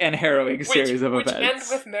climactic and harrowing series of events. Which end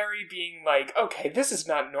with Mary being like, okay, this is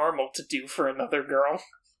not normal to do for another girl.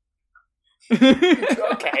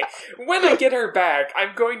 Okay, when I get her back,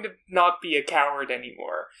 I'm going to not be a coward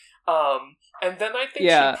anymore. And then I think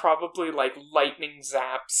she probably like lightning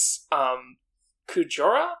zaps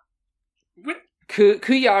Kujora?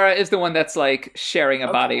 Kuyara is the one that's like sharing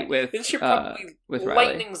a body with then she probably with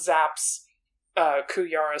lightning zaps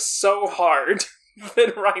Kuyara so hard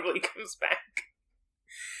that Riley comes back.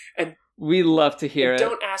 And we love to hear it.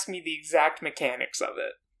 Don't ask me the exact mechanics of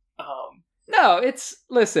it. No, it's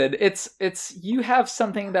you have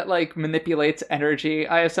something that like manipulates energy.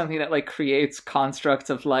 I have something that like creates constructs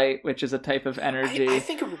of light, which is a type of energy. I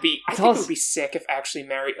think it would be sick if actually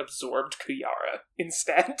Mary absorbed Kuyara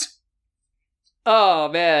instead. Oh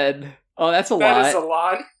man. Oh, that's a lot. That is a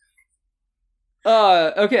lot.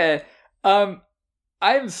 Okay.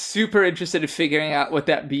 I'm super interested in figuring out what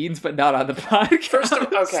that means, but not on the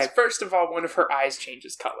podcast. First of all, one of her eyes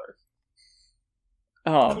changes color.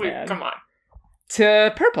 Oh man. Come on.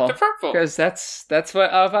 To purple. Because that's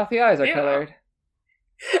what Alvathi eyes are colored.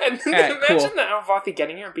 And then imagine the Alvathi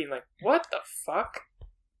getting here and being like, what the fuck?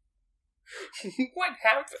 What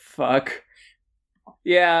happened? Fuck.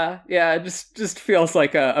 Yeah, it just feels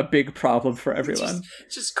like a big problem for everyone.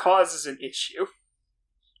 It just causes an issue.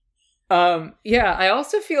 Yeah, I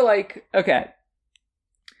also feel like, okay,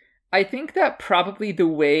 I think that probably the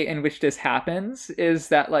way in which this happens is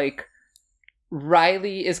that, like,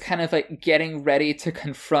 Riley is kind of, like, getting ready to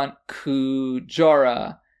confront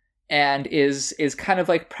Kujora, and is kind of,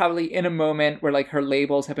 like, probably in a moment where, like, her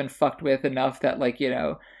labels have been fucked with enough that, like,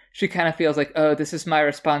 she kind of feels like, oh, this is my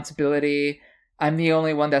responsibility. I'm the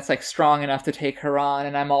only one that's, like, strong enough to take her on,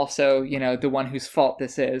 and I'm also, the one whose fault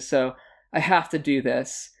this is, so I have to do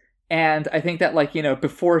this. And I think that, like,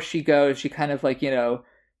 before she goes, she kind of, like,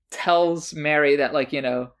 tells Mary that, like,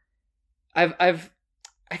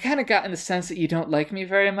 I kind of gotten the sense that you don't like me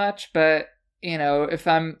very much, but, if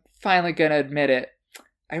I'm finally gonna admit it,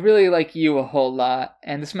 I really like you a whole lot,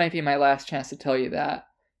 and this might be my last chance to tell you that.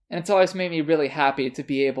 And it's always made me really happy to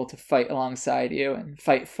be able to fight alongside you and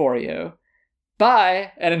fight for you.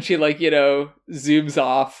 Bye! And then she, like, zooms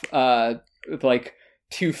off, like,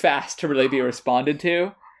 too fast to really be responded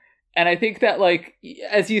to. And I think that, like,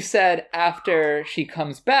 as you said, after she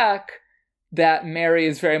comes back, that Mary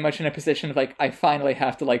is very much in a position of, like, I finally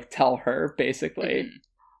have to, like, tell her, basically.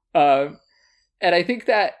 And I think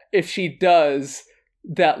that if she does,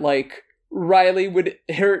 that, like, Riley would,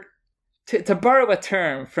 to borrow a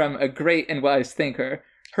term from a great and wise thinker,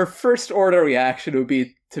 her first order reaction would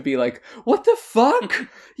be to be like, what the fuck?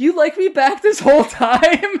 You like me back this whole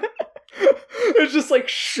time? It's just like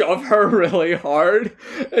shove her really hard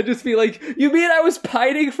and just be like, you mean I was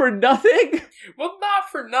pining for nothing? Well, not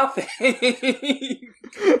for nothing.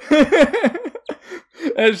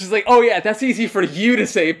 And it's just like, oh yeah, that's easy for you to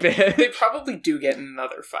say, bitch. They probably do get in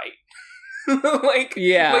another fight. I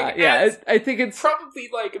think it's probably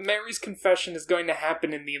like Mary's confession is going to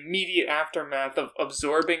happen in the immediate aftermath of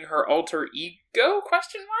absorbing her alter ego ?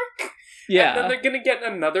 Yeah, and then they're gonna get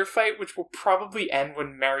in another fight, which will probably end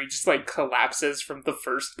when Mary just like collapses from the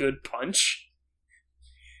first good punch.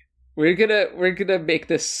 We're gonna make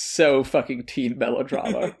this so fucking teen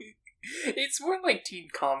melodrama. It's more like teen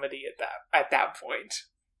comedy at that point.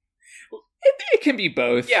 It can be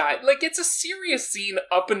both. Yeah, like, it's a serious scene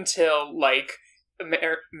up until, like,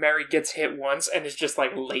 Mary gets hit once and is just,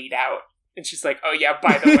 like, laid out. And she's like, oh yeah,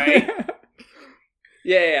 by the way.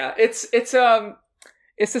 yeah. It's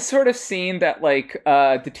the sort of scene that, like,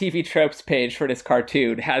 the TV tropes page for this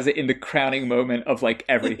cartoon has it in the crowning moment of, like,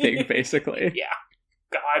 everything, basically. Yeah.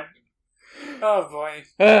 God. Oh, boy.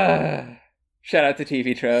 Shout out to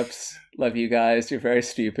TV tropes. Love you guys. You're very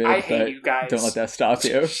stupid. I hate you guys. Don't let that stop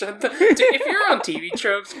you. Dude, if you're on TV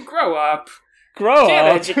tropes, grow up. Get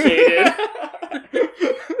educated.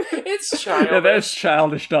 It's childish. Yeah, that's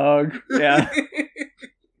childish, dog. Yeah.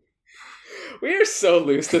 We are so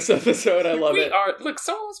loose this episode. I love it. We are. Look,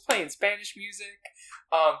 someone was playing Spanish music.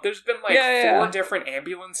 There's been like 4 different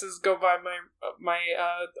ambulances go by my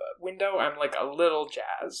window. I'm like a little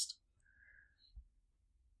jazzed.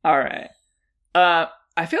 All right.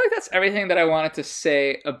 I feel like that's everything that I wanted to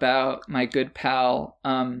say about my good pal.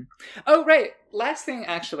 Oh, right. Last thing,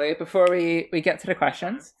 actually, before we get to the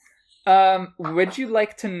questions. Would you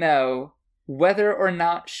like to know whether or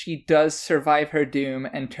not she does survive her doom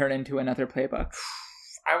and turn into another playbook?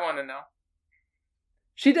 I want to know.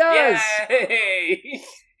 She does! Yay!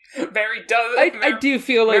 Mary does. I do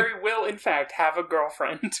feel like... Mary will, in fact, have a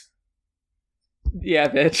girlfriend. Yeah,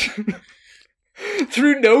 bitch.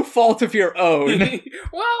 Through no fault of your own.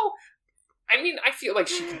 Well, I mean, I feel like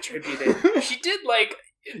she contributed. She did, like...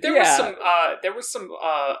 There was some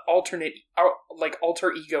alternate, like,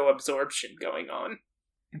 alter ego absorption going on.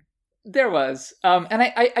 There was. And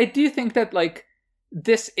I do think that, like,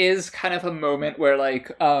 this is kind of a moment where,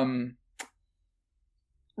 like,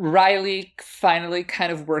 Riley finally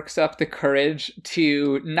kind of works up the courage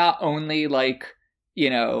to not only, like, you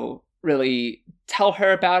know, really tell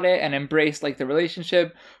her about it and embrace, like, the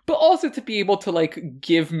relationship, but also to be able to, like,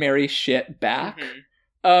 give Mary shit back.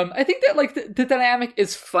 Mm-hmm. I think that, like, the dynamic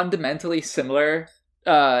is fundamentally similar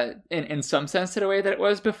in some sense to the way that it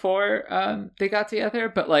was before they got together,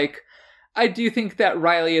 but, like, I do think that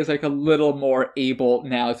Riley is, like, a little more able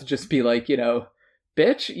now to just be like, you know,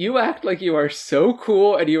 bitch, you act like you are so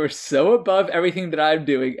cool and you are so above everything that I'm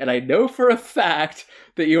doing, and I know for a fact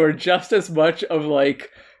that you are just as much of, like,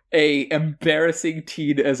 a embarrassing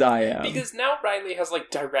teen as I am. Because now Riley has, like,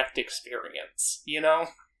 direct experience, you know?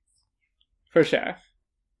 For sure.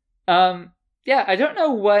 Yeah, I don't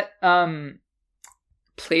know what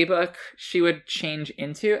playbook she would change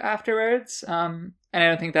into afterwards. And I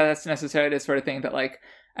don't think that that's necessarily the sort of thing that, like,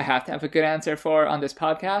 I have to have a good answer for on this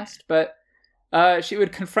podcast. But she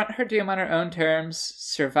would confront her doom on her own terms,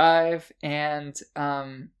 survive, and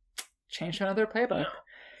change to another playbook.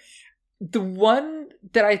 The one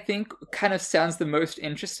that I think kind of sounds the most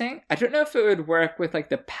interesting, I don't know if it would work with, like,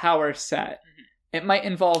 the power set. It might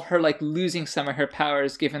involve her, like, losing some of her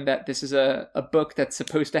powers, given that this is a book that's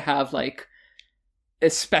supposed to have, like,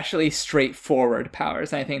 especially straightforward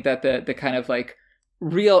powers. And I think that the kind of, like,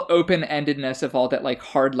 real open-endedness of all that, like,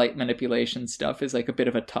 hard light manipulation stuff is, like, a bit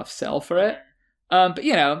of a tough sell for it. But,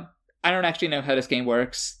 you know, I don't actually know how this game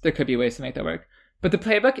works. There could be ways to make that work. But the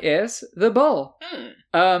playbook is the bull.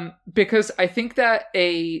 Because I think that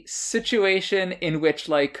a situation in which,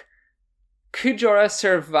 like, Kujora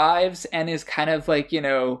survives and is kind of, like, you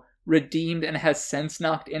know, redeemed and has sense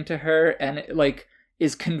knocked into her and, like,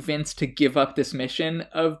 is convinced to give up this mission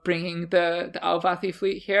of bringing the Alvathi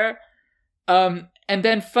fleet here. And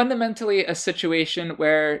then fundamentally a situation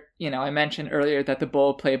where, you know, I mentioned earlier that the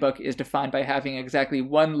bull playbook is defined by having exactly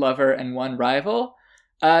one lover and one rival.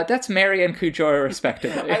 That's Mary and Kujora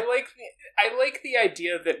respectively. I like the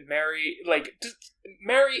idea that Mary, like,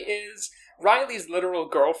 Mary is Riley's literal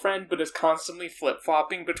girlfriend, but is constantly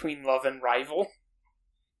flip-flopping between love and rival.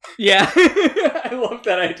 Yeah, I love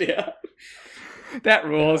that idea. That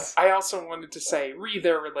rules. I also wanted to say,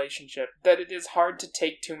 their relationship, that it is hard to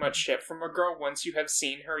take too much shit from a girl once you have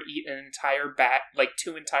seen her eat an entire bag, like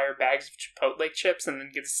 2 entire bags of Chipotle chips and then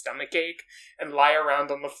get a stomachache and lie around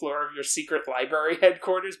on the floor of your secret library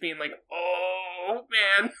headquarters being like, oh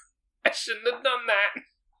man, I shouldn't have done that.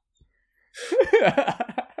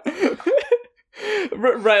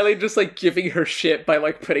 Riley just, like, giving her shit by,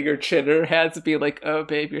 like, putting her chin in her hands and being like, oh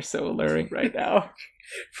babe, you're so alluring right now.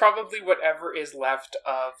 Probably whatever is left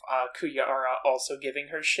of Kujara also giving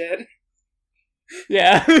her shit.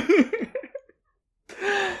 Yeah.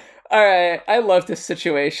 Alright, I love this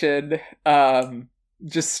situation.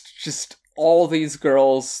 Just all these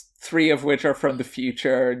girls, 3 of which are from the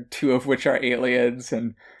future, and 2 of which are aliens,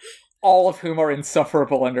 and all of whom are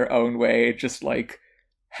insufferable in their own way, just, like,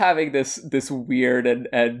 having this weird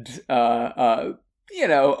and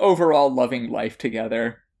overall loving life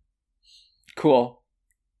together. Cool.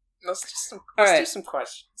 Let's do some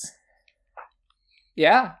questions.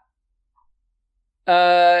 Yeah.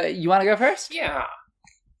 You want to go first? Yeah.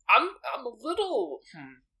 I'm a little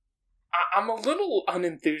I'm a little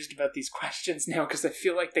unenthused about these questions now because I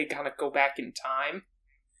feel like they gotta go back in time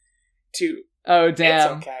to... Oh,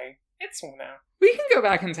 damn. It's okay. It's now. We can go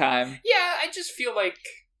back in time. Yeah, I just feel like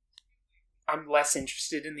I'm less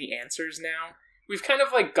interested in the answers now. We've kind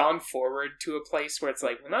of like gone forward to a place where it's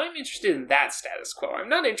like, well, I'm interested in that status quo. I'm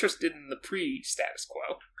not interested in the pre-status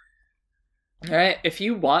quo. All right, if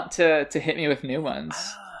you want to hit me with new ones.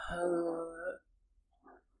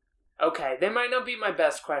 Okay, they might not be my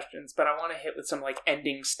best questions, but I want to hit with some like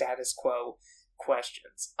ending status quo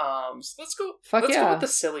questions. So let's go. Go with the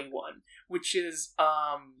silly one, which is,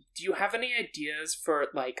 do you have any ideas for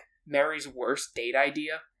like Mary's worst date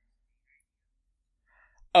idea?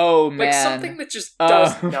 Oh man, like something that just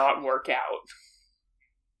does not work out.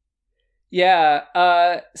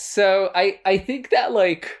 Yeah. So I think that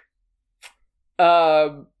like,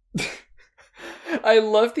 I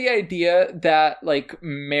love the idea that like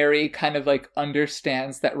Mary kind of like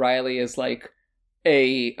understands that Riley is like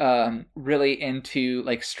a really into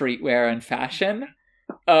like streetwear and fashion.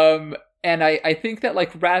 And I think that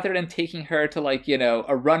like rather than taking her to like,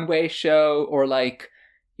 a runway show or like,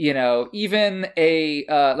 even a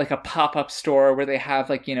like a pop-up store where they have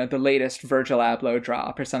like, the latest Virgil Abloh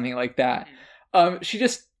drop or something like that. She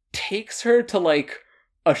just takes her to like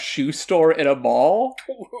a shoe store at a mall.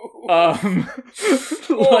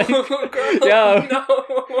 Yeah. No.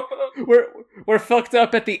 We're fucked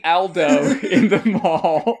up at the Aldo in the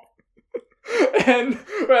mall. And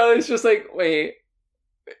well, it's just like, wait,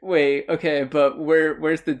 okay, but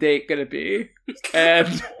where's the date gonna be?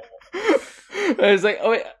 And I was like,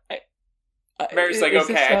 oh wait, Mary's like,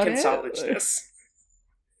 okay, I can salvage this.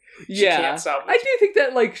 Yeah, I do think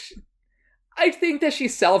that like I think that she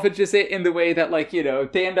salvages it in the way that like,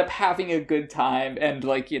 they end up having a good time and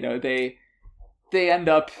like, they end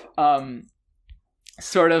up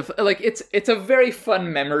sort of like it's a very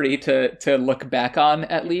fun memory to look back on,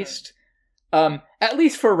 at least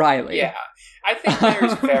for Riley. Yeah. I think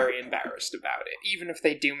Mary's very embarrassed about it. Even if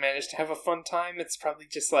they do manage to have a fun time, it's probably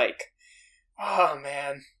just like, oh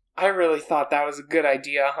man, I really thought that was a good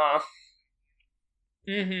idea, huh?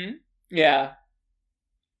 Mm-hmm. Yeah.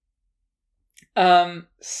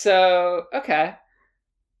 So, okay.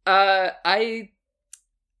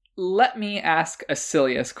 Let me ask a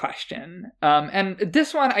silliest question. And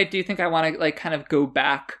this one I do think I want to like kind of go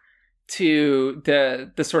back to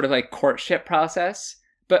the sort of like courtship process.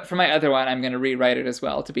 But for my other one, I'm going to rewrite it as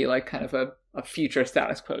well to be like kind of a future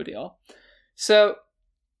status quo deal. So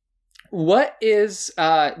what is,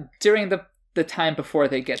 during the time before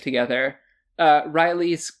they get together,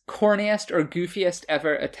 Riley's corniest or goofiest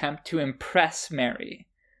ever attempt to impress Mary?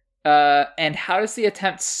 And how does the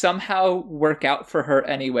attempt somehow work out for her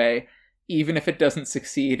anyway, even if it doesn't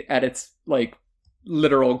succeed at its, like,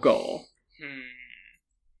 literal goal?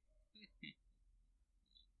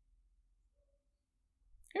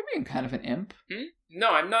 You're being kind of an imp.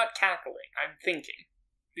 No, I'm not cackling. I'm thinking.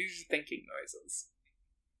 These are thinking noises.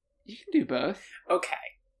 You can do both.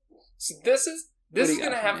 Okay. So this is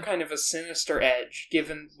going to have kind of a sinister edge,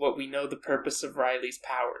 given what we know the purpose of Riley's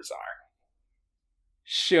powers are.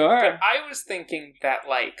 Sure. But I was thinking that,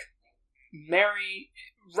 like,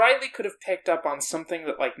 Riley could have picked up on something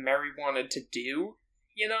that, like, Mary wanted to do,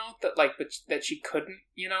 that she couldn't,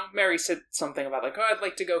 Mary said something about, like, oh, I'd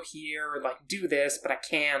like to go here, or, like, do this, but I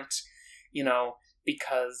can't,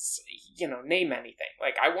 because, name anything.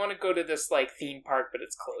 Like, I want to go to this, like, theme park, but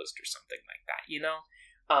it's closed or something like that,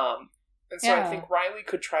 And so I think Riley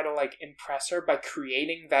could try to, like, impress her by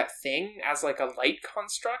creating that thing as, like, a light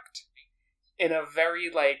construct in a very,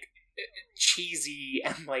 like, cheesy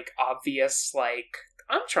and, like, obvious, like,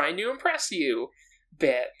 I'm trying to impress you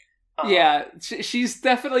bit. Yeah, she's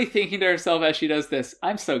definitely thinking to herself as she does this,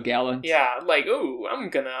 I'm so gallant. Yeah, like, ooh, I'm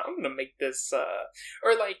gonna make this,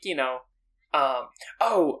 or, like, I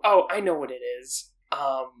know what it is.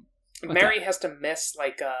 Mary has to miss,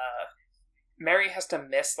 like, a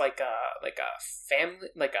family,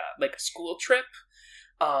 like a school trip,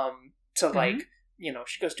 to, like,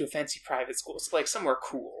 she goes to a fancy private school, so, like, somewhere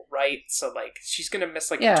cool, right? So, like, she's gonna miss,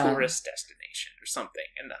 like, a tourist destination or something,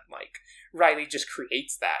 and then, like, Riley just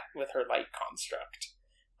creates that with her light construct.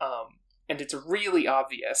 And it's really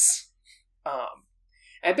obvious.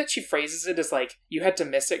 I bet she phrases it as, like, you had to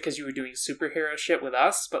miss it because you were doing superhero shit with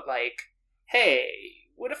us, but, like, hey,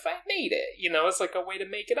 what if I made it? You know, it's like a way to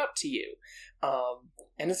make it up to you.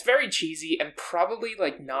 And it's very cheesy and probably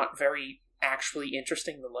like not very actually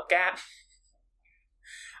interesting to look at.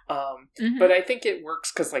 But I think it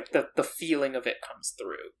works because like the feeling of it comes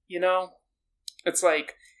through, you know? It's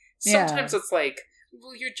like, sometimes it's like,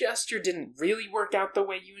 well, your gesture didn't really work out the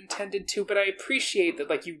way you intended to, but I appreciate that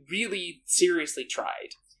like you really seriously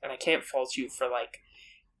tried. And I can't fault you for like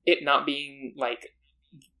it not being like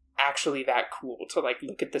actually that cool to like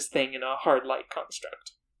look at this thing in a hard light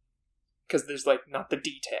construct. Because there's like not the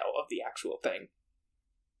detail of the actual thing.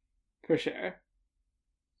 For sure.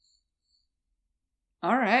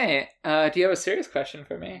 All right. Do you have a serious question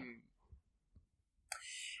for me?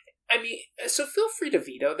 I mean, so feel free to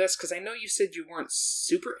veto this, because I know you said you weren't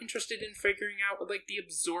super interested in figuring out what, like, the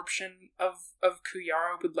absorption of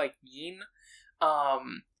Kuyara would, like, mean.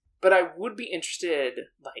 But I would be interested,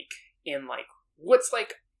 like, in, like, what's,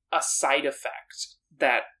 like, a side effect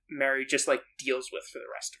that Mary just, like, deals with for the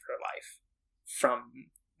rest of her life from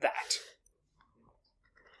that.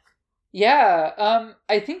 Yeah,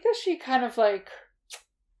 I think that she kind of, like...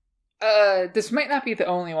 this might not be the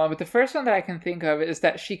only one, but the first one that I can think of is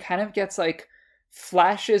that she kind of gets, like,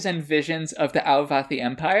 flashes and visions of the Aovathi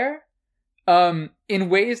Empire, in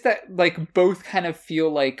ways that, like, both kind of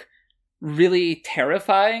feel, like, really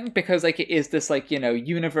terrifying, because, like, it is this, like, you know,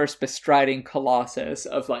 universe-bestriding colossus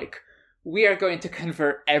of, like, we are going to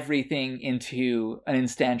convert everything into an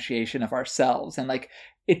instantiation of ourselves, and, like,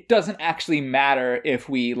 it doesn't actually matter if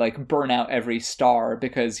we, like, burn out every star,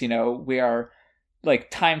 because, you know, we are...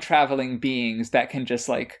 like time-traveling beings that can just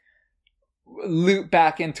like loop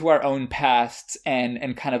back into our own pasts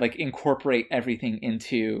and kind of like incorporate everything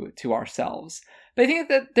into ourselves. But I think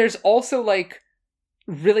that there's also like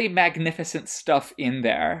really magnificent stuff in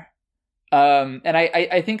there. And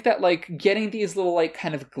I think that like getting these little like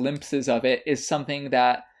kind of glimpses of it is something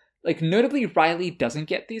that like notably Riley doesn't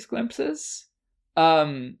get these glimpses.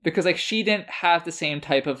 Because like she didn't have the same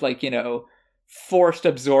type of like, you know, forced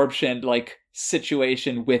absorption like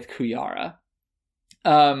situation with Kuyara.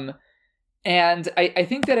 And I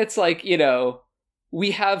think that it's like, you know,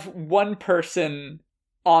 we have one person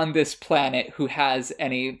on this planet who has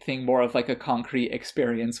anything more of like a concrete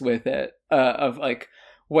experience with it, of like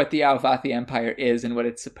what the Aovathi Empire is and what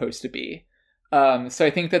it's supposed to be. So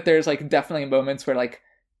I think that there's like definitely moments where like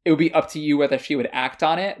it would be up to you whether she would act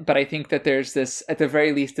on it, but I think that there's this, at the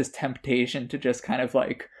very least, this temptation to just kind of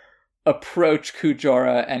like approach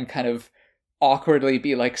Kujora and kind of awkwardly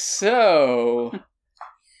be like, so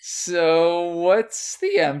what's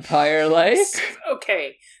the Empire like?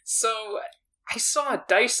 Okay, so I saw a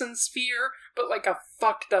Dyson sphere, but like a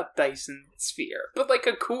fucked up Dyson sphere. But like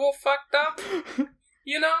a cool fucked up,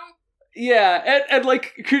 you know? Yeah, and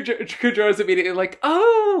like Kujora's immediately like,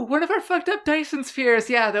 oh, one of our fucked up Dyson spheres.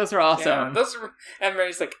 Yeah, those are awesome. Yeah, those are, and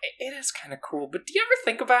Mary's like, it is kind of cool, but do you ever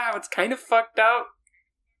think about how it's kind of fucked up?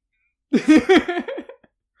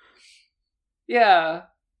 Yeah.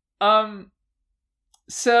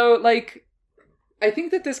 So like I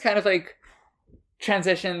think that this kind of like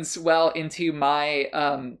transitions well into my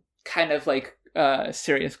kind of like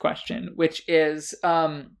serious question, which is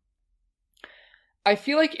I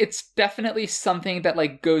feel like it's definitely something that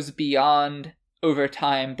like goes beyond over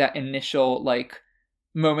time that initial like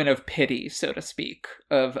moment of pity, so to speak,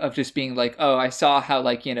 of just being like, oh, I saw how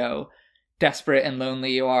like, you know, desperate and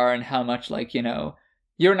lonely you are and how much like, you know,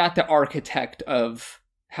 you're not the architect of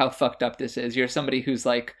how fucked up this is. You're somebody who's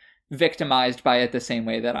like victimized by it the same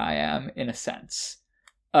way that I am, in a sense.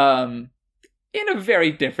 In a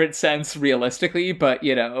very different sense, realistically, but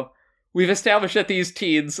you know, we've established that these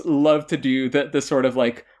teens love to do the sort of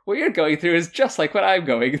like, what you're going through is just like what I'm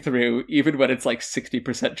going through, even when it's like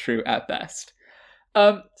 60% true at best.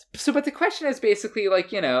 So, but the question is basically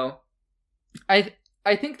like, you know, I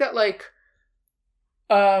think that like,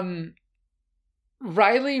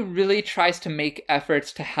 Riley really tries to make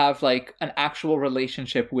efforts to have like an actual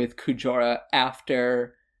relationship with Kujora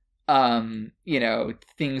after, you know,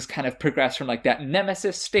 things kind of progress from like that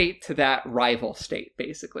nemesis state to that rival state,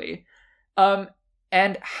 basically.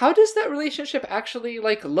 And how does that relationship actually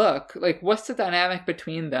like look? Like, what's the dynamic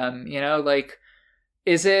between them? You know, like,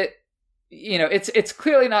 is it, you know, it's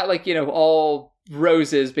clearly not like, you know, all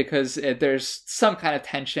roses, because there's some kind of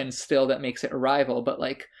tension still that makes it a rival, but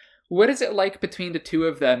like, what is it like between the two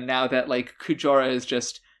of them now that like Kujora is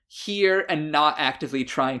just here and not actively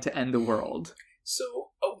trying to end the world?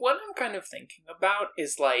 So what I'm kind of thinking about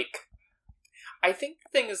is like, I think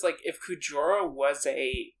the thing is like, if Kujora was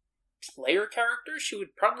a player character, she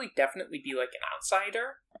would probably definitely be like an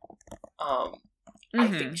outsider. I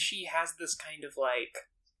think she has this kind of like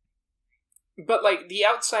But, like, the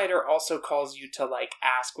outsider also calls you to, like,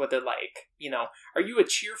 ask whether, like, are you a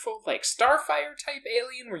cheerful, like, Starfire type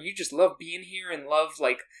alien where you just love being here and love,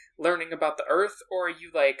 like, learning about the Earth? Or are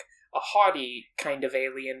you, like, a haughty kind of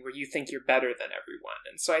alien where you think you're better than everyone?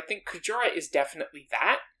 And so I think Kujora is definitely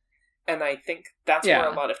that. And I think that's where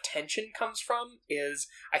a lot of tension comes from, is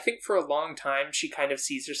I think for a long time she kind of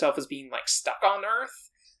sees herself as being, like, stuck on Earth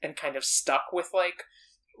and kind of stuck with, like,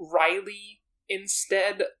 Riley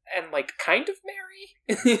instead, and, like, kind of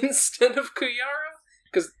Mary instead of Kuyara,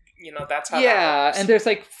 because that's how that works. And there's,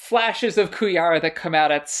 like, flashes of Kuyara that come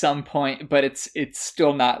out at some point, but it's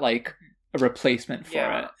still not, like, a replacement for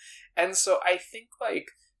it. And so I think, like,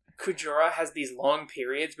 Kujora has these long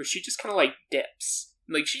periods where she just kind of, like, dips,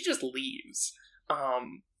 like, she just leaves,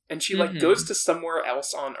 and she, like, goes to somewhere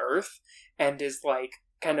else on Earth and is, like,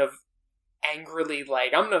 kind of angrily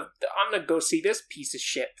like, I'm gonna go see this piece of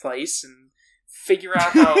shit place and figure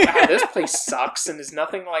out how this place sucks and is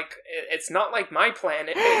nothing like, it's not like my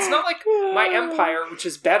planet, it's not like my empire, which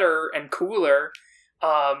is better and cooler,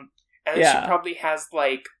 and then she probably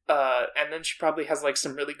has like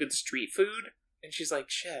some really good street food, and she's like,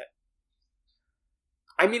 shit,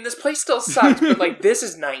 I mean, this place still sucks, but, like, this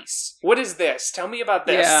is nice. What is this? Tell me about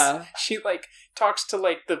this. She, like, talks to,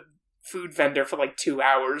 like, the food vendor for, like, 2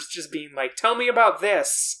 hours, just being like, tell me about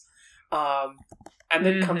this. And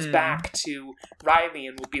then comes back to Riley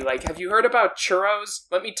and will be like, have you heard about churros?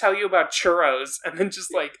 Let me tell you about churros. And then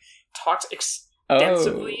just, like, talks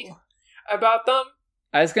extensively about them.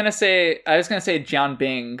 I was gonna say Jian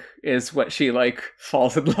Bing is what she, like,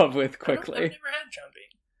 falls in love with quickly. I've never had Jian Bing.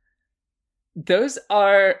 Those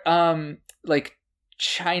are, like,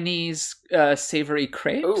 Chinese savory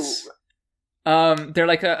crepes. Ooh. They're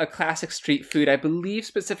like a classic street food, I believe,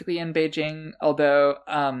 specifically in Beijing, although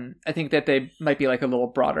I think that they might be like a little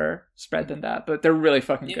broader spread than that, but they're really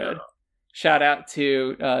fucking good. Shout out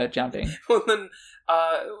to Jian Bing. Well, then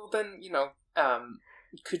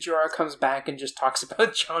Kujora comes back and just talks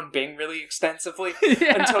about Jian Bing really extensively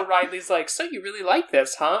until Riley's like, so you really like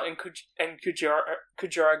this, huh? And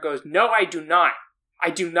Kujora goes, no, I do not. I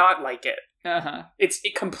do not like it. It's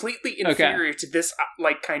completely inferior to this,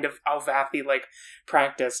 like, kind of Alvathi, like,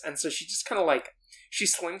 practice. And so she just kind of, like, she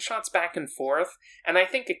slingshots back and forth. And I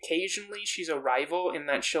think occasionally she's a rival in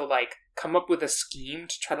that she'll, like, come up with a scheme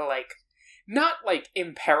to try to, like, not, like,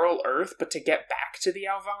 imperil Earth, but to get back to the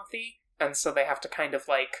Alvathi. And so they have to kind of,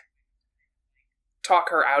 like, talk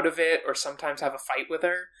her out of it, or sometimes have a fight with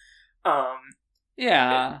her.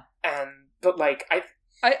 But, like,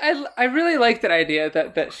 I really like that idea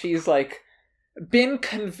that she's, like, been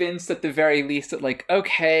convinced at the very least that, like,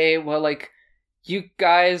 okay, well, like, you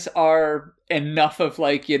guys are enough of,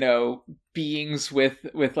 like, beings with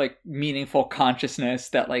like heaningful consciousness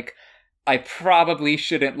that, like, I probably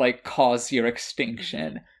shouldn't, like, cause your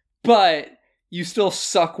extinction, but you still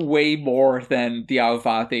suck way more than the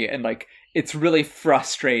Alvathi, and, like, it's really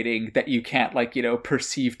frustrating that you can't, like,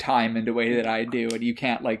 perceive time in the way that I do, and you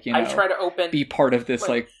can't, like, I try to be part of this,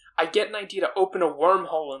 like... I get an idea to open a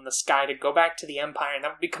wormhole in the sky to go back to the Empire, and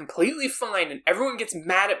that would be completely fine, and everyone gets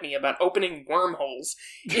mad at me about opening wormholes,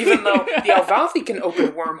 even though the Alvathi can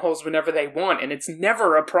open wormholes whenever they want, and it's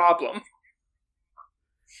never a problem.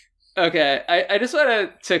 Okay, I just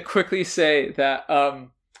wanted to quickly say that,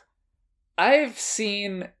 I've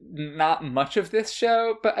seen not much of this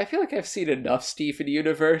show, but I feel like I've seen enough Steven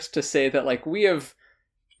Universe to say that, like, we have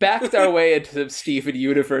backed our way into some Steven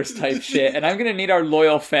Universe type shit, and I'm gonna need our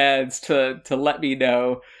loyal fans to let me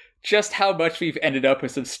know just how much we've ended up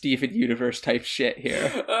with some Steven Universe type shit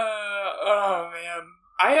here. Oh man,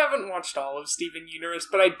 I haven't watched all of Steven Universe,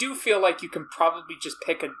 but I do feel like you can probably just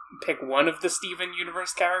pick one of the Steven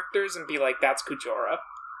Universe characters and be like, that's Kujora.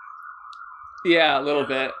 Yeah, a little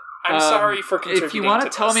bit. I'm sorry for contributing. If you want to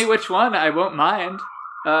tell me which one, I won't mind.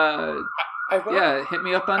 Hit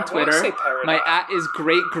me up on Twitter. My @ is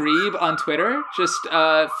Great Grebe on Twitter. Just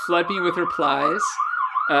flood me with replies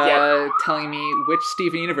telling me which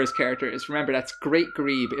Steven Universe character is. Remember, that's Great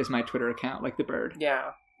Grebe is my Twitter account, like the bird.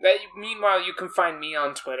 Yeah. Meanwhile, you can find me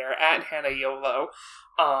on Twitter @HannahYolo.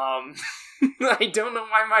 I don't know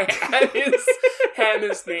why my @ is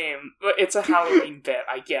Hannah's name, but it's a Halloween bit,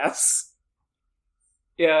 I guess.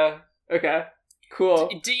 Yeah. Okay. Cool.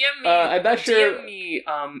 DM me. I'm not sure. DM me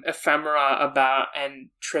ephemera about and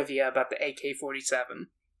trivia about the AK-47.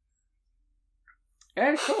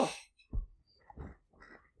 Yeah, cool.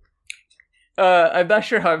 I'm not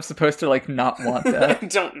sure how I'm supposed to, like, not want that. I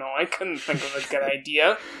don't know. I couldn't think of a good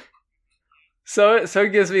idea. So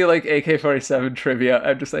it gives me, like, AK-47 trivia.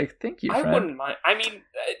 I'm just like, thank you, friend. I wouldn't mind. I mean,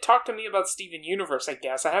 talk to me about Steven Universe, I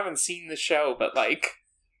guess. I haven't seen the show, but, like,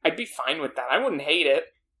 I'd be fine with that. I wouldn't hate it.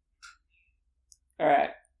 All right.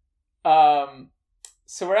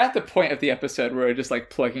 So we're at the point of the episode where we're just like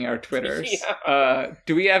plugging our Twitters. Yeah.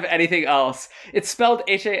 Do we have anything else? It's spelled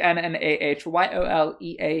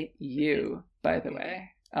HANNAHYOLEAU, by the way.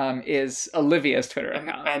 Is Olivia's Twitter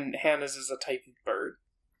account. And Hannah's is a type of bird.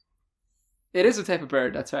 It is a type of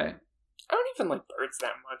bird, that's right. I don't even like birds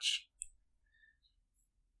that much.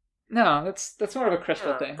 No, that's more of a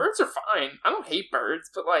crystal thing. Birds are fine. I don't hate birds,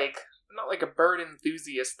 but like, I'm not like a bird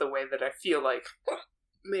enthusiast the way that I feel like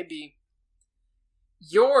maybe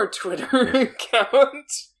your Twitter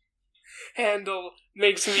account handle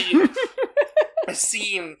makes me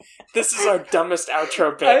seem this is our dumbest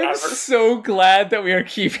outro bit ever. I'm so glad that we are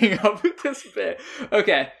keeping up with this bit.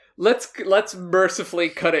 Okay, let's mercifully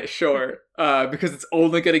cut it short because it's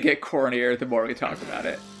only going to get cornier the more we talk about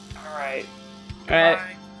it. All right. All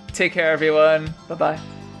right. Take care, everyone.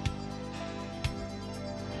 Bye-bye.